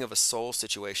weighing of a soul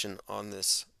situation on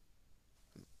this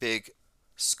big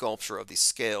sculpture of these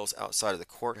scales outside of the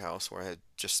courthouse where I had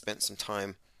just spent some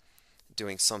time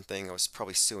doing something. I was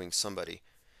probably suing somebody.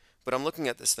 But I'm looking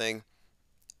at this thing,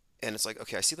 and it's like,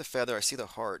 okay, I see the feather, I see the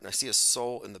heart, and I see a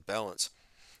soul in the balance.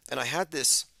 And I had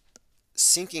this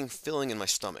sinking feeling in my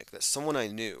stomach that someone I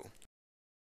knew,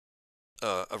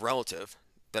 a relative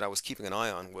that I was keeping an eye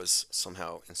on, was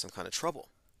somehow in some kind of trouble.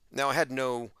 Now, I had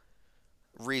no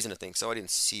reason to think so. I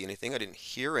didn't see anything. I didn't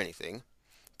hear anything.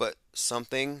 But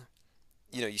something,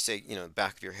 you say,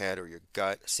 back of your head or your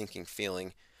gut, sinking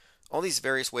feeling, all these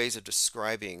various ways of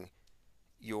describing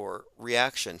your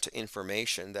reaction to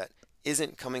information that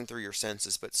isn't coming through your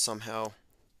senses, but somehow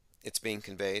it's being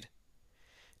conveyed.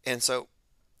 And so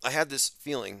I had this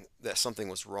feeling that something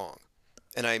was wrong.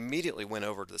 And I immediately went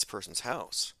over to this person's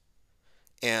house.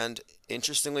 And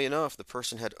interestingly enough, the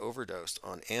person had overdosed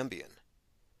on Ambien.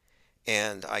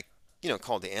 And I,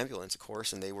 called the ambulance, of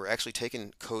course, and they were actually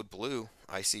taking code blue,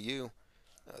 ICU.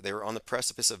 They were on the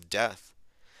precipice of death.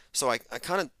 So I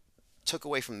kind of took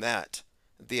away from that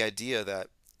the idea that,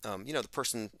 the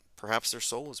person, perhaps their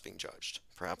soul was being judged.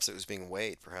 Perhaps it was being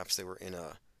weighed. Perhaps they were in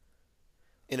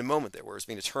a moment there where it was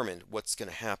being determined what's going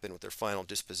to happen with their final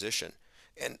disposition.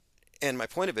 And my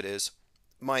point of it is,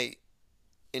 my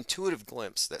intuitive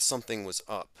glimpse that something was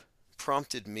up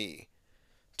prompted me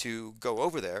to go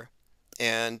over there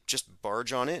and just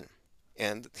barge on in.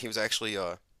 And he was actually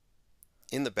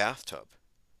in the bathtub.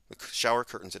 The shower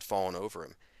curtains had fallen over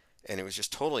him, and it was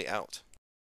just totally out.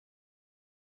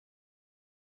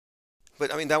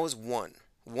 But I mean, that was one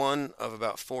of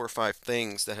about 4 or 5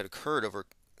 things that had occurred over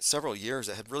several years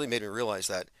that had really made me realize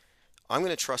that I'm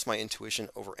going to trust my intuition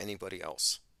over anybody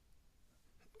else.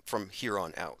 from here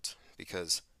on out.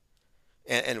 Because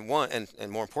and more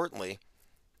importantly,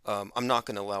 I'm not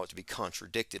going to allow it to be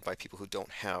contradicted by people who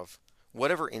don't have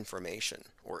whatever information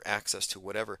or access to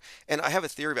whatever. And I have a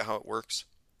theory about how it works.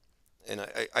 And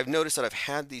I've noticed that I've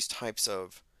had these types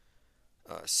of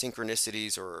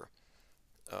synchronicities or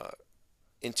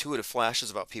intuitive flashes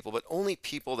about people, but only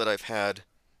people that I've had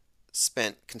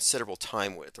spent considerable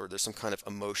time with, or there's some kind of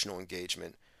emotional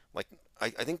engagement. Like I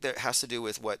think that has to do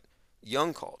with what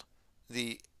Jung called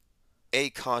the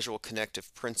acausal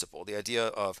connective principle, the idea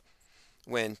of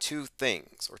when two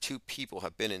things or two people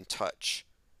have been in touch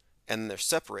and they're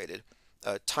separated,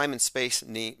 time and space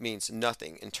means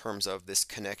nothing in terms of this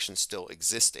connection still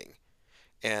existing.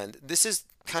 And this is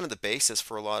kind of the basis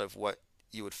for a lot of what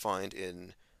you would find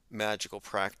in magical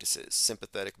practices,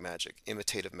 sympathetic magic,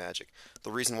 imitative magic.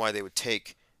 The reason why they would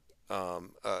take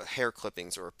hair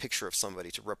clippings or a picture of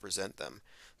somebody to represent them.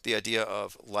 The idea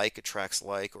of like attracts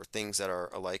like, or things that are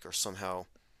alike are somehow,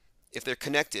 if they're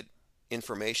connected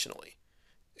informationally,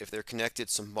 if they're connected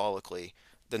symbolically,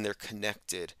 then they're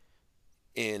connected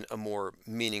in a more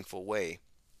meaningful way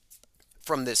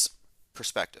from this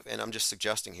perspective. And I'm just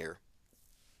suggesting here,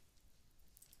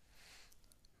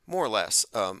 more or less,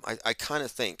 I kind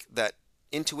of think that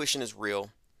intuition is real.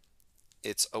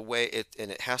 It's a way,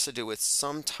 and it has to do with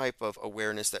some type of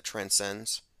awareness that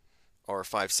transcends our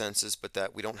five senses, but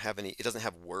that we don't have any, it doesn't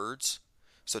have words,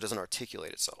 so it doesn't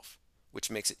articulate itself, which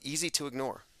makes it easy to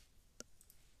ignore.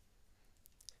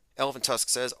 Elephant Tusk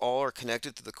says all are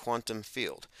connected to the quantum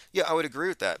field. Yeah, I would agree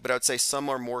with that, but I would say some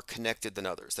are more connected than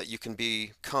others, that you can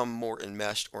become more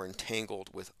enmeshed or entangled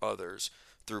with others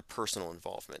through personal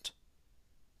involvement.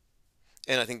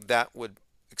 And I think that would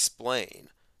explain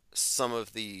some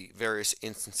of the various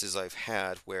instances I've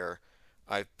had where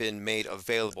I've been made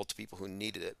available to people who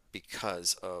needed it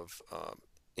because of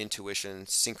intuition,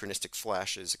 synchronistic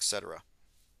flashes, etc.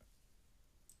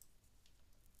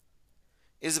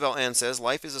 Isabel Ann says,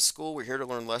 life is a school. We're here to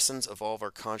learn lessons, evolve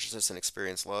our consciousness, and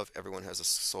experience love. Everyone has a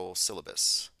soul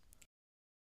syllabus.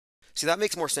 See, that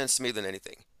makes more sense to me than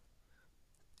anything.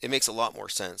 It makes a lot more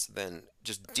sense than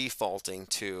just defaulting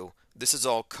to, this is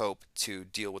all cope to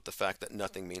deal with the fact that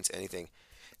nothing means anything.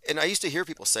 And I used to hear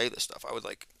people say this stuff.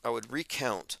 I would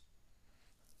recount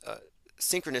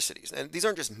synchronicities. And these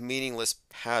aren't just meaningless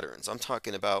patterns. I'm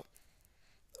talking about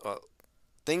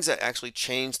things that actually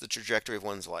change the trajectory of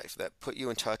one's life, that put you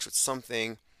in touch with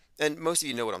something. And most of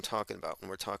you know what I'm talking about when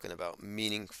we're talking about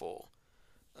meaningful,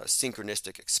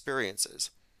 synchronistic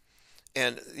experiences.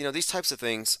 And, you know, these types of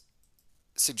things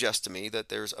suggest to me that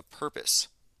there's a purpose,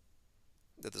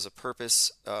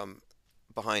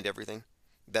 behind everything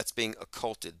that's being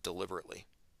occulted deliberately.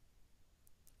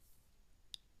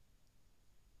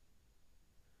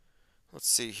 Let's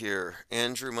see here.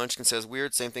 Andrew Munchkin says,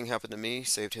 weird, same thing happened to me,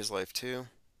 saved his life too.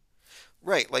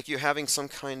 Right, like you having some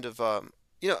kind of, I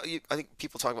think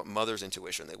people talk about mother's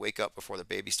intuition. They wake up before the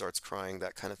baby starts crying,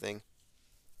 that kind of thing.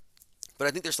 But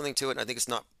I think there's something to it, and I think it's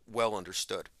not well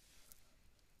understood.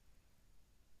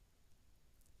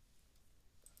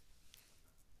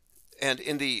 And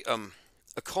in the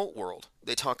occult world,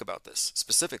 they talk about this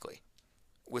specifically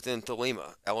within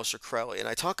Thelema, Aleister Crowley. And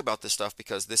I talk about this stuff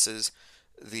because this is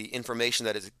the information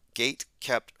that is gate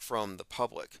kept from the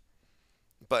public.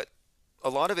 But a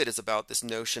lot of it is about this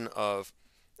notion of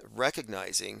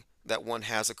recognizing that one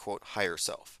has a, quote, higher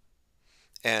self.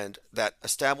 And that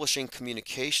establishing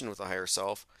communication with a higher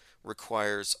self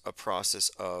requires a process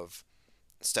of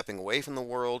stepping away from the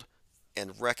world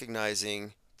and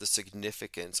recognizing the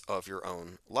significance of your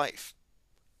own life.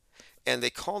 And they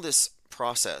call this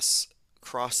process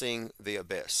crossing the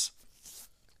abyss.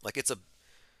 Like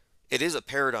it is a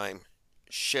paradigm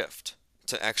shift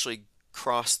to actually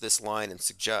cross this line and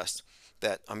suggest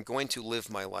that I'm going to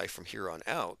live my life from here on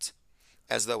out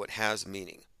as though it has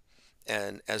meaning,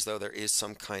 and as though there is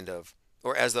some kind of,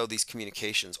 or as though these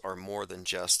communications are more than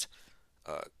just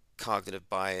cognitive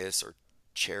bias or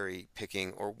cherry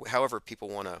picking, or however people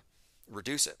want to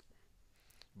reduce it.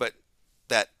 But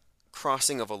that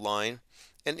crossing of a line,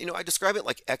 and I describe it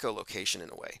like echolocation in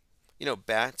a way.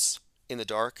 Bats in the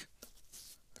dark,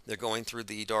 they're going through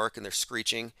the dark and they're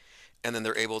screeching, and then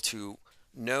they're able to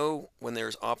know when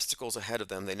there's obstacles ahead of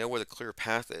them. They know where the clear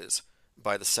path is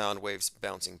by the sound waves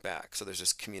bouncing back. So there's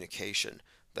this communication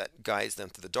that guides them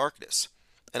through the darkness.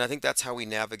 And I think that's how we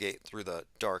navigate through the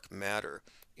dark matter,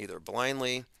 either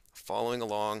blindly, following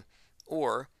along,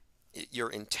 or your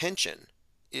intention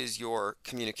is your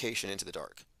communication into the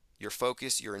dark. Your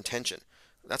focus, your intention.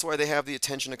 That's why they have the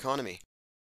attention economy.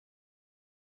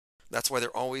 That's why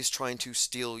they're always trying to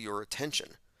steal your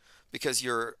attention. Because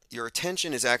your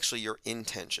attention is actually your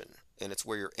intention. and it's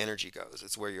where your energy goes.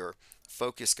 It's where your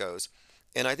focus goes.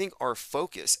 And I think our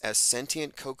focus as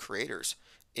sentient co-creators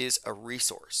is a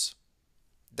resource.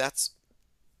 That's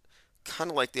kind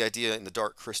of like the idea in The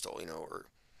Dark Crystal, or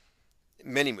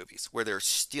many movies where they're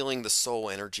stealing the soul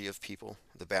energy of people.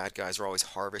 The bad guys are always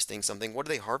harvesting something. What are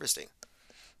they harvesting?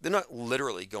 They're not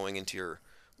literally going into your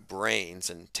brains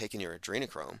and taking your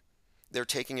adrenochrome. They're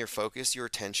taking your focus, your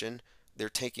attention, they're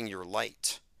taking your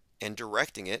light and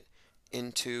directing it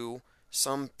into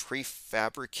some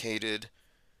prefabricated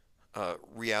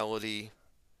reality,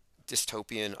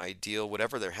 dystopian ideal,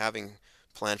 whatever they're having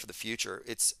planned for the future.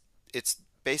 It's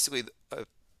basically a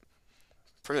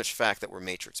pretty much fact that we're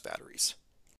matrix batteries.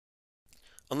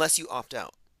 Unless you opt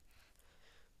out.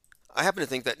 I happen to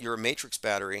think that you're a matrix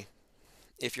battery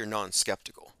if you're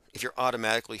non-skeptical, if you're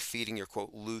automatically feeding your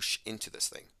quote loosh into this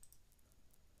thing.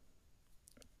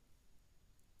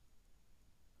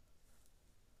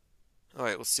 All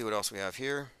right, let's see what else we have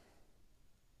here.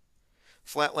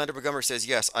 Flatlander Begummer says,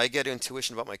 yes, I get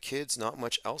intuition about my kids, not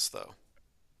much else though.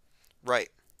 Right.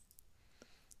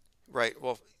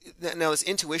 Well, now this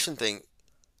intuition thing,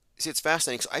 see, it's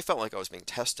fascinating because I felt like I was being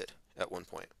tested at one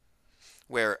point,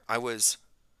 where I was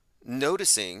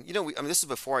noticing, this is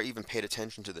before I even paid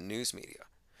attention to the news media.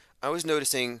 I was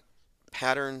noticing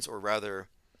patterns, or rather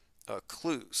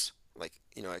clues. Like,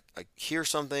 I hear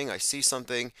something, I see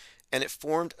something, and it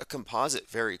formed a composite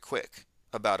very quick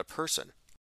about a person.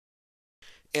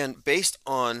 And based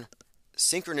on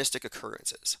synchronistic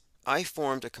occurrences, I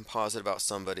formed a composite about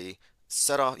somebody,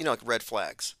 set off, like red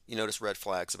flags. You notice red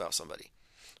flags about somebody.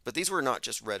 But these were not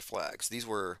just red flags. These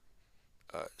were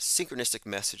synchronistic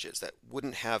messages that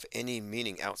wouldn't have any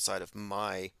meaning outside of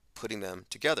my putting them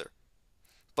together.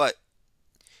 But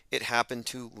it happened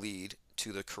to lead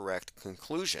to the correct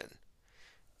conclusion.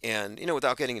 And,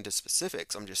 without getting into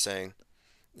specifics, I'm just saying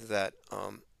that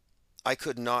I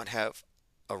could not have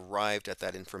arrived at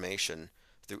that information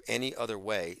through any other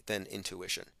way than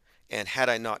intuition. And had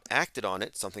I not acted on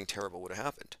it, something terrible would have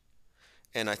happened.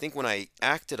 And I think when I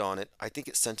acted on it, I think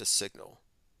it sent a signal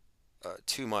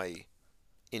to my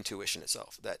intuition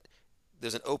itself that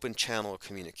there's an open channel of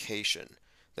communication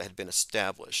that had been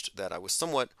established, that I was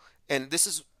somewhat, and this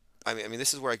is,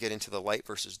 this is where I get into the light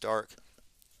versus dark.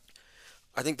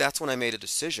 I think that's when I made a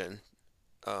decision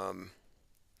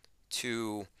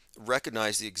to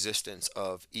recognize the existence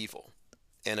of evil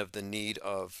and of the need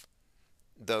of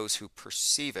those who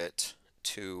perceive it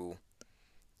to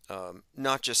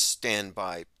not just stand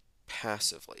by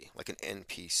passively like an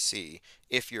NPC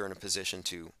if you're in a position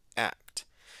to act.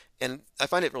 And I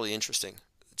find it really interesting,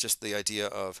 just the idea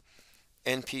of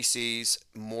NPCs,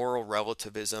 moral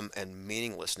relativism, and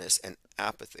meaninglessness and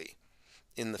apathy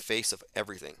in the face of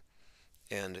everything.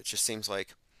 And it just seems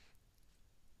like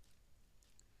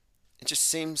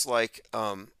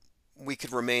we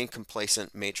could remain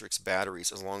complacent matrix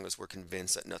batteries as long as we're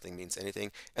convinced that nothing means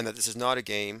anything, and that this is not a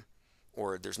game,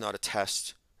 or there's not a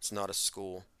test, it's not a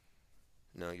school.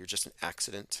 No, you're just an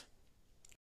accident.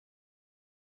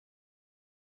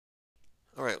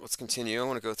 All right, let's continue. I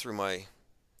want to go through my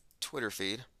Twitter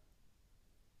feed.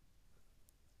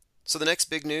 So the next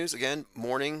big news, again,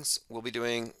 mornings we'll be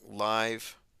doing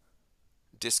live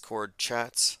Discord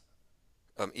chats.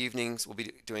 Evenings we'll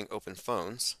be doing open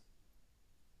phones.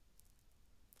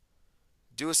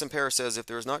 Duas Impera says, if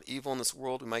there is not evil in this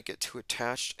world, we might get too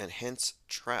attached and hence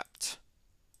trapped.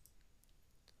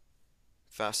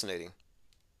 Fascinating.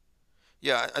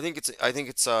 Yeah, I think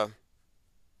it's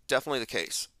definitely the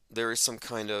case. There is some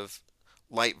kind of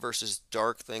light versus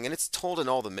dark thing, and it's told in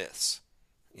all the myths.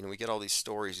 We get all these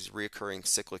stories, these reoccurring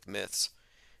cyclic myths,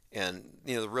 and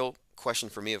the real question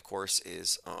for me, of course,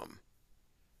 is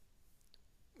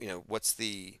what's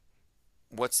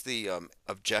the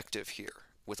objective here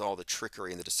with all the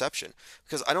trickery and the deception?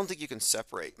 Because I don't think you can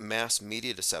separate mass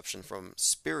media deception from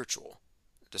spiritual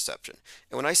deception.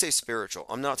 And when I say spiritual,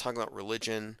 I'm not talking about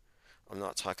religion. I'm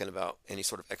not talking about any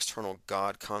sort of external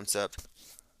God concept.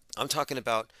 I'm talking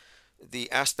about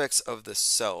the aspects of the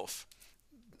self,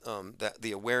 that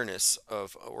the awareness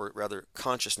of, or rather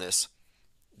consciousness,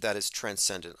 that is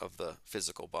transcendent of the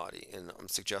physical body. And I'm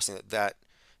suggesting that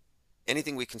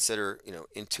anything we consider,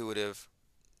 intuitive,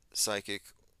 psychic,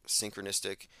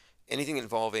 synchronistic, anything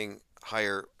involving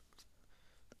higher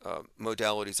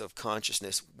modalities of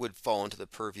consciousness would fall into the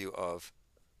purview of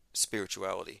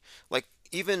spirituality. Like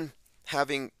even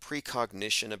having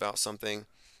precognition about something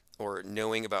or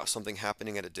knowing about something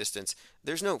happening at a distance,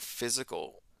 there's no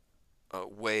physical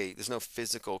way, there's no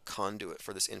physical conduit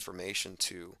for this information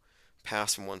to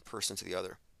pass from one person to the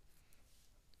other.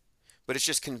 But it's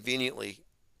just conveniently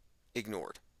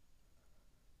ignored.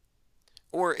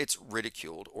 or it's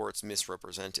ridiculed, or it's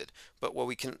misrepresented. But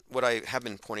what I have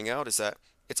been pointing out is that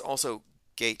it's also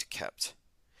gate kept.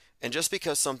 And just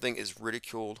because something is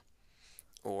ridiculed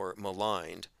or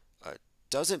maligned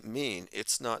doesn't mean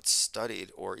it's not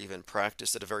studied or even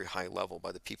practiced at a very high level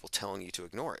by the people telling you to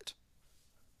ignore it.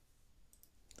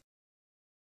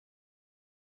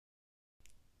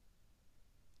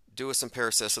 Dewis and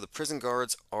Paris says, so the prison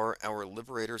guards are our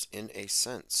liberators in a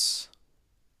sense.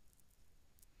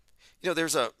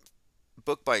 There's a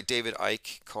book by David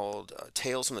Icke called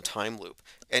Tales from the Time Loop,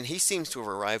 and he seems to have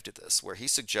arrived at this, where he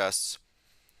suggests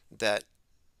that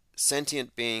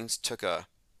sentient beings took a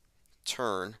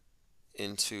turn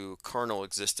into carnal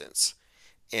existence,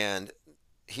 and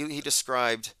he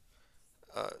described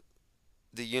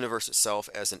the universe itself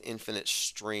as an infinite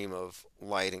stream of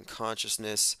light and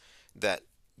consciousness that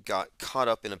got caught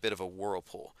up in a bit of a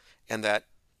whirlpool, and that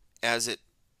as it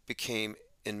became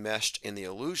enmeshed in the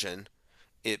illusion,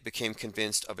 it became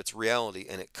convinced of its reality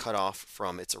and it cut off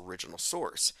from its original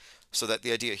source. So that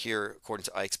the idea here, according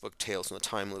to Icke's book Tales from the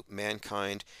Time Loop,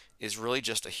 mankind is really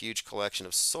just a huge collection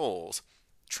of souls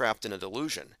trapped in a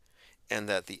delusion, and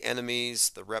that the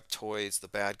enemies, the reptoids, the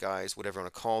bad guys, whatever you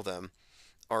want to call them,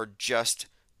 are just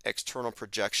external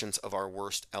projections of our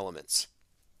worst elements.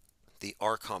 The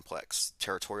R complex,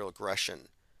 territorial aggression,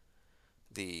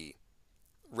 the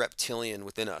reptilian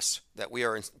within us, that we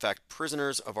are in fact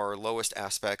prisoners of our lowest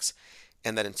aspects,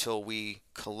 and that until we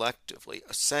collectively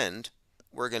ascend,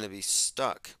 we're going to be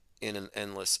stuck in an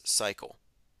endless cycle.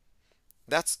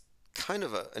 That's kind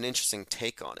of an interesting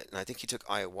take on it, and I think he took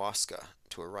ayahuasca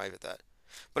to arrive at that.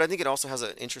 But I think it also has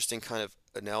an interesting kind of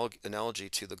analogy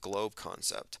to the globe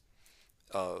concept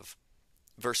of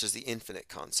versus the infinite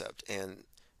concept, and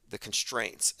the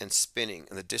constraints and spinning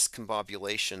and the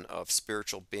discombobulation of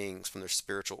spiritual beings from their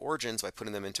spiritual origins by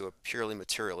putting them into a purely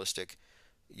materialistic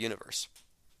universe.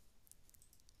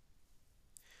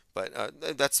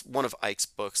 But that's one of Icke's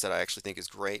books that I actually think is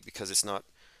great, because it's not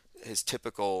his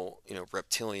typical,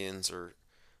 reptilians or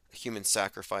human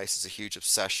sacrifice is a huge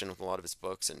obsession with a lot of his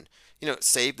books. And,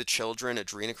 Save the Children,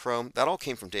 Adrenochrome, that all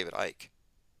came from David Icke.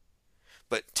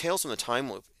 But Tales from the Time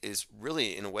Loop is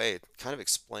really, in a way, it kind of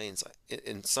explains,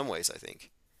 in some ways, I think,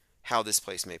 how this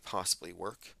place may possibly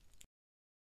work.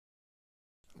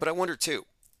 But I wonder, too,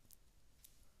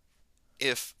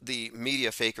 if the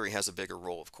media fakery has a bigger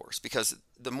role, of course, because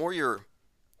the more you're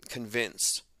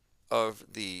convinced of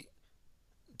the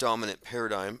dominant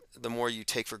paradigm, the more you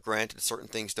take for granted certain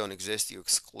things don't exist, you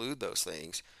exclude those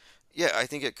things. Yeah, I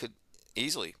think it could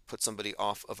easily put somebody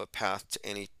off of a path to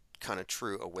any kind of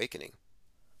true awakening.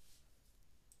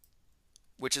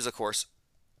 Which is, of course,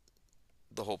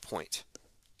 the whole point.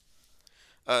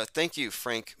 Thank you,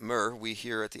 Frank Murr. We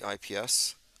here at the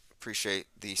IPS appreciate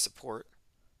the support.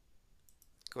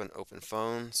 Go ahead and open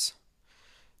phones.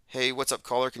 Hey, what's up,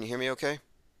 caller? Can you hear me okay?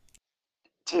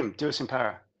 Tim, Dewis and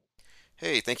Para.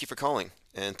 Hey, thank you for calling,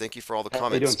 and thank you for all the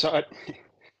How you doing? comments.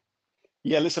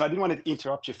 Yeah, listen, I didn't want to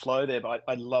interrupt your flow there, but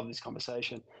I love this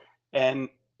conversation. And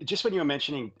just when you were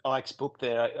mentioning Ike's book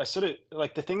there, I sort of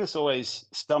like the thing that's always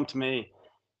stumped me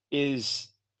is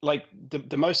like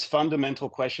the most fundamental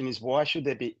question is, why should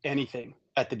there be anything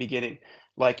at the beginning?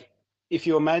 Like, if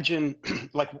you imagine,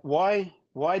 like, why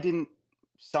didn't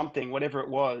something, whatever it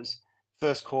was,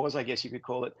 first cause, I guess you could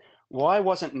call it, why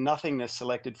wasn't nothingness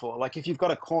selected for? Like, if you've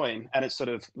got a coin and it's sort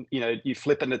of, you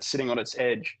flip and it's sitting on its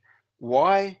edge,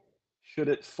 why should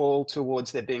it fall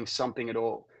towards there being something at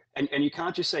all? And you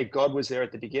can't just say God was there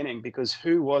at the beginning, because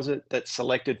who was it that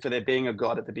selected for there being a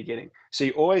God at the beginning? So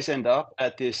you always end up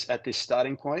at this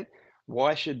starting point.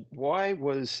 Why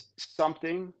was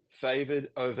something favored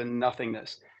over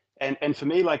nothingness? And for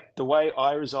me, like, the way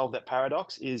I resolve that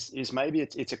paradox is maybe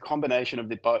it's a combination of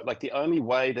the both. Like, the only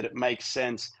way that it makes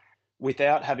sense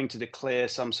without having to declare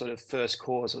some sort of first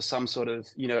cause or some sort of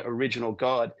original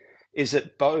God is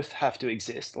that both have to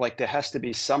exist. Like, there has to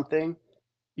be something,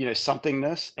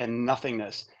 somethingness and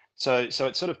nothingness. So it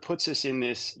sort of puts us in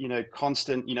this,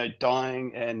 constant,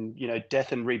 dying and,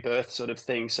 death and rebirth sort of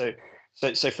thing. So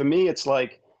for me, it's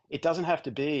like, it doesn't have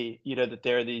to be, that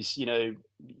there are these,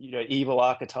 evil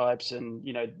archetypes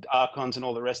and, archons and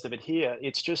all the rest of it here.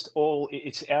 It's just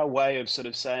it's our way of sort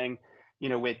of saying,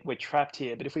 we're trapped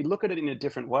here. But if we look at it in a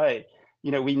different way,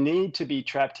 we need to be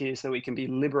trapped here so we can be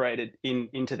liberated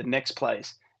into the next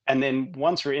place. And then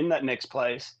once we're in that next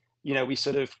place,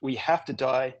 we have to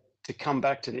die to come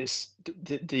back to this,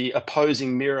 the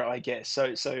opposing mirror, I guess.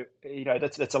 So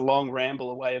that's a long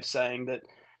ramble, a way of saying that,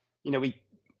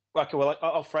 okay, well,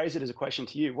 I'll phrase it as a question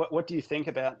to you. What do you think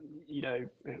about,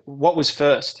 what was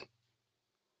first?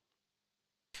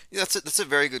 Yeah, that's a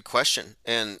very good question,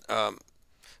 and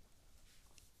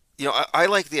I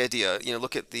like the idea.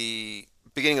 Look at the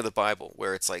beginning of the Bible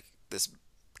where it's like this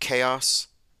chaos,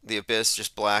 the abyss,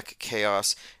 just black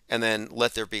chaos, and then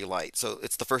let there be light. So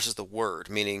it's the first is the word,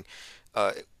 meaning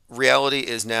uh, reality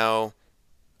is now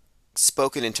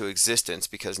spoken into existence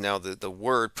because now the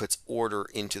word puts order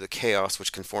into the chaos,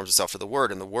 which conforms itself to the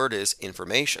word, and the word is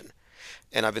information.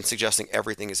 And I've been suggesting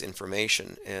everything is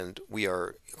information, and we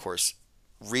are, of course,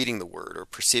 reading the word or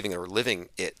perceiving it or living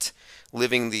it,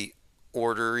 living the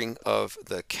ordering of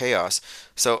the chaos.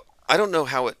 So I don't know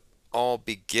how it all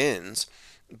begins,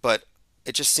 but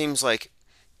it just seems like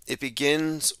it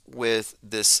begins with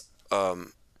this.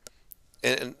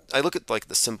 And I look at like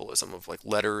the symbolism of like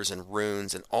letters and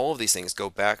runes, and all of these things go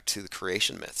back to the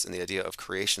creation myths and the idea of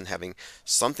creation having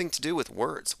something to do with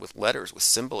words, with letters, with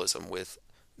symbolism, with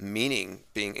meaning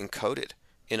being encoded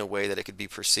in a way that it could be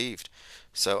perceived.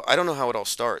 So I don't know how it all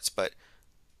starts, but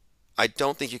I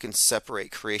don't think you can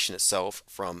separate creation itself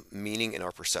from meaning in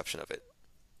our perception of it.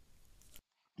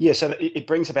 Yeah, so it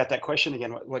brings about that question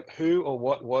again, like who or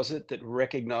what was it that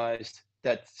recognized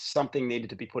that something needed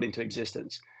to be put into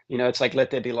existence? It's like let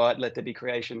there be light, let there be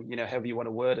creation, however you want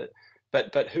to word it.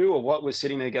 But who or what was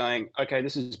sitting there going, okay,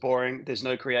 this is boring, there's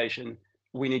no creation,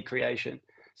 we need creation.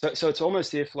 So it's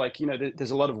almost if like,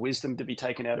 there's a lot of wisdom to be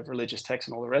taken out of religious texts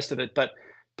and all the rest of it, but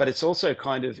it's also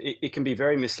kind of it can be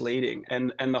very misleading.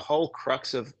 And the whole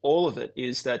crux of all of it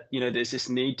is that, there's this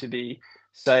need to be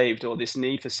saved or this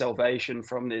need for salvation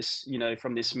from this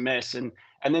from this mess, and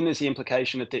then there's the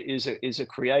implication that there is a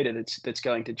creator that's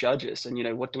going to judge us,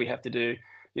 and what do we have to do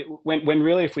when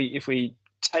really if we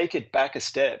take it back a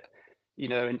step,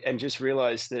 and just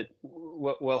realize that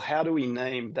well, how do we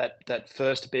name that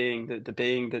first being, the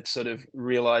being that sort of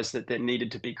realized that there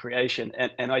needed to be creation,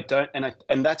 and I don't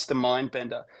and that's the mind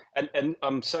bender, and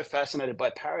I'm so fascinated by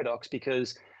paradox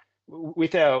because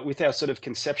with our sort of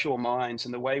conceptual minds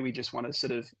and the way we just want to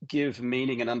sort of give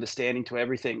meaning and understanding to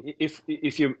everything,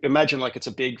 if you imagine like it's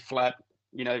a big flat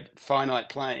finite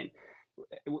plane,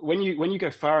 when you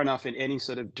go far enough in any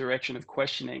sort of direction of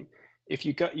questioning,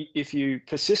 if you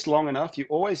persist long enough, you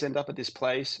always end up at this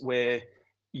place where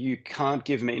you can't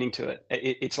give meaning to it.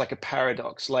 It's like a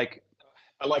paradox. Like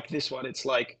I like this one. It's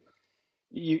like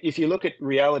if you look at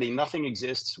reality, nothing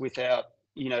exists without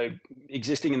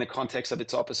existing in the context of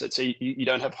its opposite. So you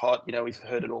don't have hot. We've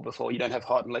heard it all before. You don't have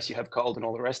hot unless you have cold and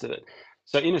all the rest of it.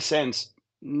 So in a sense,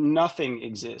 nothing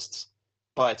exists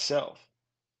by itself,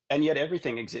 and yet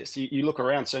everything exists. You look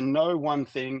around, so no one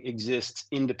thing exists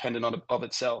independent of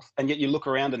itself, and yet you look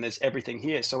around and there's everything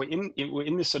here. So we're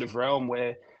in this sort of realm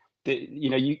where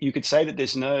you could say that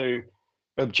there's no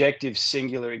objective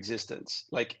singular existence.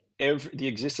 Like the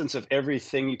existence of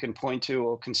everything you can point to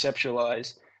or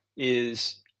conceptualize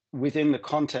is within the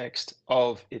context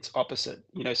of its opposite.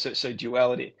 So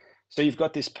duality. So you've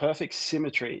got this perfect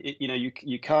symmetry.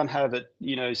 You can't have it,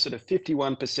 sort of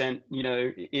 51%,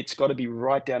 it's got to be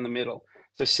right down the middle.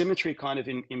 So symmetry kind of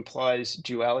implies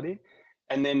duality.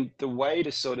 And then the way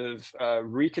to sort of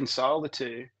reconcile the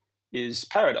two is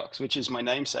paradox, which is my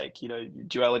namesake,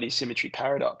 duality, symmetry,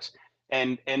 paradox.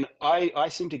 And I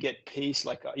seem to get peace,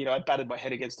 like, I battered my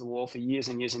head against the wall for years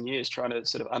and years and years trying to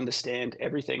sort of understand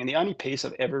everything. And the only peace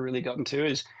I've ever really gotten to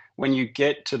is when you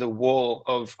get to the wall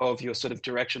of your sort of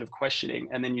direction of questioning,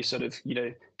 and then you sort of,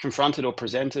 confronted or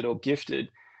presented or gifted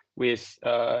with,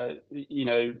 an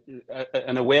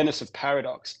awareness of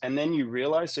paradox. And then you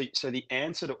realize, so the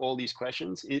answer to all these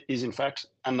questions is in fact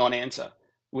a non-answer,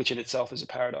 which in itself is a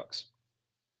paradox.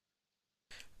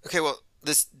 Okay, well,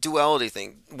 this duality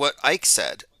thing, what Ike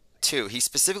said too, he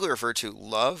specifically referred to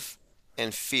love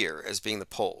and fear as being the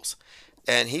poles.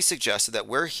 And he suggested that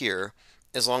we're here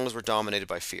as long as we're dominated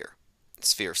by fear.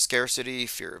 It's fear of scarcity,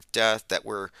 fear of death, that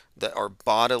our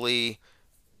bodily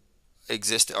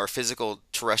our physical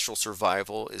terrestrial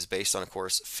survival is based on, of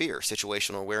course, fear,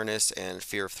 situational awareness, and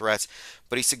fear of threats.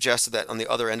 But he suggested that on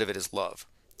the other end of it is love,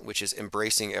 which is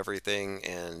embracing everything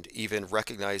and even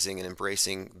recognizing and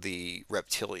embracing the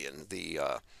reptilian, the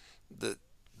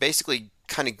basically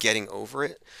kind of getting over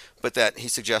it. But that he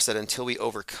suggests that until we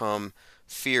overcome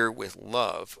fear with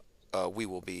love, we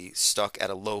will be stuck at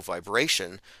a low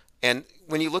vibration. And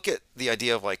when you look at the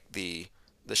idea of like the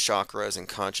chakras and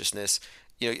consciousness,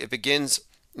 it begins,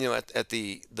 at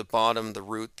the bottom, the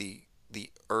root, the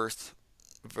earth,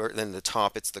 then the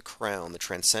top, it's the crown, the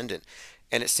transcendent.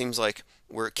 And it seems like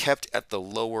we're kept at the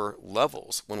lower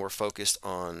levels when we're focused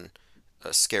on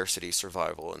scarcity,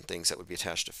 survival, and things that would be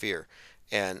attached to fear.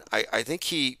 And I think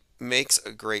he makes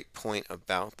a great point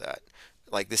about that.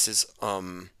 Like this is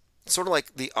sort of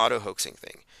like the auto hoaxing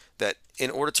thing, that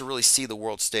in order to really see the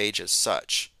world stage as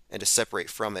such and to separate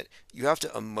from it, you have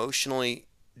to emotionally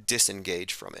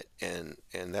disengage from it, and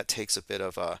that takes a bit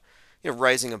of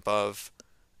rising above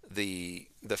the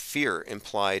fear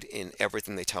implied in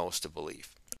everything they tell us to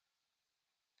believe.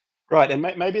 Right, and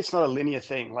maybe it's not a linear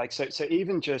thing. Like, so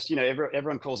even just,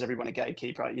 everyone calls everyone a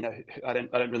gatekeeper. I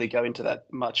don't really go into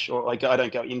that much, or like I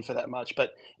don't go in for that much.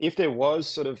 But if there was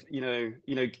sort of, David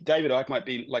Icke might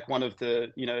be like one of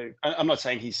the, I'm not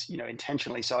saying he's,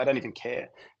 intentionally, so I don't even care.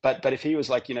 But if he was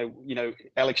like,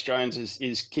 Alex Jones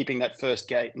is keeping that first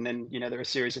gate, and then, there are a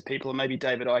series of people, and maybe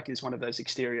David Icke is one of those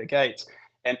exterior gates,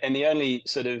 and the only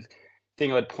sort of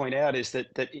thing I'd point out is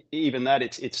that even that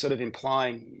it's sort of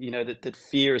implying, that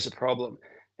fear is a problem.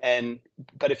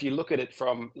 But if you look at it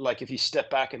from, like, if you step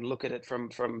back and look at it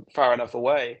from far enough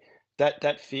away,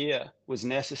 that fear was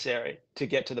necessary to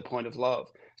get to the point of love.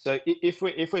 So if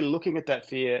we're looking at that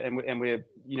fear and we're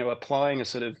applying a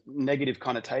sort of negative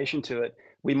connotation to it,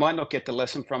 we might not get the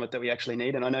lesson from it that we actually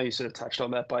need. And I know you sort of touched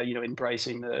on that by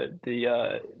embracing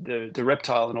the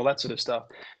reptile and all that sort of stuff.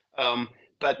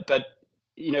 But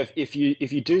if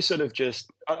you do sort of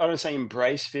just, I don't say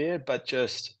embrace fear, but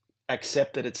just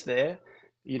accept that it's there,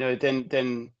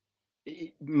 then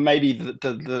maybe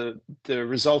the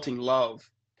resulting love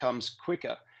comes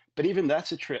quicker. But even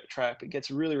that's a trap. It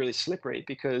gets really, really slippery,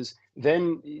 because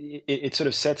then it sort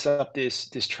of sets up this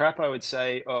trap, I would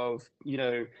say, of,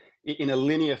 in a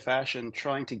linear fashion,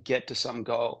 trying to get to some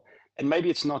goal. And maybe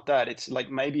it's not that. It's like,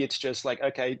 maybe it's just like,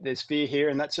 okay, there's fear here,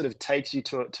 and that sort of takes you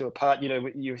to a part,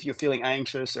 you're feeling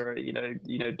anxious, or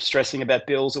stressing about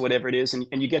bills or whatever it is, and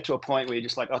you get to a point where you're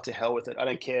just like, oh, to hell with it, I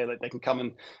don't care, like they can come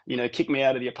and kick me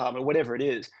out of the apartment, whatever it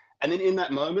is. And then in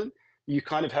that moment, you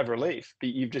kind of have relief, but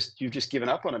you've just given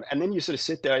up on it. And then you sort of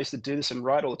sit there. I used to do this and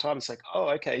write all the time. It's like, oh,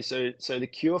 okay, so the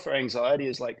cure for anxiety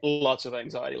is like lots of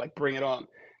anxiety, like bring it on.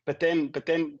 But then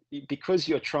because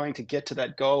you're trying to get to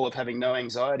that goal of having no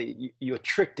anxiety, you're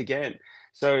tricked again.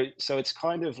 So it's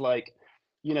kind of like,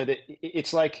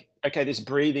 it's like, okay, this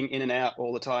breathing in and out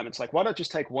all the time. It's like, why not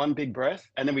just take one big breath,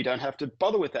 and then we don't have to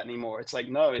bother with that anymore? It's like,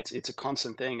 no, it's a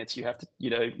constant thing. It's, you have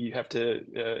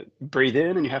to breathe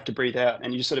in, and you have to breathe out,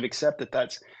 and you just sort of accept that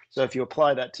that's. So if you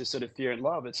apply that to sort of fear and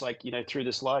love, it's like, through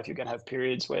this life, you're going to have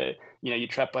periods where, you're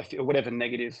trapped by fear, or whatever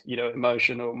negative,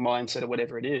 emotion or mindset or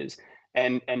whatever it is.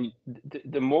 And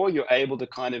the more you're able to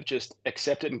kind of just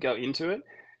accept it and go into it,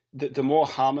 the more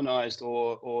harmonized,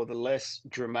 or the less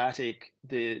dramatic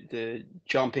the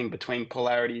jumping between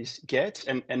polarities gets.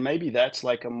 And maybe that's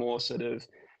like a more sort of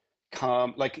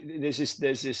calm, like there's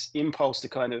this impulse to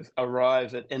kind of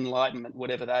arrive at enlightenment,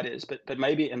 whatever that is. But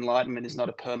maybe enlightenment is not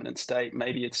a permanent state.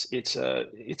 Maybe it's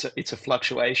a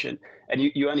fluctuation, and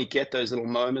you only get those little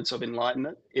moments of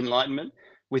enlightenment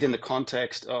within the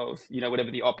context of, whatever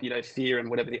the fear, and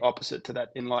whatever the opposite to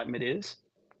that enlightenment is.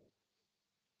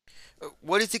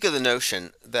 What do you think of the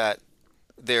notion that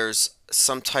there's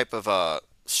some type of a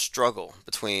struggle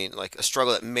between, like a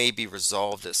struggle that may be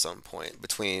resolved at some point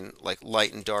between like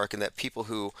light and dark, and that people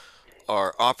who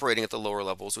are operating at the lower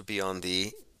levels would be on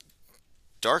the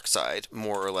dark side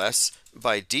more or less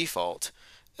by default,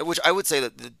 which I would say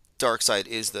that the dark side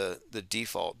is the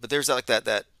default, but there's like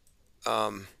that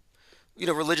um,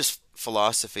 religious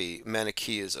philosophy,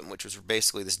 Manichaeism, which was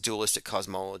basically this dualistic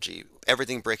cosmology,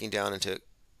 everything breaking down into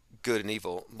good and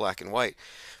evil, black and white.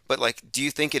 But like, do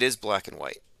you think it is black and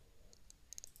white?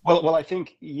 Well, I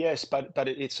think yes, but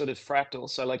it's sort of fractal.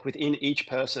 So like within each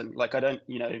person, like I don't,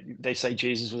 they say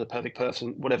Jesus was a perfect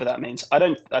person, whatever that means. I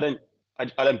don't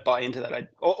buy into that.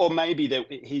 Or maybe that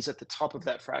he's at the top of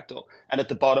that fractal, and at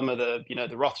the bottom of the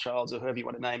Rothschilds, or whoever you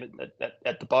want to name it,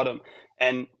 at the bottom.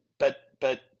 And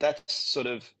but that's sort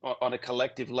of on a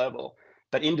collective level.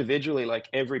 But individually, like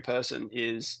every person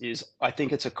is I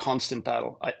think it's a constant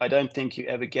battle. I don't think you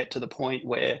ever get to the point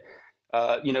where,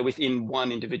 within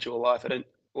one individual life, I don't.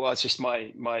 Well, it's just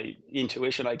my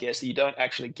intuition, I guess. That you don't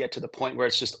actually get to the point where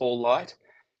it's just all light,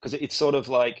 because it's sort of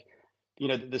like,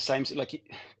 the same, like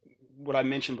what I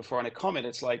mentioned before in a comment.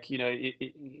 It's like,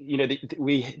 the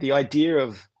idea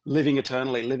of living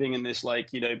eternally, living in this like,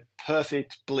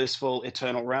 perfect, blissful,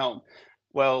 eternal realm.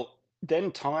 Well,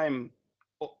 then time,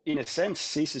 in a sense,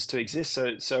 ceases to exist.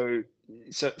 There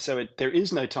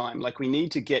is no time. Like we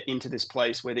need to get into this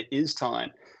place where there is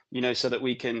time, so that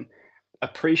we can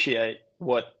appreciate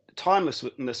what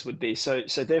timelessness would be. So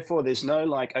therefore, there's no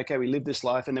like, okay, we live this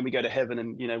life and then we go to heaven,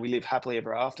 and we live happily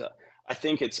ever after. I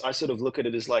sort of look at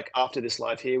it as like, after this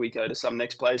life here, we go to some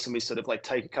next place, and we sort of like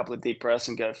take a couple of deep breaths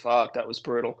and go, fuck, that was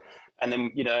brutal. And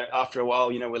then, after a while,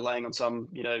 we're laying on some,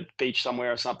 beach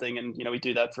somewhere or something, and, we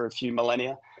do that for a few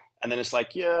millennia. And then it's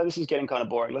like, yeah, this is getting kind of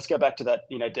boring. Let's go back to that,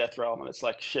 death realm. And it's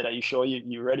like, shit, are you sure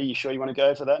you ready? You sure you want to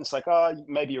go for that? And it's like, oh,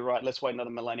 maybe you're right. Let's wait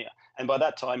another millennia. And by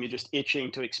that time, you're just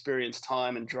itching to experience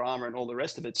time and drama and all the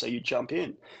rest of it. So you jump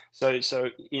in. So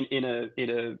in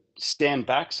a stand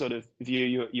back sort of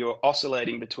view, you're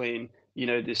oscillating between,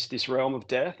 this realm of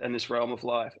death and this realm of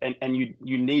life. And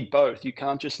you need both. You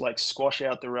can't just like squash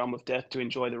out the realm of death to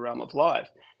enjoy the realm of life.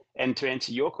 And to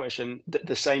answer your question,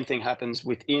 the same thing happens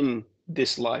within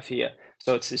this life here.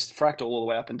 So it's this fractal all the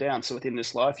way up and down. So within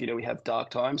this life, we have dark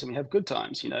times and we have good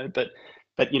times, but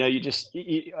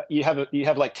you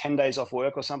have like 10 days off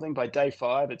work or something. By day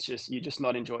 5, it's just you're just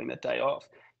not enjoying that day off.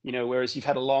 Whereas you've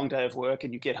had a long day of work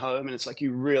and you get home and it's like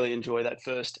you really enjoy that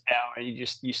first hour and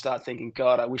you start thinking,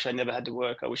 God, I wish I never had to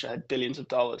work. I wish I had billions of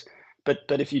dollars. But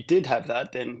if you did have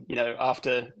that, then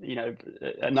after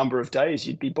a number of days,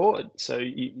 you'd be bored. So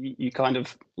you kind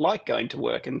of like going to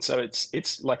work, and so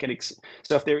it's like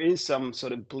so if there is some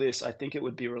sort of bliss, I think it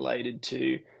would be related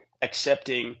to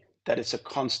accepting that it's a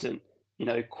constant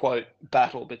quote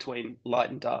battle between light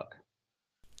and dark.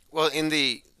 Well, in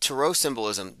the Tarot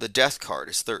symbolism, the death card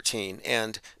is 13,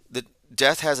 and the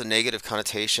death has a negative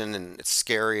connotation, and it's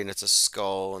scary, and it's a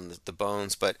skull and the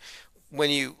bones. But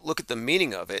when you look at the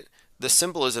meaning of it, the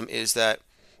symbolism is that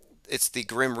it's the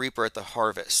Grim Reaper at the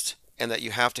harvest, and that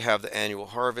you have to have the annual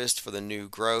harvest for the new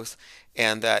growth,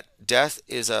 and that death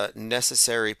is a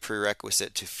necessary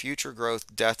prerequisite to future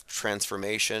growth, death,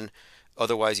 transformation.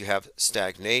 Otherwise, you have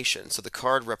stagnation. So the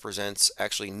card represents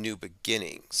actually new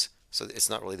beginnings. So it's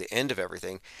not really the end of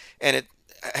everything, and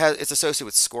it's associated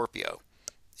with Scorpio,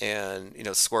 and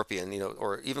Scorpion,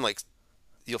 or even like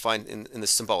you'll find in the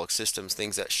symbolic systems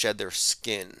things that shed their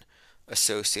skin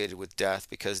associated with death,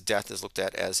 because death is looked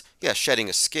at as, yeah, shedding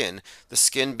a skin, the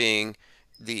skin being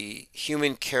the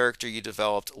human character you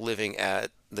developed living at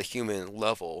the human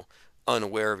level,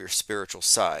 unaware of your spiritual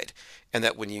side. And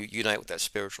that when you unite with that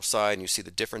spiritual side and you see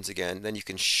the difference again, then you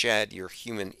can shed your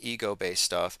human ego-based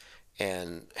stuff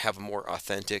and have a more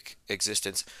authentic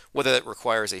existence, whether that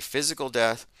requires a physical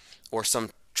death or some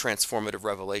transformative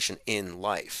revelation in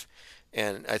life.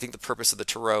 And I think the purpose of the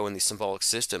Tarot and these symbolic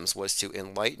systems was to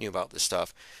enlighten you about this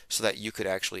stuff so that you could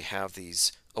actually have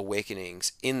these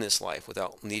awakenings in this life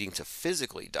without needing to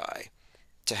physically die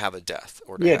to have a death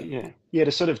or to Yeah, have. yeah.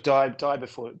 To sort of die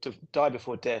before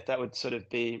death. That would sort of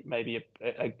be maybe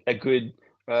a good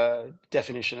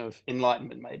definition of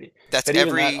enlightenment, maybe. That's But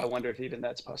even that, I every wonder if even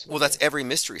that's possible. Well, Yeah. that's every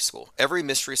mystery school. Every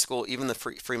mystery school, even the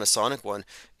Freemasonic one,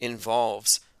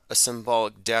 involves a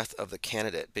symbolic death of the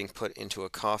candidate being put into a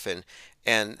coffin,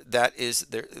 and that is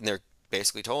they're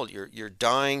basically told you're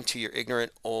dying to your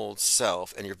ignorant old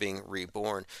self and you're being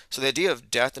reborn. So the idea of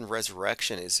death and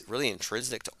resurrection is really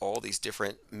intrinsic to all these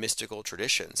different mystical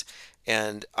traditions,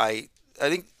 and I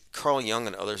think Carl Jung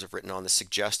and others have written on this,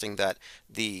 suggesting that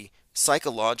the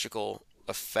psychological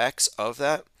effects of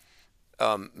that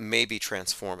may be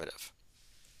transformative.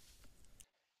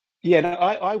 Yeah, no,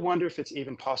 I wonder if it's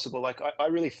even possible. Like, I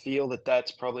really feel that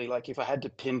that's probably like if I had to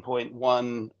pinpoint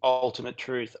one ultimate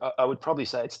truth, I would probably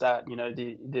say it's that,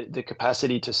 the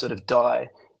capacity to sort of die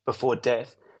before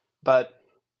death. But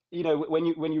when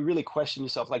you really question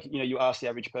yourself, like you ask the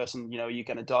average person, are you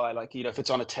going to die? Like if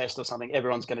it's on a test or something,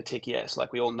 everyone's going to tick yes.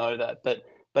 Like we all know that,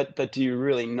 but do you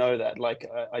really know that? Like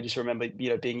I just remember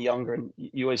being younger, and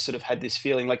you always sort of had this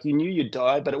feeling like you knew you'd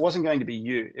die, but it wasn't going to be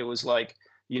you. It was like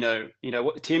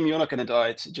what, Tim, you're not going to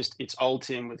die. It's old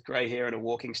Tim with grey hair and a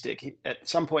walking stick. At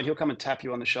some point, he'll come and tap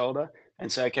you on the shoulder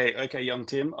and say, okay, young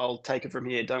Tim, I'll take it from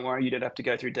here. Don't worry, you don't have to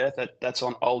go through death. That's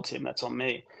on old Tim. That's on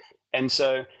me. And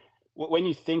so when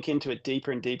you think into it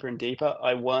deeper and deeper and deeper,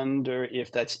 I wonder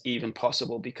if that's even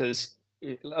possible, because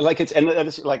like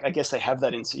it's like I guess they have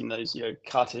that in those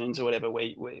cartoons or whatever,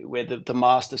 where the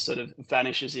master sort of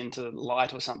vanishes into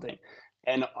light or something,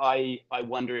 and I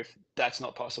wonder if that's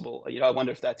not possible. I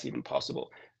wonder if that's even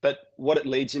possible. But what it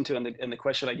leads into, and the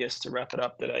question, I guess, to wrap it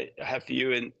up, that I have for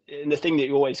you, and the thing that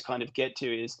you always kind of get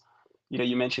to is,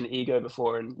 you mentioned ego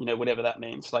before, and whatever that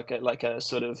means, like a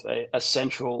sort of a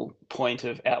central point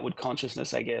of outward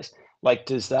consciousness, I guess. Like,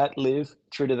 does that live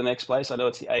through to the next place? I know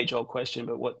it's the age old question,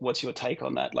 but what's your take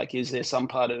on that? Like, is there some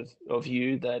part of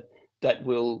you that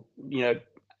will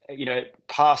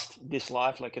past this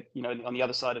life, like on the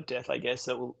other side of death, I guess,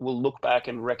 that will look back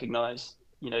and recognize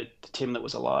the Tim that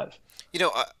was alive?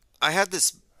 I had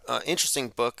this interesting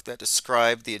book that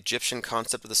described the Egyptian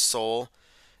concept of the soul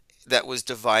that was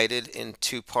divided in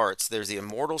two parts. There's the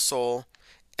immortal soul,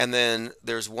 and then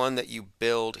there's one that you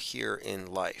build here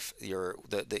in life, your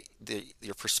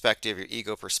your perspective, your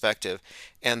ego perspective,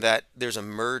 and that there's a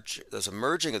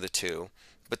merging of the two,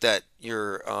 but that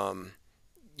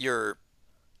you're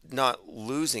not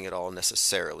losing it all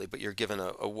necessarily, but you're given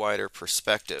a wider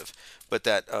perspective. But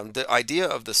that the idea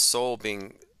of the soul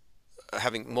being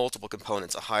having multiple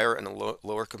components, a higher and a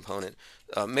lower component,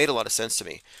 made a lot of sense to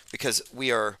me because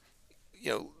we are,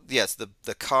 yes,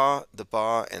 the Ka, the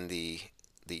Ba, and the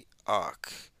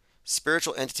Ak,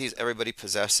 spiritual entities everybody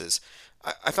possesses.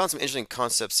 I found some interesting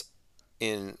concepts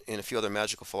in a few other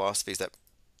magical philosophies that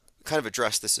kind of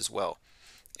address this as well.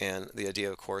 And the idea,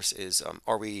 of course, is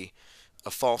are we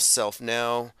a false self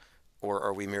now, or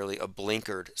are we merely a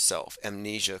blinkered self,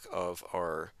 amnesiac of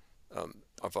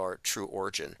our true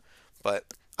origin? But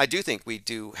I do think we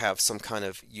do have some kind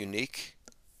of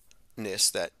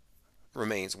uniqueness that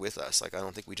remains with us. Like I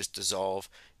don't think we just dissolve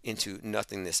into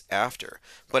nothingness after.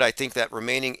 But I think that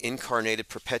remaining incarnated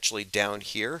perpetually down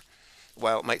here,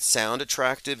 while it might sound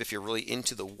attractive if you're really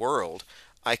into the world,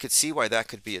 I could see why that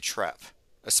could be a trap,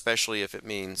 especially if it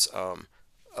means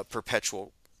a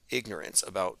perpetual ignorance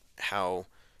about how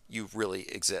you really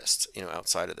exist,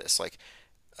 outside of this. Like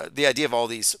the idea of all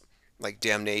these, like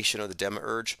damnation or the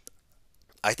demiurge,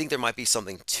 I think there might be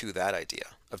something to that idea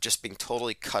of just being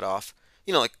totally cut off,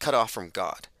 like cut off from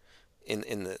God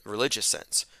in the religious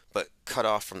sense, but cut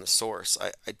off from the source.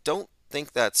 I don't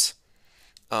think that's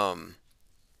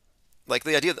like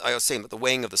the idea that I was saying, that the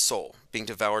weighing of the soul being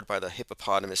devoured by the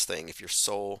hippopotamus thing, if your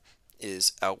soul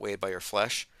is outweighed by your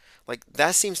flesh, like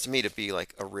that seems to me to be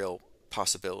like a real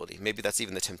possibility. Maybe that's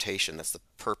even the temptation. That's the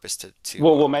purpose to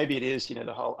Well, maybe it is,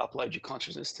 the whole upload your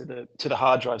consciousness to the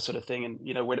hard drive sort of thing, and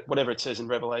whatever it says in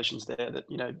Revelations there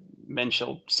that men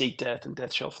shall seek death and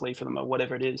death shall flee from them, or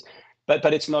whatever it is.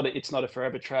 But it's not a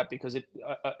forever trap, because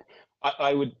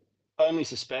I would only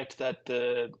suspect that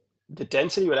the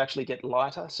density would actually get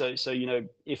lighter. So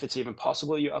if it's even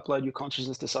possible, you upload your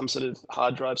consciousness to some sort of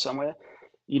hard drive somewhere.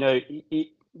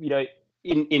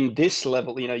 In this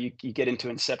level, you get into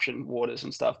inception waters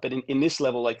and stuff. But in this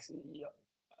level, like,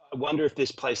 I wonder if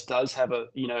this place does have a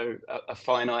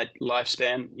finite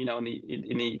lifespan,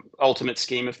 in the ultimate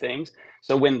scheme of things.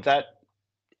 So when that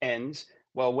ends,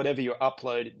 well, whatever you're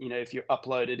uploaded, if you're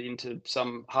uploaded into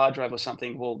some hard drive or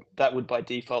something, well, that would by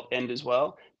default end as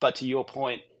well. But to your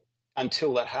point,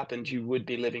 until that happened, you would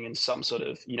be living in some sort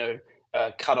of,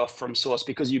 cut off from source,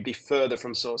 because you'd be further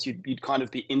from source. You'd kind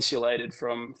of be insulated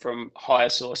from higher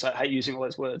source. I hate using all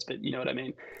those words, but you know what I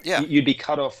mean. yeah. You'd be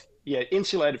cut off, yeah,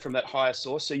 insulated from that higher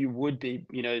source. So you would be,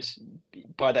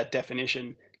 by that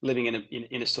definition, living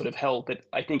in a sort of hell. But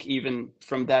I think even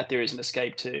from that, there is an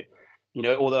escape too,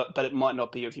 but it might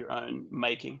not be of your own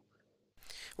making.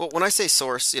 Well, when I say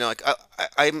source, like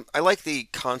I like the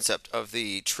concept of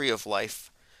the tree of life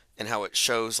and how it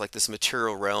shows like this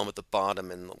material realm at the bottom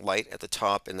and the light at the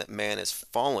top, and that man is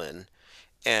fallen,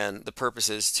 and the purpose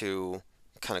is to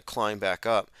kind of climb back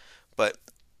up. But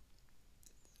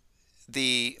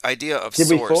the idea of Did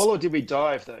we source, fall or did we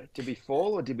dive though? Did we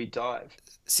fall or did we dive?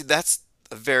 see, that's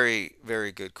a very,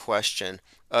 very good question.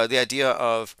 The idea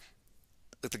of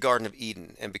like the Garden of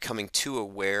Eden and becoming too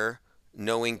aware,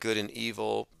 knowing good and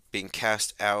evil, being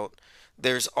cast out.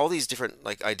 There's all these different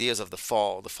like ideas of the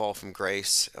fall from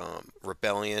grace,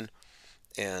 rebellion,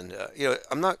 and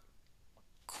I'm not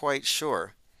quite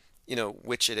sure,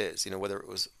 which it is, whether it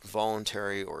was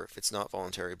voluntary or if it's not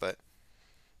voluntary. But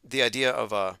the idea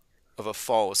of a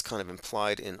fall is kind of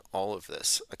implied in all of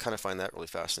this. I kind of find that really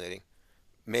fascinating.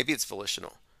 Maybe it's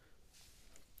volitional.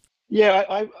 Yeah,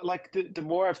 I like the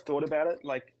more I've thought about it,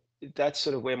 like that's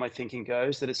sort of where my thinking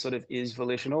goes, that it sort of is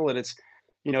volitional, and it's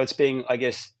being, I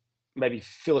guess, maybe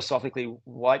philosophically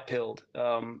white pilled,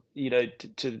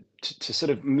 to sort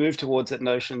of move towards that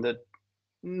notion that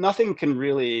nothing can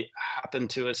really happen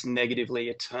to us negatively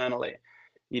eternally,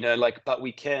 like, but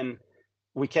we can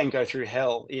go through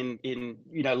hell in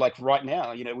like right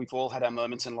now, we've all had our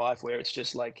moments in life where it's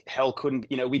just like hell couldn't,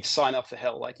 we'd sign up for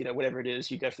hell, like, whatever it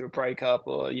is, you go through a breakup,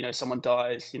 or someone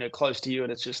dies close to you,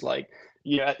 and it's just like,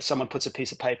 someone puts a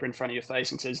piece of paper in front of your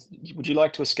face and says, would you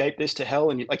like to escape this to hell,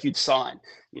 and you'd sign,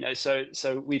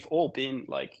 so we've all been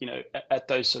like, at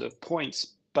those sort of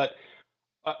points. But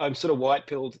I'm sort of white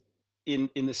pilled in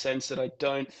the sense that I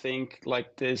don't think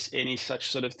like there's any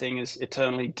such sort of thing as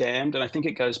eternally damned. And I think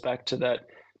it goes back to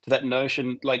that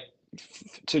notion, like,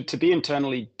 to be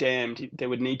internally damned, there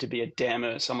would need to be a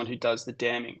damner, someone who does the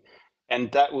damning.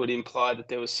 And that would imply that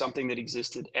there was something that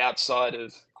existed outside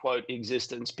of, quote,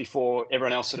 existence before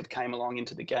everyone else sort of came along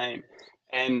into the game.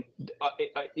 And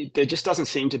there just doesn't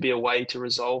seem to be a way to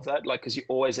resolve that, like, because you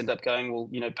always end up going, well,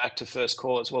 back to first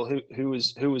cause. Well, who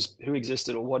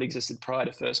existed, or what existed prior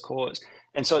to first cause?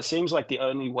 And so it seems like the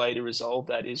only way to resolve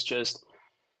that is just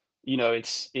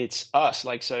it's us.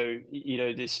 Like, so,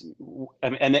 this,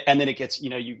 and then it gets,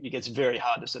 it gets very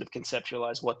hard to sort of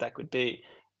conceptualize what that could be.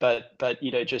 But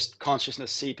just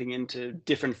consciousness seeping into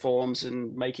different forms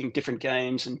and making different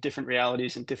games and different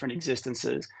realities and different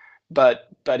existences. But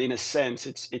in a sense,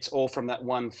 it's all from that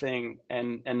one thing,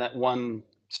 and that one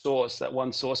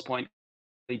source point,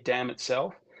 the dam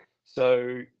itself.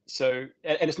 And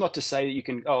it's not to say that you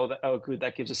can, oh, good,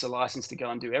 that gives us a license to go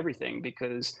and do everything,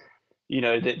 because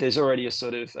there's already a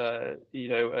sort of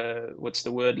what's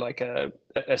the word, like a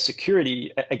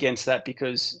security against that,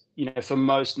 because for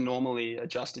most normally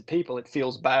adjusted people, it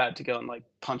feels bad to go and like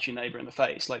punch your neighbor in the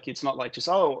face. Like, it's not like just,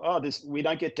 this, we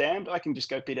don't get damned, I can just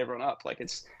go beat everyone up. Like,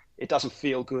 it doesn't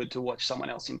feel good to watch someone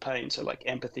else in pain. So like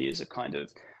empathy is a kind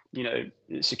of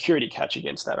security catch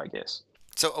against that, I guess.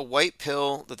 So a white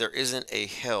pill that there isn't a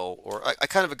hell, or I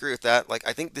kind of agree with that. Like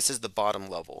I think this is the bottom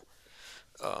level.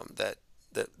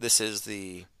 That this is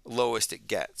the lowest it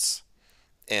gets,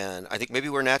 and I think maybe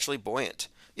we're naturally buoyant.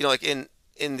 Like in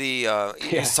the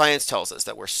Yeah. science tells us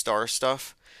that we're star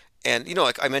stuff, and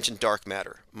like I mentioned, dark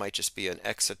matter might just be an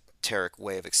exoteric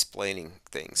way of explaining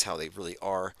things how they really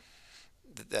are.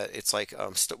 That it's like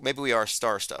maybe we are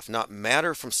star stuff, not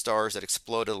matter from stars that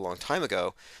exploded a long time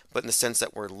ago, but in the sense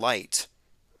that we're light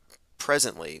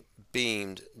presently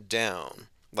beamed down,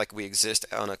 like we exist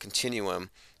on a continuum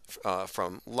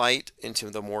from light into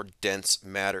the more dense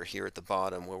matter here at the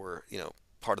bottom, where we're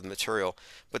part of the material,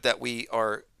 but that we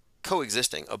are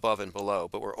coexisting above and below,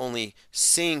 but we're only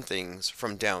seeing things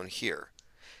from down here,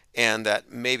 and that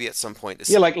maybe at some point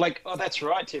Yeah, this. like oh, that's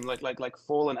right, Tim. Like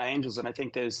fallen angels, and I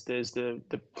think there's the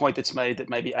point that's made that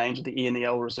maybe angel, the E and the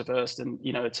L was reversed, and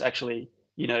it's actually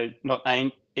not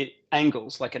it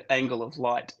angles, like an angle of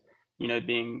light,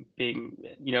 being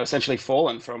essentially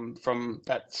fallen from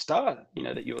that star,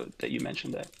 that you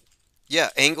mentioned there. Yeah,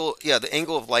 angle. Yeah, the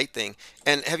angle of light thing.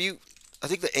 And have you? I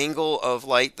think the angle of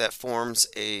light that forms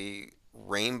a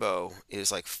rainbow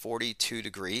is like 42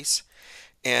 degrees.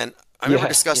 And I remember Yeah,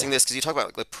 discussing yeah. this because you talk about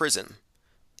like the prism,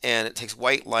 and it takes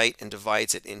white light and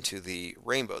divides it into the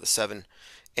rainbow, the seven.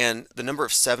 And the number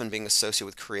of seven being associated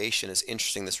with creation is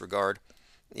interesting in this regard.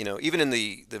 Even in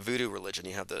the voodoo religion,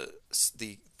 you have the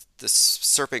the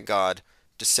serpent god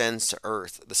descends to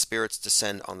earth, the spirits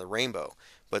descend on the rainbow.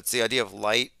 But it's the idea of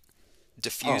light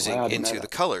Oh diffusing wow, I didn't know into the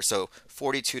that. color. So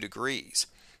 42 degrees,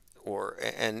 or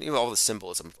and all the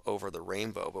symbolism over the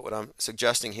rainbow. But what I'm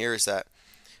suggesting here is that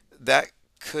that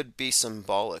could be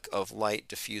symbolic of light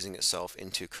diffusing itself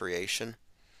into creation.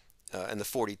 And the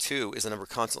 42 is a number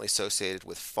constantly associated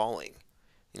with falling.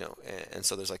 And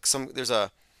so there's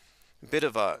a bit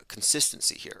of a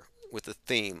consistency here with the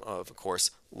theme of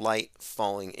course, light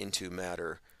falling into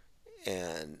matter,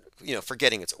 and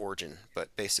forgetting its origin, but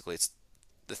basically it's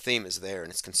the theme is there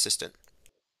and it's consistent.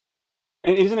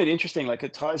 And isn't it interesting? Like,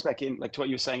 it ties back in, like, to what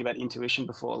you were saying about intuition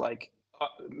before. Like,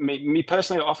 me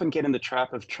personally, I often get in the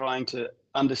trap of trying to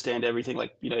understand everything.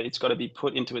 Like, it's got to be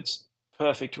put into its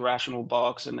perfect rational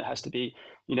box, and it has to be,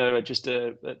 just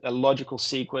a logical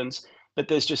sequence. But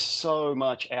there's just so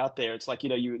much out there. It's like,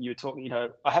 you're talking.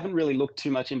 I haven't really looked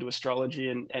too much into astrology,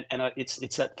 and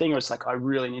it's that thing where it's like I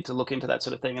really need to look into that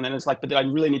sort of thing, and then it's like, but then I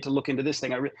really need to look into this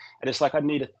thing. And it's like I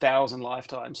need 1,000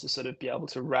 lifetimes to sort of be able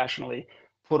to rationally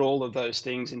put all of those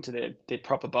things into their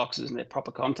proper boxes and their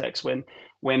proper context,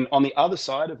 when on the other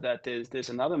side of that, there's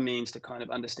another means to kind of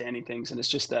understanding things, and it's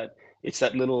just that it's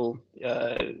that little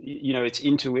it's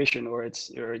intuition, or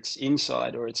it's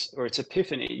insight, or it's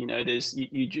epiphany. There's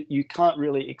you can't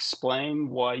really explain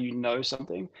why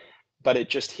something, but it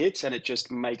just hits and it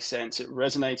just makes sense. It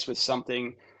resonates with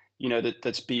something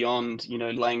that's beyond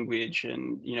language,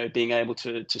 and being able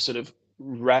to sort of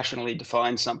rationally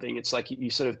define something. It's like you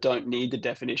sort of don't need the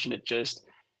definition. It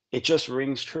just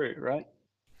rings true, right?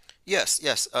 Yes,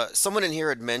 yes. Someone in here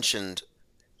had mentioned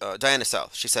Diana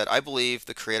South. She said, I believe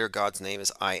the creator God's name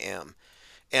is I am.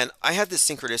 And I had this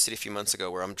synchronicity a few months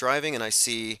ago where I'm driving and I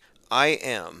see I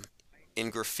am in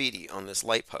graffiti on this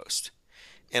light post.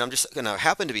 And I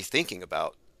happen to be thinking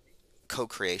about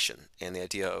co-creation and the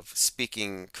idea of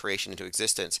speaking creation into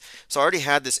existence. So I already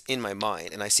had this in my mind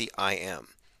and I see I am.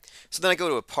 So then I go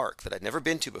to a park that I'd never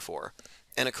been to before,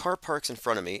 and a car parks in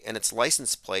front of me, and its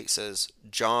license plate says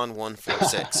John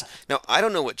 146. Now I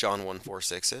don't know what John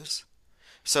 146 is.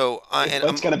 So I and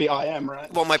It's I'm going to be I am, right?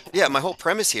 well, my whole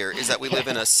premise here is that we live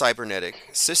in a cybernetic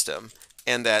system,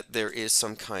 and that there is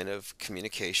some kind of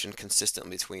communication consistent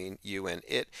between you and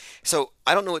it. So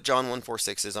I don't know what John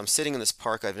 146 is. I'm sitting in this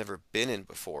park I've never been in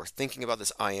before, thinking about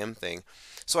this I am thing.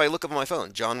 So I look up on my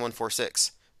phone, John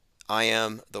 146. I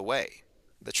am the way,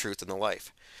 the truth, and the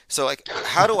life. So like,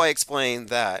 how do I explain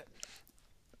that?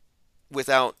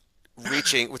 without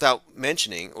without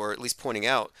mentioning, or at least pointing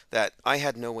out that I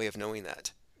had no way of knowing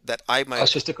that. That I Oh, might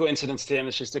it's just a coincidence, Tim.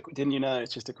 It's just a, didn't you know?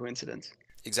 It's just a coincidence.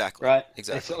 exactly, Right. It's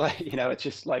exactly. like, it's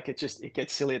just like it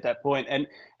gets silly at that point. And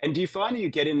do you find that you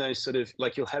get in those sort of,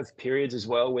 like, you'll have periods as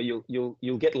well where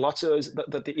you'll get lots of those,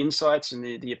 but the insights and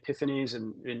the epiphanies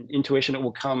and intuition, it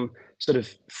will come sort of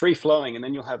free flowing, and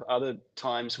then you'll have other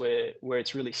times where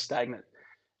it's really stagnant.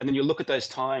 And then you'll look at those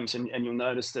times, and you'll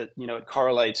notice that, it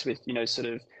correlates with, sort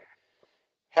of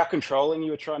how controlling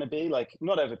you were trying to be, like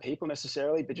not over people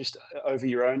necessarily, but just over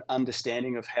your own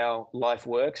understanding of how life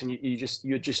works. And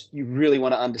you really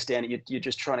want to understand it. You're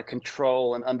just trying to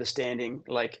control and understanding,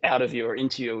 like, out of you or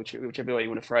into you, whichever way you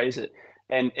want to phrase it.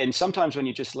 And sometimes when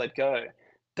you just let go,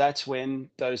 that's when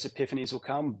those epiphanies will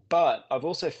come. But I've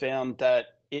also found that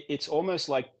it's almost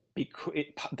like,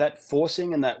 that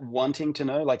forcing and that wanting to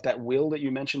know, like that will that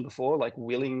you mentioned before, like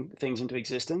willing things into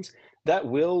existence, that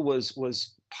will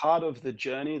was part of the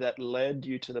journey that led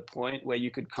you to the point where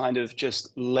you could kind of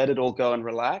just let it all go and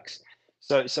relax.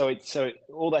 So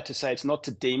all that to say, it's not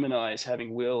to demonize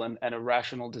having will and a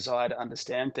rational desire to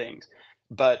understand things,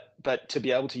 but to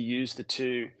be able to use the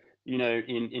two,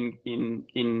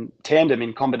 in tandem,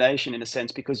 in combination, in a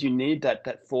sense, because you need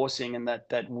that forcing and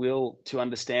that will to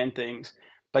understand things,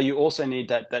 but you also need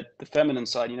that the feminine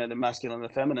side, the masculine and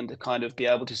the feminine, to kind of be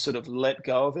able to sort of let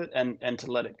go of it and to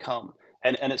let it come.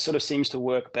 And it sort of seems to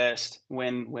work best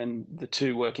when the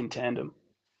two work in tandem.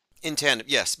 In tandem,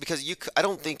 yes, because I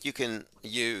don't think you can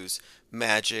use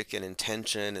magic and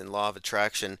intention and law of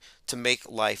attraction to make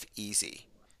life easy.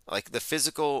 Like the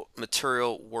physical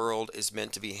material world is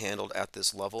meant to be handled at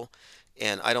this level,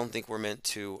 and I don't think we're meant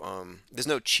to. There's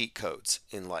no cheat codes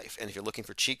in life, and if you're looking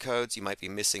for cheat codes, you might be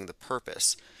missing the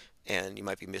purpose, and you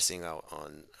might be missing out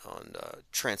on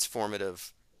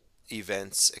transformative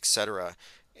events, etc.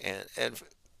 And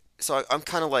so I'm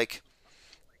kind of like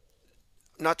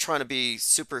not trying to be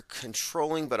super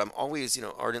controlling, but I'm always,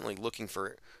 ardently looking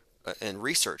for and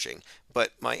researching.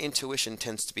 But my intuition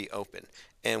tends to be open.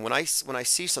 And when I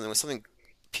see something, when something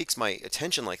piques my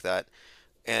attention like that,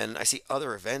 and I see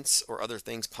other events or other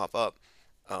things pop up,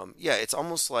 yeah, it's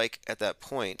almost like at that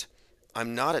point,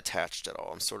 I'm not attached at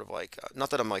all. I'm sort of like, not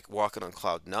that I'm like walking on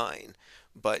cloud nine,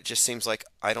 but it just seems like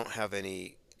I don't have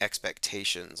any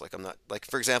expectations. Like I'm not, like,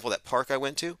 for example, that park I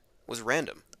went to was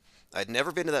random. I'd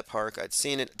never been to that park. I'd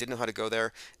seen it, didn't know how to go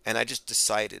there, and I just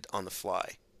decided on the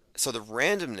fly. So the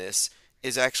randomness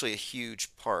is actually a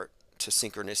huge part to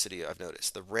synchronicity, I've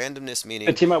noticed. The randomness But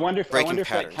meaning Tim, I breaking wonder if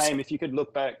that patterns. came, if you could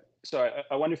look back. Sorry,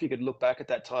 I wonder if you could look back at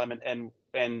that time,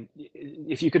 and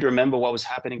if you could remember what was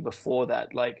happening before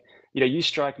that. Like, you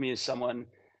strike me as someone,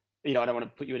 I don't want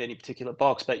to put you in any particular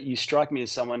box, but you strike me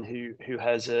as someone who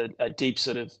has a deep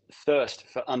sort of thirst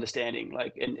for understanding.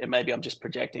 Like, and maybe I'm just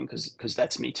projecting because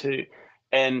that's me too.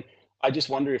 And I just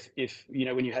wonder if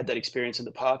when you had that experience in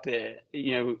the park there,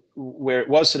 where it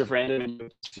was sort of random and you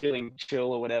were feeling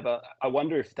chill or whatever. I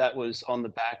wonder if that was on the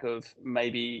back of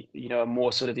maybe a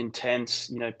more sort of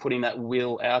intense, putting that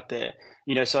will out there.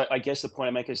 So I guess the point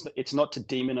I make is it's not to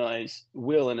demonize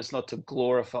will, and it's not to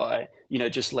glorify,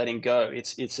 just letting go.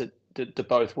 It's to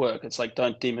both work. It's like,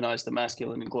 don't demonize the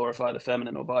masculine and glorify the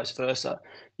feminine, or vice versa.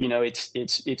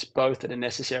 It's both that are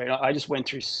necessary. And I just went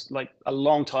through like a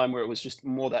long time where it was just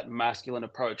more that masculine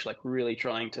approach, like really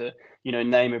trying to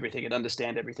name everything and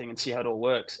understand everything and see how it all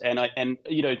works. And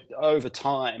over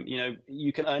time,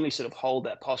 you can only sort of hold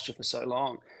that posture for so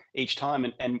long each time,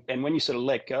 and when you sort of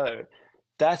let go,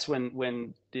 that's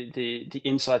when the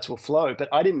insights will flow. But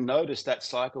I didn't notice that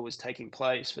cycle was taking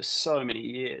place for so many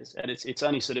years, and it's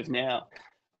only sort of now,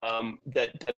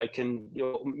 that I can,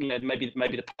 maybe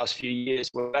the past few years,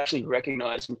 where I've actually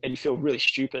recognized, and you feel really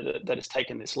stupid that it's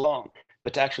taken this long,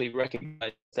 but to actually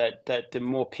recognize that the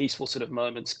more peaceful sort of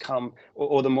moments come,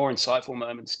 or the more insightful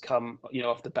moments come,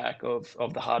 off the back of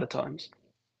the harder times.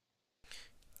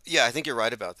 Yeah, I think you're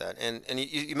right about that. And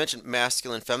you mentioned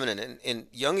masculine, feminine, and in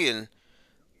Jungian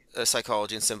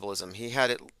psychology and symbolism, he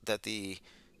had it that the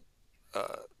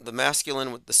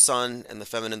masculine with the sun and the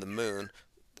feminine the moon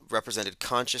represented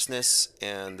consciousness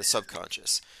and the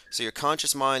subconscious. So your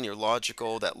conscious mind, your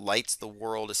logical, that lights the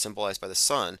world, is symbolized by the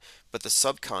sun, but the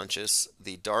subconscious,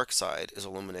 the dark side, is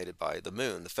illuminated by the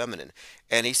moon, the feminine.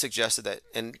 And he suggested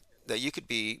that you could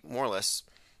be more or less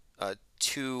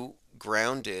too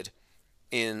grounded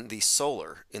in the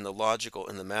solar, in the logical,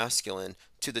 in the masculine,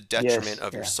 to the detriment Yes,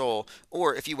 of your yeah, soul.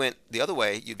 Or if you went the other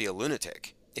way, you'd be a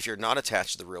lunatic. If you're not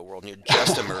attached to the real world and you're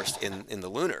just immersed in the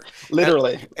lunar. And,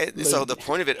 literally. and so the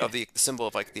point of it, of the symbol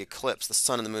of like the eclipse, the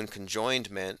sun and the moon conjoined,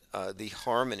 meant the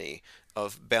harmony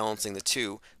of balancing the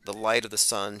two, the light of the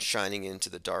sun shining into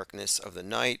the darkness of the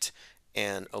night,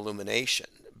 and illumination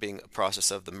being a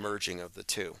process of the merging of the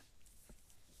two.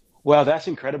 Wow, that's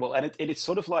incredible. And it's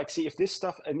sort of like, see, if this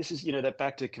stuff, and this is, that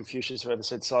back to Confucius, whoever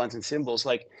said signs and symbols,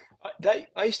 like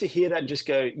I used to hear that and just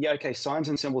go, yeah, okay, signs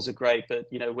and symbols are great, but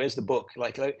where's the book?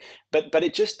 But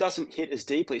it just doesn't hit as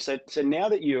deeply. So now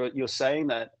that you're saying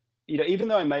that, even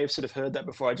though I may have sort of heard that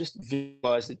before, I just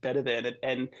visualized it better then,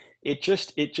 and it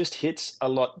just hits a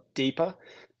lot deeper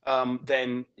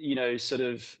than sort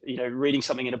of reading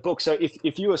something in a book. So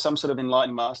if you were some sort of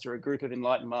enlightened master, a group of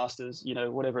enlightened masters,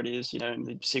 whatever it is, in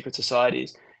the secret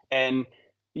societies, and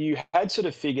you had sort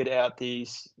of figured out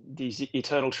these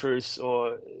eternal truths,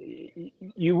 or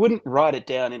you wouldn't write it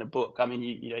down in a book. I mean,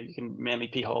 you can Manly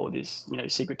P. Hole with his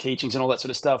secret teachings and all that sort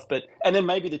of stuff, but and then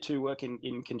maybe the two work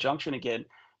in conjunction again.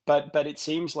 But it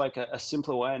seems like a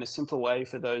simpler way, and a simpler way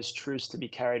for those truths to be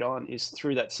carried on is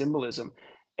through that symbolism.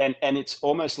 And it's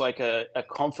almost like a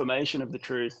confirmation of the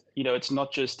truth. It's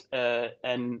not just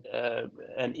an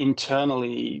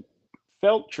internally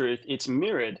felt truth. It's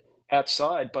mirrored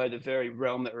outside by the very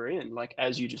realm that we're in, like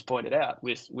as you just pointed out,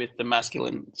 with the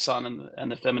masculine sun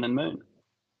and the feminine moon.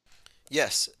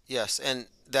 Yes, yes, and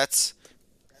that's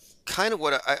kind of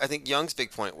what I think Jung's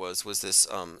big point was this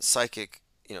psychic,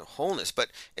 wholeness. But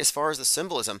as far as the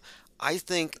symbolism, I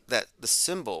think that the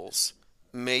symbols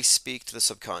may speak to the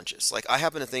subconscious. Like I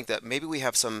happen to think that maybe we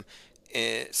have some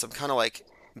kind of like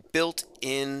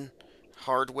built-in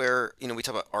hardware. We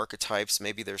talk about archetypes.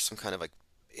 Maybe there's some kind of like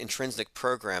intrinsic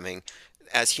programming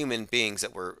as human beings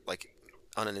that we're like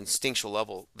on an instinctual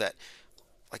level that,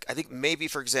 like, I think maybe,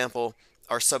 for example,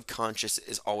 our subconscious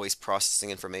is always processing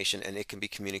information and it can be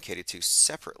communicated to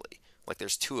separately. Like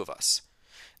there's two of us,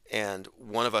 and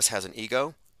one of us has an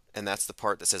ego, and that's the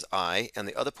part that says I, and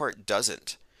the other part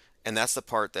doesn't. And that's the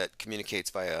part that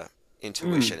communicates via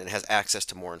intuition and has access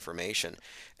to more information.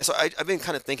 And so I've been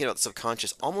kind of thinking about the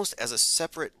subconscious almost as a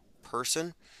separate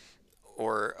person,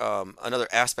 or another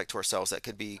aspect to ourselves that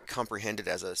could be comprehended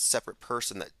as a separate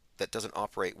person that doesn't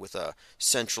operate with a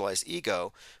centralized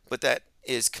ego, but that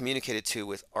is communicated to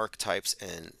with archetypes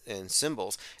and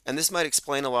symbols. And this might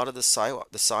explain a lot of the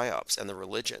psyops and the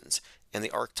religions and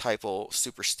the archetypal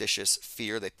superstitious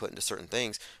fear they put into certain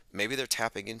things. Maybe they're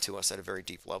tapping into us at a very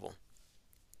deep level.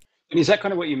 And is that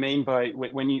kind of what you mean by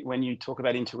when you talk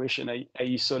about intuition? Are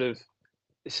you sort of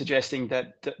suggesting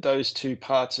that those two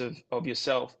parts of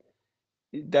yourself,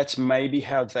 that's maybe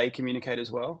how they communicate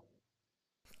as well?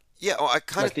 Yeah, well, I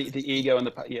kind Like of the ego and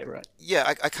yeah, right.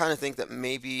 yeah, I kind of think that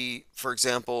maybe, for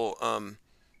example,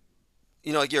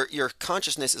 like your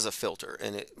consciousness is a filter,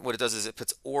 and what it does is it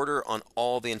puts order on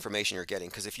all the information you're getting.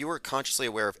 Because if you were consciously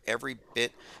aware of every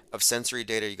bit of sensory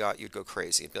data you got, you'd go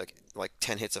crazy. It'd be like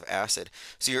 10 hits of acid.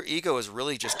 So your ego is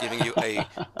really just giving you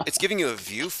it's giving you a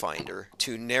viewfinder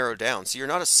to narrow down. So you're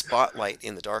not a spotlight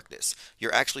in the darkness.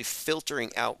 You're actually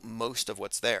filtering out most of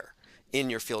what's there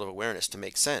in your field of awareness to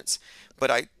make sense.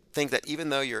 But I think that even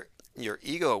though your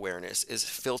ego awareness is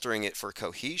filtering it for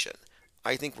cohesion,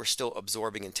 I think we're still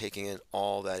absorbing and taking in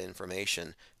all that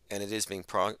information, and it is being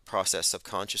processed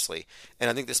subconsciously. And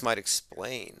I think this might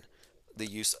explain the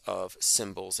use of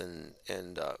symbols and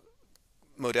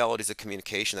modalities of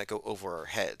communication that go over our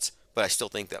heads. But I still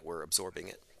think that we're absorbing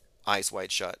it, eyes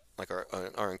wide shut, like our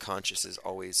unconscious is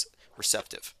always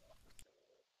receptive.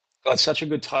 Oh, it's such a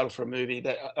good title for a movie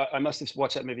that I must have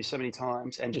watched that movie so many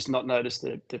times and just not noticed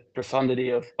the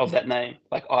profundity of that name,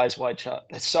 like Eyes Wide Shut.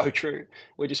 That's so true.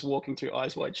 We're just walking through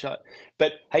Eyes Wide Shut.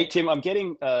 But hey, Tim, I'm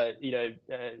getting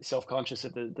self-conscious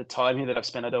of the time here that I've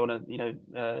spent. I don't want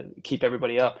to keep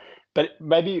everybody up. But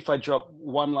maybe if I drop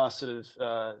one last sort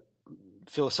of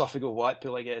philosophical white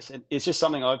pill, I guess, and it's just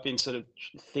something I've been sort of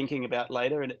thinking about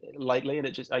lately, and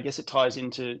it just, I guess, it ties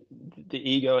into the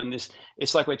ego and this.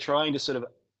 It's like we're trying to sort of,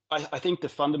 I think the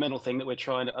fundamental thing that we're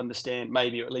trying to understand,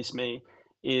 maybe, or at least me,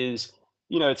 is,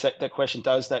 it's that question: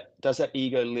 does that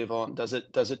ego live on? Does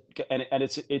it? And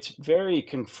it's very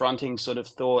confronting sort of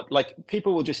thought. Like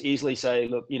people will just easily say,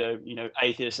 look,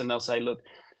 atheists, and they'll say, look,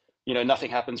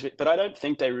 nothing happens. But I don't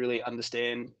think they really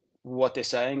understand what they're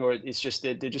saying, or it's just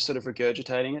they're just sort of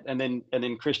regurgitating it. And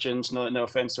then Christians, no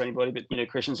offense to anybody, but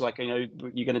Christians, like, you're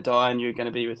going to die and you're going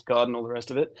to be with God and all the rest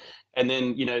of it. And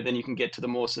then then you can get to the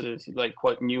more sort of like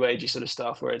quote new agey sort of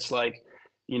stuff where it's like,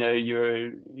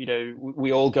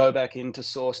 we all go back into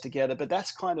source together. But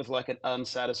that's kind of like an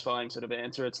unsatisfying sort of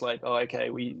answer. It's like, oh, okay,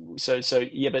 so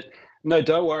yeah, but no,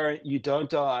 don't worry, you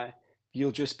don't die.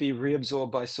 you'll just be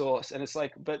reabsorbed by source. And it's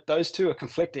like, but those two are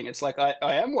conflicting. It's like, I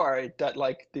am worried that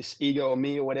like this ego or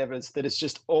me or whatever, that it's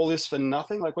just all this for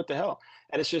nothing. Like, what the hell?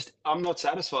 And it's just, I'm not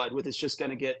satisfied with it's just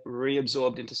going to get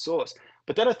reabsorbed into source.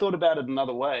 But then I thought about it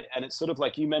another way. And it's sort of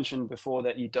like you mentioned before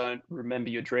that you don't remember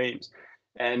your dreams.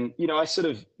 And, I sort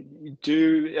of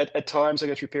do at times. I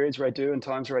go through periods where I do and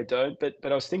times where I don't. But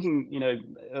I was thinking,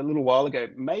 a little while ago,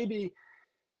 maybe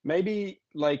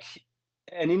like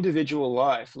an individual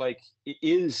life like it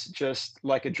is just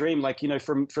like a dream, like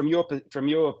from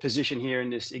your position here in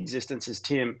this existence as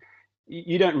Tim,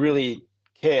 you don't really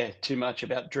care too much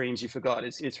about dreams you forgot.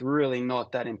 It's really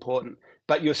not that important,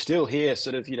 but you're still here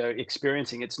sort of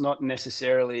experiencing. It's not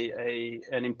necessarily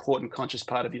an important conscious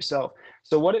part of yourself.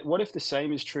 So what if the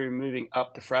same is true moving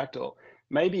up the fractal?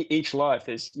 Maybe each life,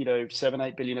 there's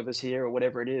 7-8 billion of us here or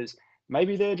whatever it is.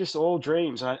 Maybe they're just all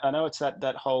dreams. I know it's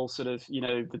that whole sort of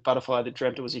the butterfly that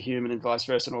dreamt it was a human and vice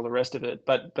versa and all the rest of it.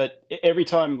 But every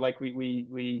time like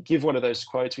we give one of those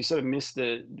quotes, we sort of miss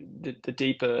the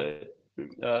deeper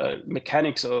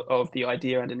mechanics of the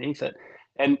idea underneath it.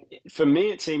 And for me,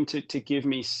 it seemed to give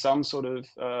me some sort of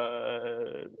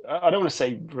I don't want to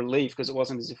say relief, because it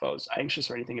wasn't as if I was anxious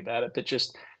or anything about it, but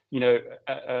just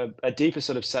a deeper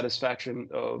sort of satisfaction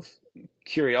of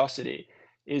curiosity,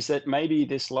 is that maybe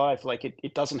this life, like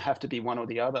it doesn't have to be one or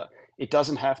the other. It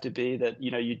doesn't have to be that,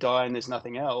 you die and there's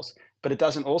nothing else, but it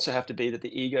doesn't also have to be that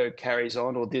the ego carries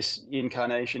on, or this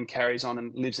incarnation carries on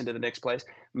and lives into the next place.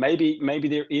 Maybe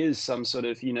there is some sort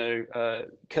of,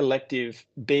 collective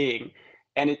being.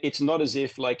 And it's not as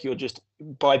if like you're just,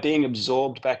 by being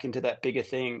absorbed back into that bigger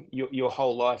thing, your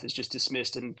whole life is just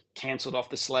dismissed and cancelled off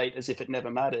the slate as if it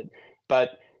never mattered.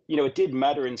 But it did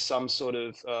matter in some sort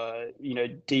of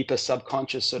deeper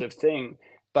subconscious sort of thing.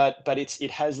 But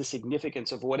it has the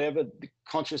significance of whatever the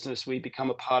consciousness we become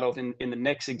a part of in the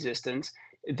next existence.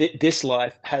 This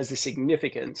life has the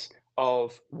significance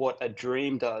of what a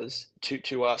dream does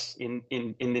to us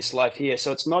in this life here.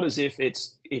 So it's not as if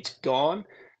it's gone,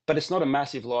 but it's not a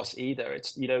massive loss either.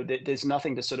 It's there's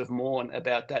nothing to sort of mourn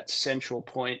about that central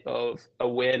point of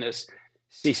awareness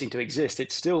ceasing to exist.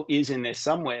 It still is in there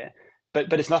somewhere,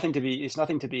 but it's nothing to be it's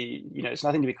nothing to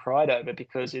be cried over,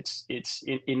 because it's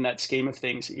in that scheme of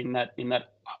things, in that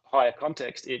higher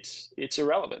context, it's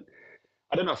irrelevant.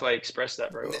 I don't know if I expressed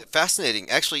that very well. Fascinating.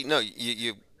 Actually, no,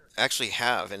 you actually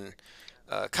have, and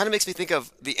kind of makes me think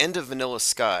of the end of Vanilla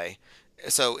Sky.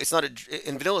 So it's not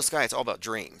in Vanilla Sky, it's all about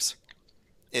dreams,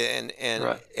 and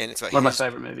Right. and it's about One of my his.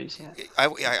 favorite movies. Yeah.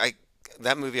 I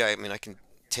that movie. I mean, I can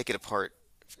take it apart.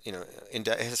 It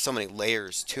has so many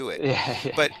layers to it. Yeah.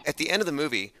 Yeah. But at the end of the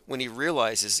movie, when he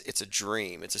realizes it's a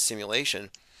dream, it's a simulation,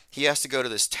 he has to go to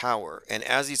this tower. And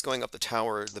as he's going up the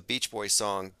tower, the Beach Boys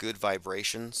song "Good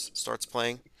Vibrations" starts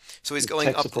playing. So he's going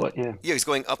Tech up. support. Yeah. Yeah, he's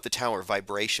going up the tower,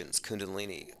 vibrations,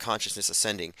 Kundalini, consciousness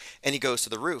ascending, and he goes to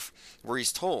the roof where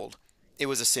he's told it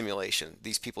was a simulation.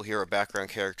 These people here are background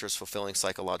characters fulfilling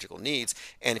psychological needs,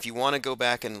 and if you want to go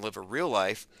back and live a real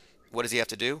life, what does he have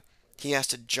to do? He has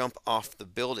to jump off the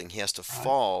building. He has to Right.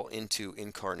 fall into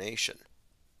incarnation.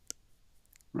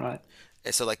 Right.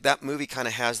 And so, like, that movie kind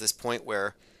of has this point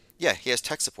where, yeah, he has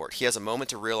tech support. He has a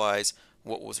moment to realize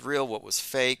what was real, what was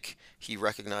fake. He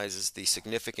recognizes the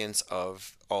significance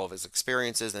of all of his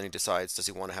experiences. Then he decides, does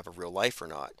he want to have a real life or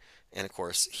not? And of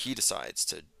course, he decides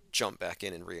to jump back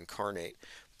in and reincarnate.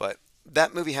 But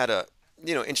that movie had a,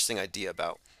 interesting idea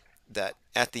about that.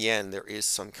 At the end, there is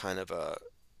some kind of a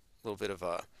little bit of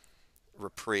a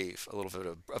reprieve, a little bit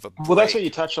of a Well, that's what you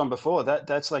break. touched on before.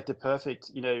 That's like the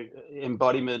perfect,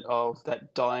 embodiment of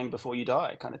that dying before you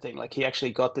die kind of thing. Like he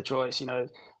actually got the choice.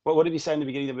 What did he say in the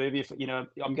beginning of the movie? If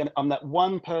I'm that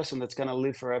one person that's gonna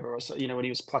live forever, or so. When he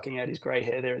was plucking out his grey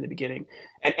hair there in the beginning,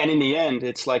 and in the end,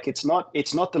 it's like it's not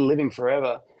the living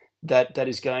forever that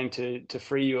is going to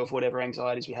free you of whatever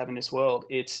anxieties we have in this world.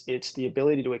 It's the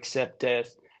ability to accept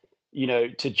death,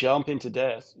 to jump into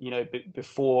death,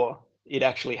 before it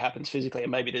actually happens physically.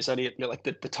 And maybe there's only like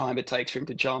the time it takes for him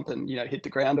to jump and hit the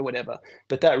ground or whatever.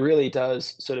 But that really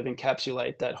does sort of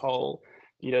encapsulate that whole,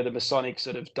 the Masonic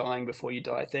sort of dying before you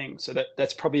die thing. So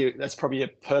that's probably a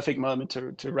perfect moment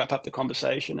to wrap up the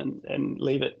conversation and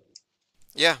leave it.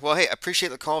 Yeah, well, hey, I appreciate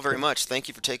the call very much. Thank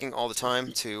you for taking all the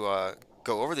time to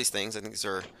go over these things. I think these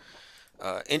are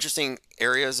interesting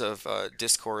areas of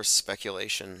discourse,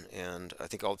 speculation, and I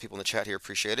think all the people in the chat here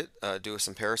appreciate it. Do us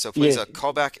some pair. So please Yeah.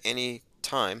 call back any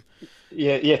time.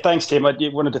 Yeah. Thanks, Tim.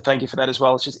 Wanted to thank you for that as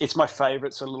well. It's my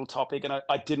favorite sort of little topic, and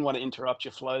I didn't want to interrupt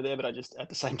your flow there, but I just at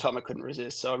the same time I couldn't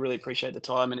resist. So I really appreciate the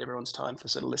time and everyone's time for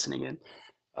sort of listening in.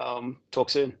 Talk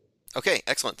soon. Okay,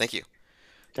 excellent. Thank you.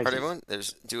 All Thank right, you. everyone.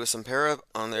 There's Do Us Some Para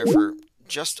on there for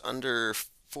just under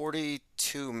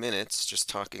 42 minutes just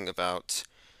talking about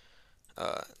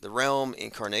the realm,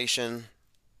 incarnation,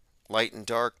 light and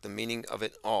dark, the meaning of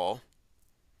it all.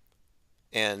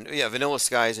 And yeah, Vanilla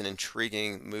Sky is an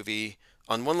intriguing movie.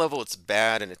 On one level, it's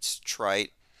bad and it's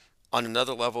trite. On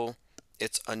another level,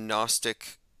 it's a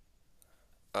Gnostic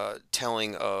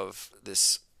telling of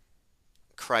this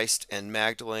Christ and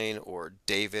Magdalene, or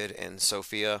David and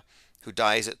Sophia, who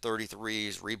dies at 33,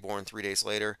 is reborn 3 days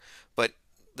later. But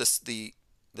this the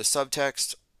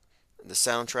subtext, the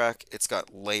soundtrack, it's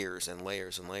got layers and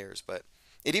layers and layers. But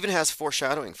it even has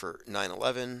foreshadowing for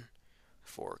 9/11,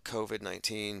 for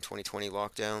COVID-19, 2020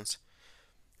 lockdowns,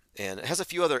 and it has a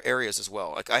few other areas as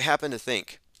well. Like, I happen to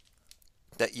think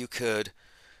that you could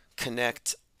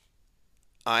connect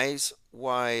Eyes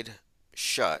Wide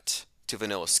Shut to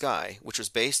Vanilla Sky, which was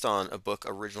based on a book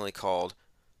originally called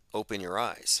Open Your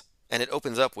Eyes. And it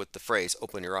opens up with the phrase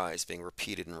 "open your eyes" being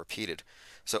repeated and repeated.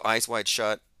 So Eyes Wide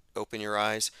Shut, Open Your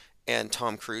Eyes, and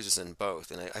Tom Cruise is in both.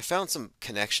 And I found some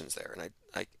connections there, and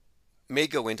I may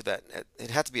go into that.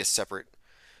 It had to be a separate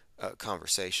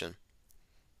conversation.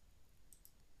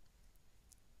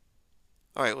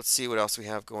 All right, let's see what else we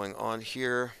have going on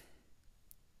here.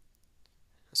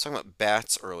 I was talking about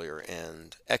bats earlier,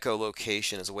 and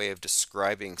echolocation as a way of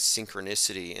describing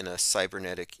synchronicity in a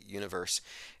cybernetic universe.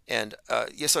 And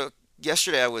yeah, so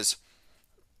yesterday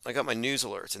I got my news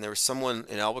alerts, and there was someone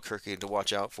in Albuquerque to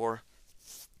watch out for.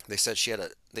 They said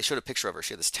they showed a picture of her.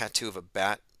 She had this tattoo of a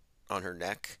bat on her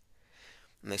neck,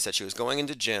 and they said she was going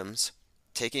into gyms,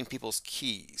 taking people's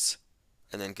keys,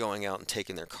 and then going out and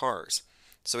taking their cars.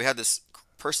 So we had this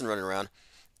person running around,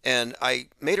 and I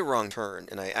made a wrong turn,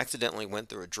 and I accidentally went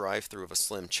through a drive-through of a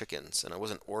Slim Chickens, and I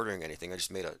wasn't ordering anything. I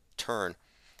just made a turn,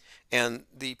 and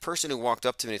the person who walked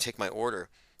up to me to take my order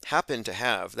happened to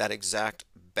have that exact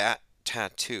bat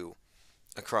tattoo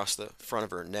across the front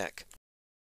of her neck.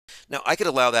 Now, I could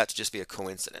allow that to just be a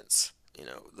coincidence.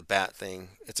 The bat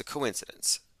thing, it's a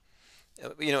coincidence.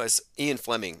 As Ian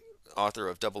Fleming, author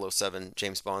of 007,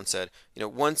 James Bond, said,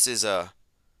 once is a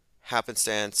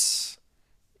happenstance,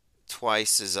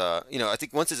 twice is I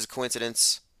think once is a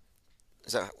coincidence,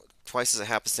 twice is a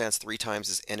happenstance, three times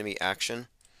is enemy action.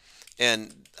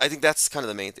 And I think that's kind of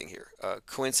the main thing here.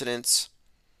 Coincidence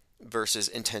versus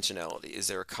intentionality. Is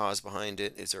there a cause behind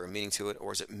it? Is there a meaning to it?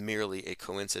 Or is it merely a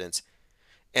coincidence?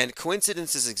 And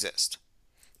coincidences exist.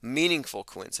 Meaningful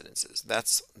coincidences.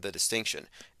 That's the distinction.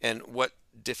 And what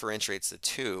differentiates the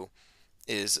two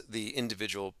is the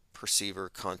individual perceiver,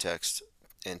 context,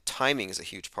 and timing is a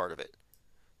huge part of it.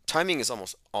 Timing is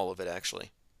almost all of it,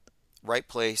 actually. Right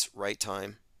place, right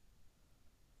time.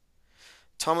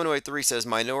 Tomanoid3 says,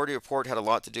 Minority Report had a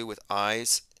lot to do with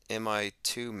Eyes,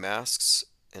 MI2, Masks,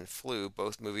 and Flu,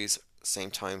 both movies same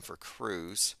time for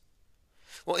Cruise.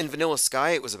 Well, in Vanilla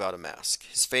Sky, it was about a mask.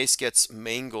 His face gets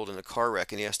mangled in a car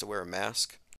wreck, and he has to wear a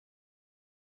mask.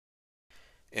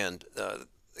 And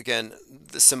again,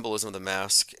 the symbolism of the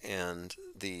mask and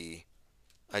the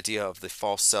idea of the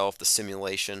false self, the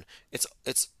simulation,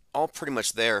 it's all pretty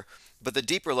much there. But the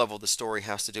deeper level of the story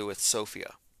has to do with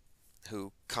Sophia,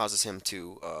 who causes him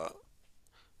to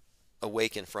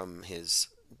awaken from his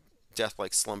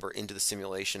death-like slumber into the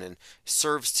simulation, and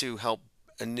serves to help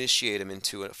initiate him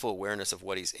into a full awareness of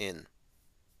what he's in.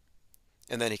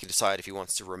 And then he can decide if he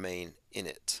wants to remain in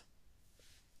it.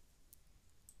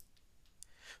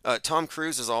 Tom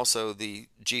Cruise is also the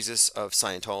Jesus of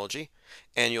Scientology,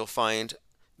 and you'll find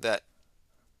that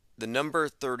the number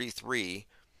 33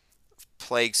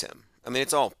 plagues him. I mean,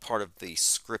 it's all part of the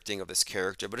scripting of this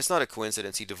character, but it's not a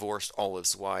coincidence he divorced all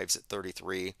his wives at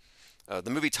 33. The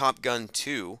movie Top Gun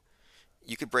 2,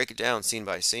 you could break it down scene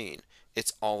by scene.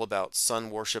 It's all about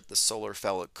sun worship, the solar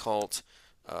phallic cult,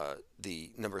 the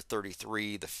number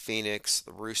 33, the phoenix,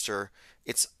 the rooster.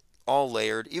 It's all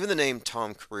layered. Even the name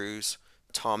Tom Cruise,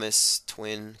 Thomas,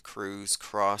 twin, Cruise,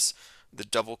 cross, the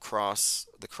double cross,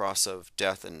 the cross of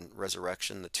death and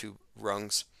resurrection, the two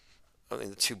rungs,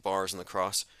 the two bars on the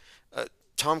cross.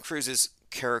 Tom Cruise's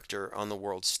character on the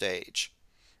world stage,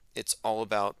 it's all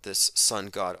about this sun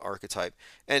god archetype.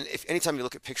 And if anytime you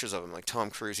look at pictures of him, like Tom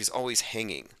Cruise, he's always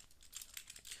hanging.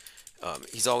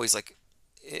 He's always like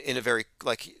in a very,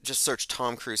 like, just search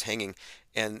Tom Cruise hanging,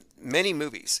 and many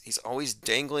movies he's always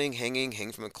dangling,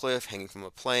 hanging from a cliff, hanging from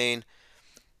a plane.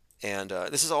 And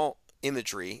this is all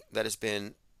imagery that has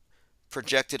been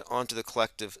projected onto the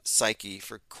collective psyche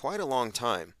for quite a long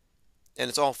time, and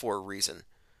it's all for a reason.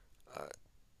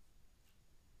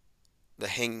 The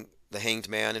hanged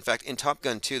man. In fact, in Top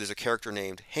Gun 2, there's a character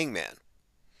named Hangman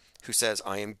who says,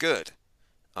 "I am good.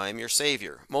 I am your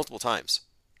savior," multiple times.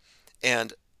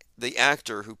 And the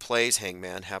actor who plays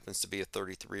Hangman happens to be a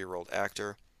 33-year-old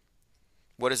actor.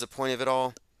 What is the point of it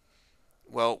all?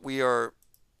 Well, we are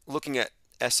looking at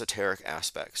esoteric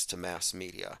aspects to mass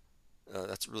media.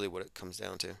 That's really what it comes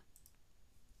down to.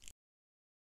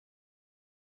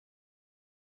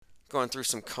 Going through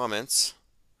some comments.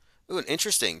 Ooh, an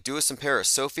interesting. Duas in Paris.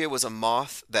 Sophia was a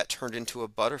moth that turned into a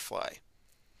butterfly.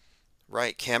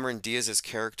 Right. Cameron Diaz's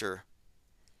character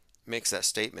makes that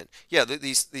statement. Yeah,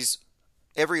 these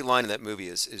every line in that movie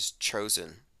is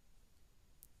chosen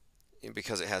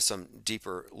because it has some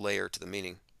deeper layer to the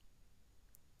meaning.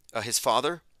 His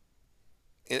father.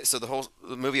 So the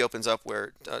movie opens up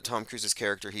where Tom Cruise's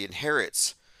character, he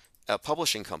inherits a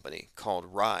publishing company called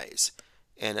Rise.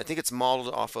 And I think it's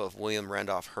modeled off of William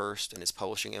Randolph Hearst and his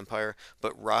publishing empire.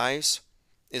 But Rise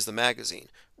is the magazine.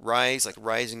 Rise, like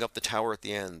rising up the tower at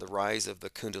the end, the rise of the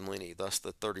Kundalini, thus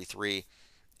the 33.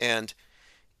 And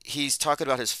he's talking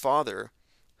about his father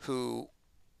who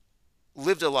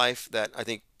lived a life that I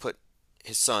think put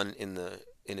his son in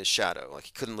his shadow. Like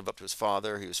he couldn't live up to his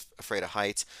father. He was afraid of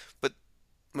heights. But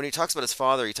when he talks about his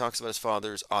father, he talks about his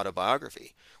father's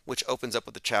autobiography, which opens up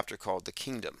with a chapter called The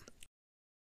Kingdom.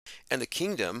 And the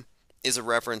kingdom is a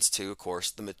reference to, of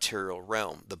course, the material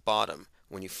realm, the bottom.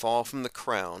 When you fall from the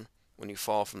crown, when you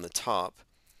fall from the top,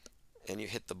 and you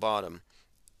hit the bottom,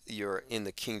 you're in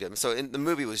the kingdom. So the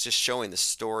movie was just showing the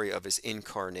story of his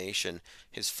incarnation,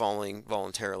 his falling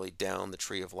voluntarily down the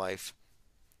tree of life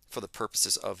for the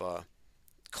purposes of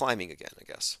climbing again, I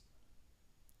guess.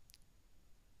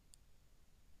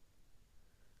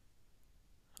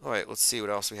 All right, let's see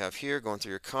what else we have here. Going through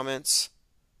your comments.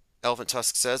 Elephant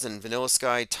Tusk says, in Vanilla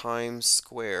Sky, Times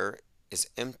Square is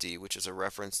empty, which is a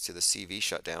reference to the CV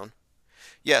shutdown.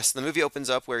 Yes, the movie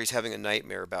opens up where he's having a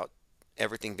nightmare about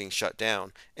everything being shut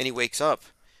down, and he wakes up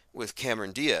with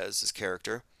Cameron Diaz, his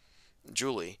character,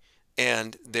 Julie,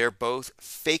 and they're both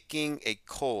faking a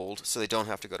cold so they don't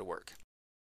have to go to work.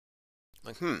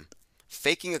 Like,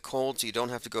 faking a cold so you don't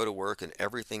have to go to work and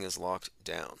everything is locked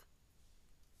down.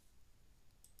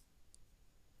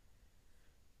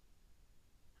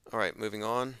 All right, moving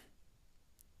on.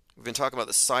 We've been talking about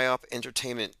the PSYOP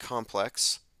entertainment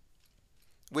complex,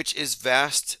 which is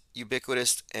vast,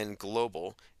 ubiquitous, and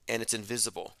global, and it's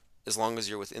invisible as long as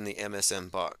you're within the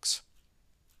MSM box.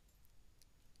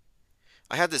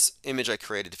 I had this image I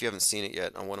created, if you haven't seen it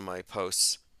yet, on one of my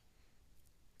posts,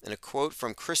 and a quote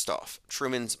from Christoph,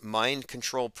 Truman's mind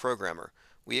control programmer.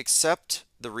 We accept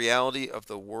the reality of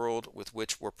the world with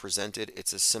which we're presented.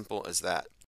 It's as simple as that.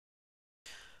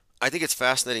 I think it's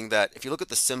fascinating that if you look at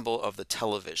the symbol of the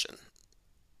television,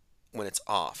 when it's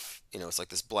off, it's like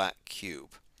this black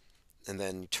cube, and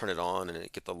then you turn it on and you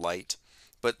get the light,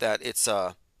 but that it's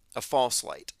a false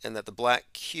light, and that the black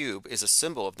cube is a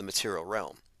symbol of the material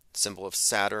realm, symbol of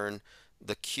Saturn.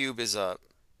 The cube is a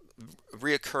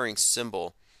reoccurring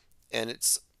symbol, and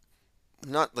it's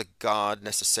not like God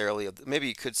necessarily. Maybe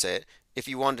you could say it if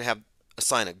you wanted to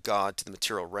assign a God to the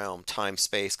material realm, time,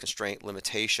 space, constraint,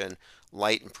 limitation,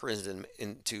 light imprisoned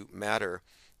into matter.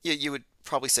 Yeah, you would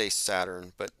probably say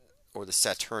Saturn, or the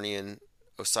Saturnian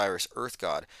Osiris Earth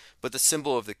God. But the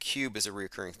symbol of the cube is a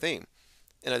recurring theme.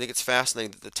 And I think it's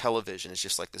fascinating that the television is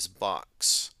just like this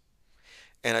box.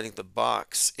 And I think the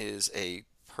box is a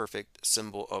perfect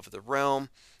symbol of the realm,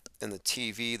 and the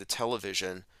TV, the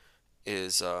television,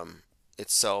 is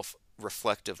itself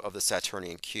reflective of the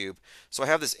Saturnian cube. So I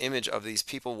have this image of these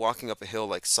people walking up a hill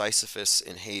like Sisyphus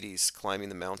in Hades, climbing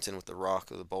the mountain with the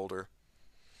rock or the boulder,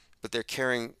 but they're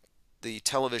carrying the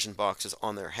television boxes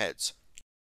on their heads.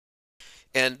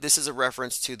 And this is a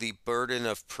reference to the burden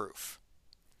of proof.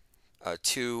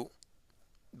 To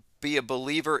be a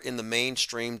believer in the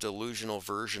mainstream delusional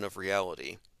version of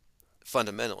reality,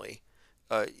 fundamentally,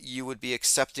 you would be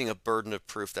accepting a burden of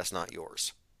proof that's not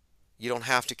yours. You don't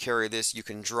have to carry this. You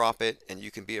can drop it and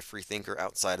you can be a free thinker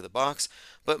outside of the box.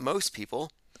 But most people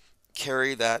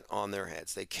carry that on their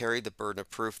heads. They carry the burden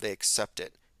of proof. They accept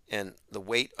it. And the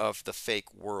weight of the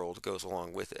fake world goes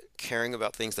along with it. Caring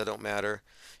about things that don't matter.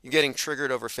 You're getting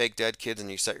triggered over fake dead kids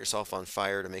and you set yourself on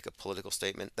fire to make a political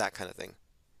statement. That kind of thing.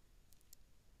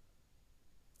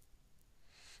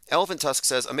 Elephant Tusk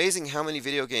says, amazing how many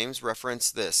video games reference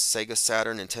this. Sega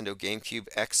Saturn, Nintendo GameCube,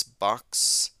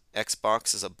 Xbox.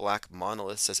 Xbox is a black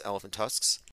monolith, says Elephant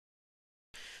Tusks.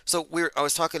 So I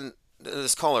was talking to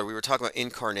this caller, we were talking about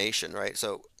incarnation, right?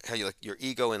 So how you like your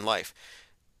ego in life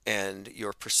and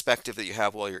your perspective that you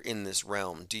have while you're in this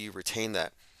realm. Do you retain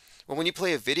that? Well, when you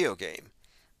play a video game,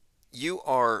 you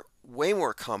are way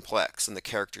more complex than the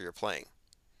character you're playing.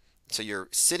 So you're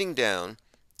sitting down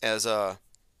as a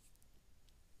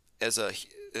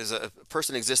is a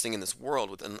person existing in this world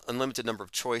with an unlimited number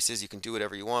of choices. You can do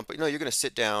whatever you want, but you're going to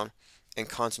sit down and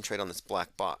concentrate on this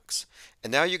black box.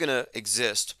 And now you're going to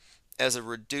exist as a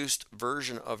reduced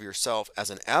version of yourself as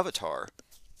an avatar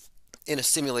in a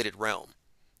simulated realm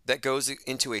that goes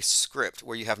into a script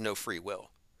where you have no free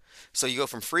will. So you go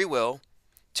from free will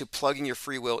to plugging your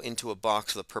free will into a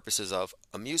box for the purposes of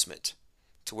amusement,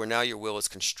 to where now your will is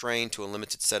constrained to a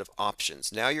limited set of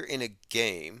options. Now you're in a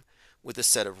game with a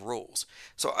set of rules.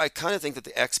 So I kind of think that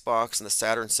the Xbox and the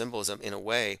Saturn symbolism, in a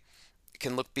way,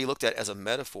 can be looked at as a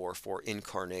metaphor for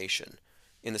incarnation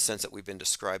in the sense that we've been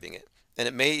describing it. And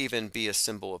it may even be a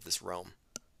symbol of this realm.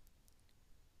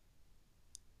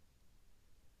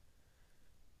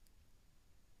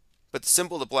 But the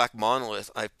symbol of the black monolith,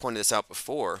 I pointed this out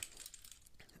before,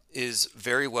 is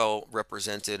very well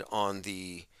represented on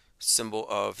the symbol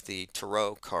of the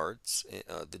tarot cards,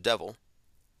 the devil.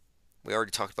 We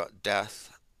already talked about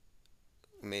death.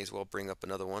 We may as well bring up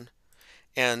another one.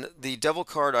 And the devil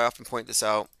card, I often point this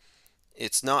out,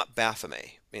 it's not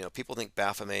Baphomet. People think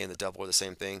Baphomet and the devil are the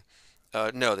same thing.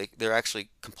 No, they're actually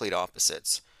complete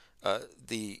opposites.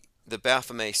 The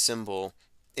Baphomet symbol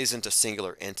isn't a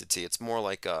singular entity. It's more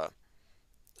like a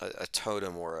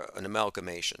totem or an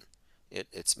amalgamation.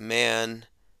 It's man,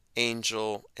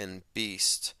 angel, and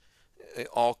beast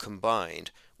all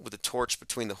combined, with a torch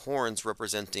between the horns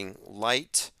representing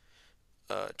light,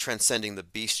 transcending the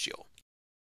bestial.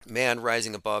 Man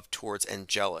rising above towards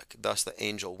angelic, thus the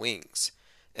angel wings,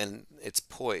 and its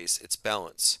poise, its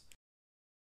balance.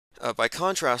 By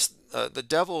contrast, the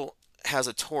devil has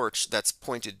a torch that's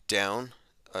pointed down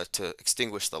to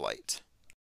extinguish the light.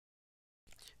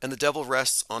 And the devil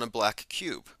rests on a black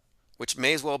cube, which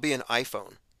may as well be an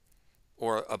iPhone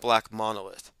or a black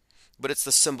monolith, but it's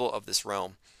the symbol of this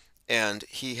realm. And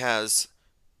he has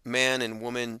man and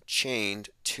woman chained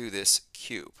to this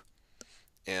cube.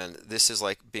 And this is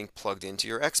like being plugged into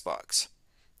your Xbox.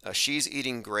 She's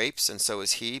eating grapes, and so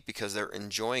is he, because they're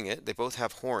enjoying it. They both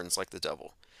have horns like the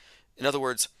devil. In other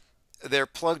words, they're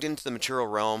plugged into the material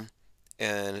realm,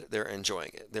 and they're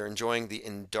enjoying it. They're enjoying the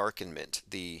endarkenment,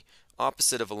 the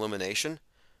opposite of illumination.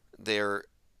 They're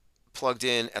plugged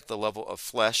in at the level of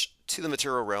flesh to the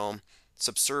material realm,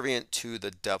 subservient to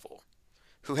the devil,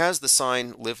 who has the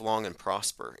sign live long and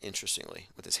prosper, interestingly,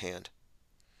 with his hand.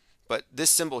 But this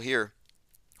symbol here,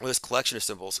 or this collection of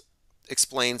symbols,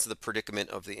 explains the predicament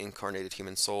of the incarnated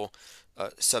human soul,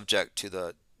 subject to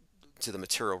the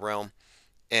material realm,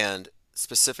 and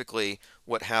specifically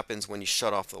what happens when you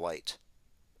shut off the light,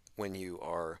 when you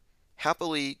are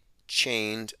happily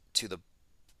chained to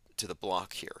the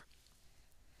block here.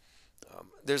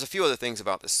 There's a few other things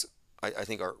about this I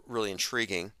think are really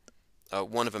intriguing.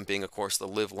 One of them being, of course, the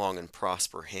live long and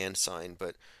prosper hand sign,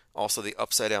 but also the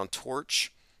upside down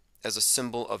torch as a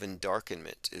symbol of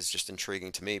endarkenment is just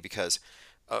intriguing to me, because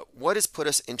what has put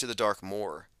us into the dark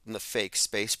more than the fake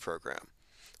space program,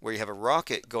 where you have a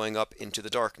rocket going up into the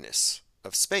darkness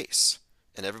of space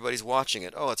and everybody's watching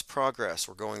it? Oh, it's progress.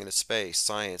 We're going into space,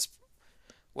 science.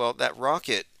 Well, that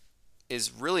rocket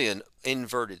is really an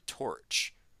inverted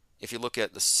torch if you look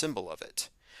at the symbol of it.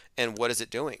 And what is it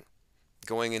doing?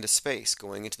 Going into space,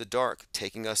 going into the dark,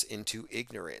 taking us into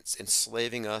ignorance,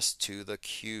 enslaving us to the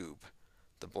cube,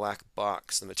 the black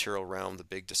box, the material realm, the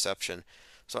big deception.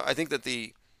 So I think that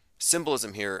the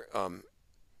symbolism here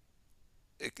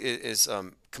is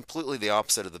completely the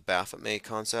opposite of the Baphomet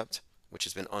concept, which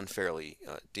has been unfairly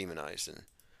demonized and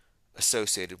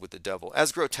associated with the devil,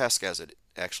 as grotesque as it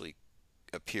actually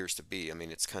appears to be. I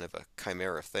mean, it's kind of a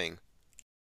chimera thing.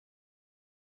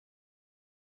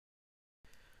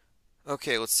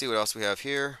 Okay, let's see what else we have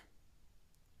here.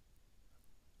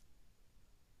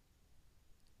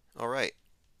 All right.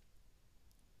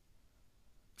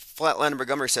 Flatlander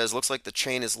Montgomery says, looks like the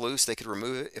chain is loose. They could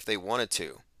remove it if they wanted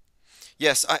to.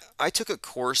 Yes, I took a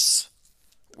course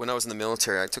when I was in the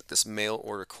military. I took this mail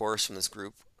order course from this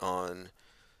group on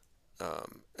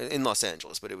in Los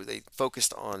Angeles, but they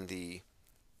focused on the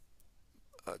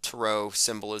tarot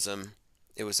symbolism.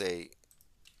 It was a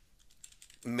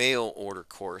mail order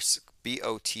course,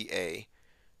 BOTA,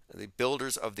 the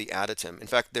Builders of the Adytum. In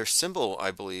fact, their symbol,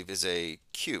 I believe, is a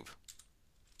cube,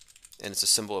 and it's a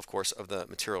symbol, of course, of the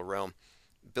material realm.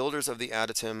 Builders of the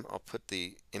Adytum. I'll put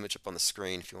the image up on the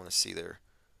screen if you want to see their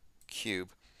cube.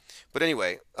 But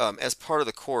anyway, as part of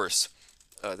the course,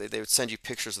 they would send you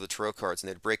pictures of the tarot cards, and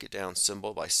they'd break it down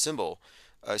symbol by symbol,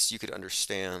 so you could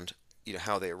understand,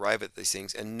 how they arrive at these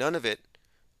things. And none of it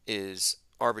is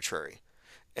arbitrary.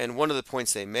 And one of the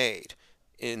points they made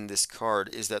in this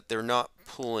card is that they're not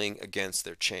pulling against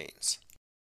their chains.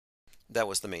 That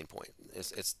was the main point.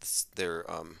 They're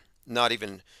not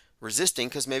even resisting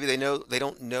because maybe they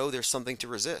don't know there's something to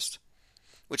resist,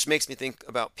 which makes me think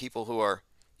about people who are,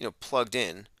 plugged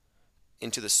in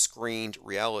into the screened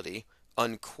reality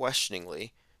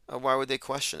unquestioningly. Why would they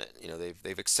question it?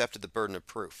 They've accepted the burden of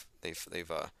proof.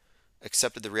 They've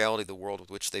accepted the reality of the world with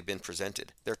which they've been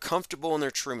presented. They're comfortable in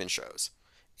their Truman shows.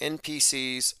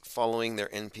 NPCs following their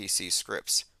NPC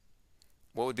scripts.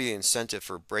 What would be the incentive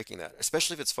for breaking that,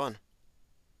 especially if it's fun?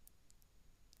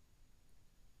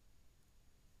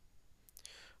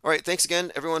 All right, thanks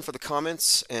again, everyone, for the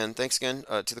comments, and thanks again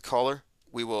to the caller.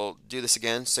 We will do this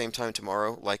again, same time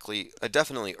tomorrow, likely,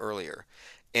 definitely earlier.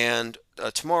 And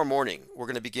tomorrow morning, we're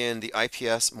going to begin the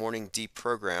IPS Morning Deep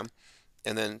program.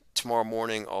 And then tomorrow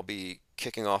morning, I'll be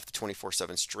kicking off the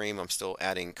 24/7 stream. I'm still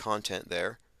adding content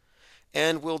there.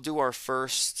 And we'll do our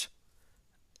first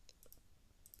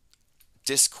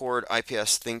Discord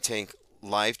IPS Think Tank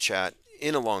live chat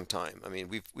in a long time. I mean,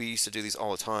 we used to do these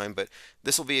all the time, but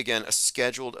this will be, again, a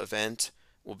scheduled event.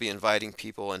 We'll be inviting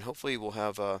people, and hopefully we'll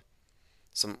have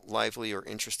some lively or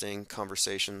interesting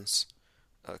conversations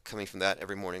coming from that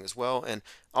every morning as well. And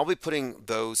I'll be putting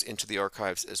those into the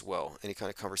archives as well, any kind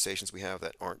of conversations we have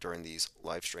that aren't during these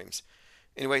live streams.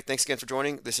 Anyway, thanks again for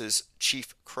joining. This is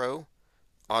Chief Crow,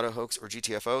 AutoHoax or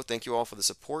GTFO. Thank you all for the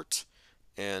support.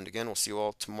 And again, we'll see you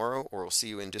all tomorrow, or we'll see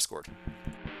you in Discord.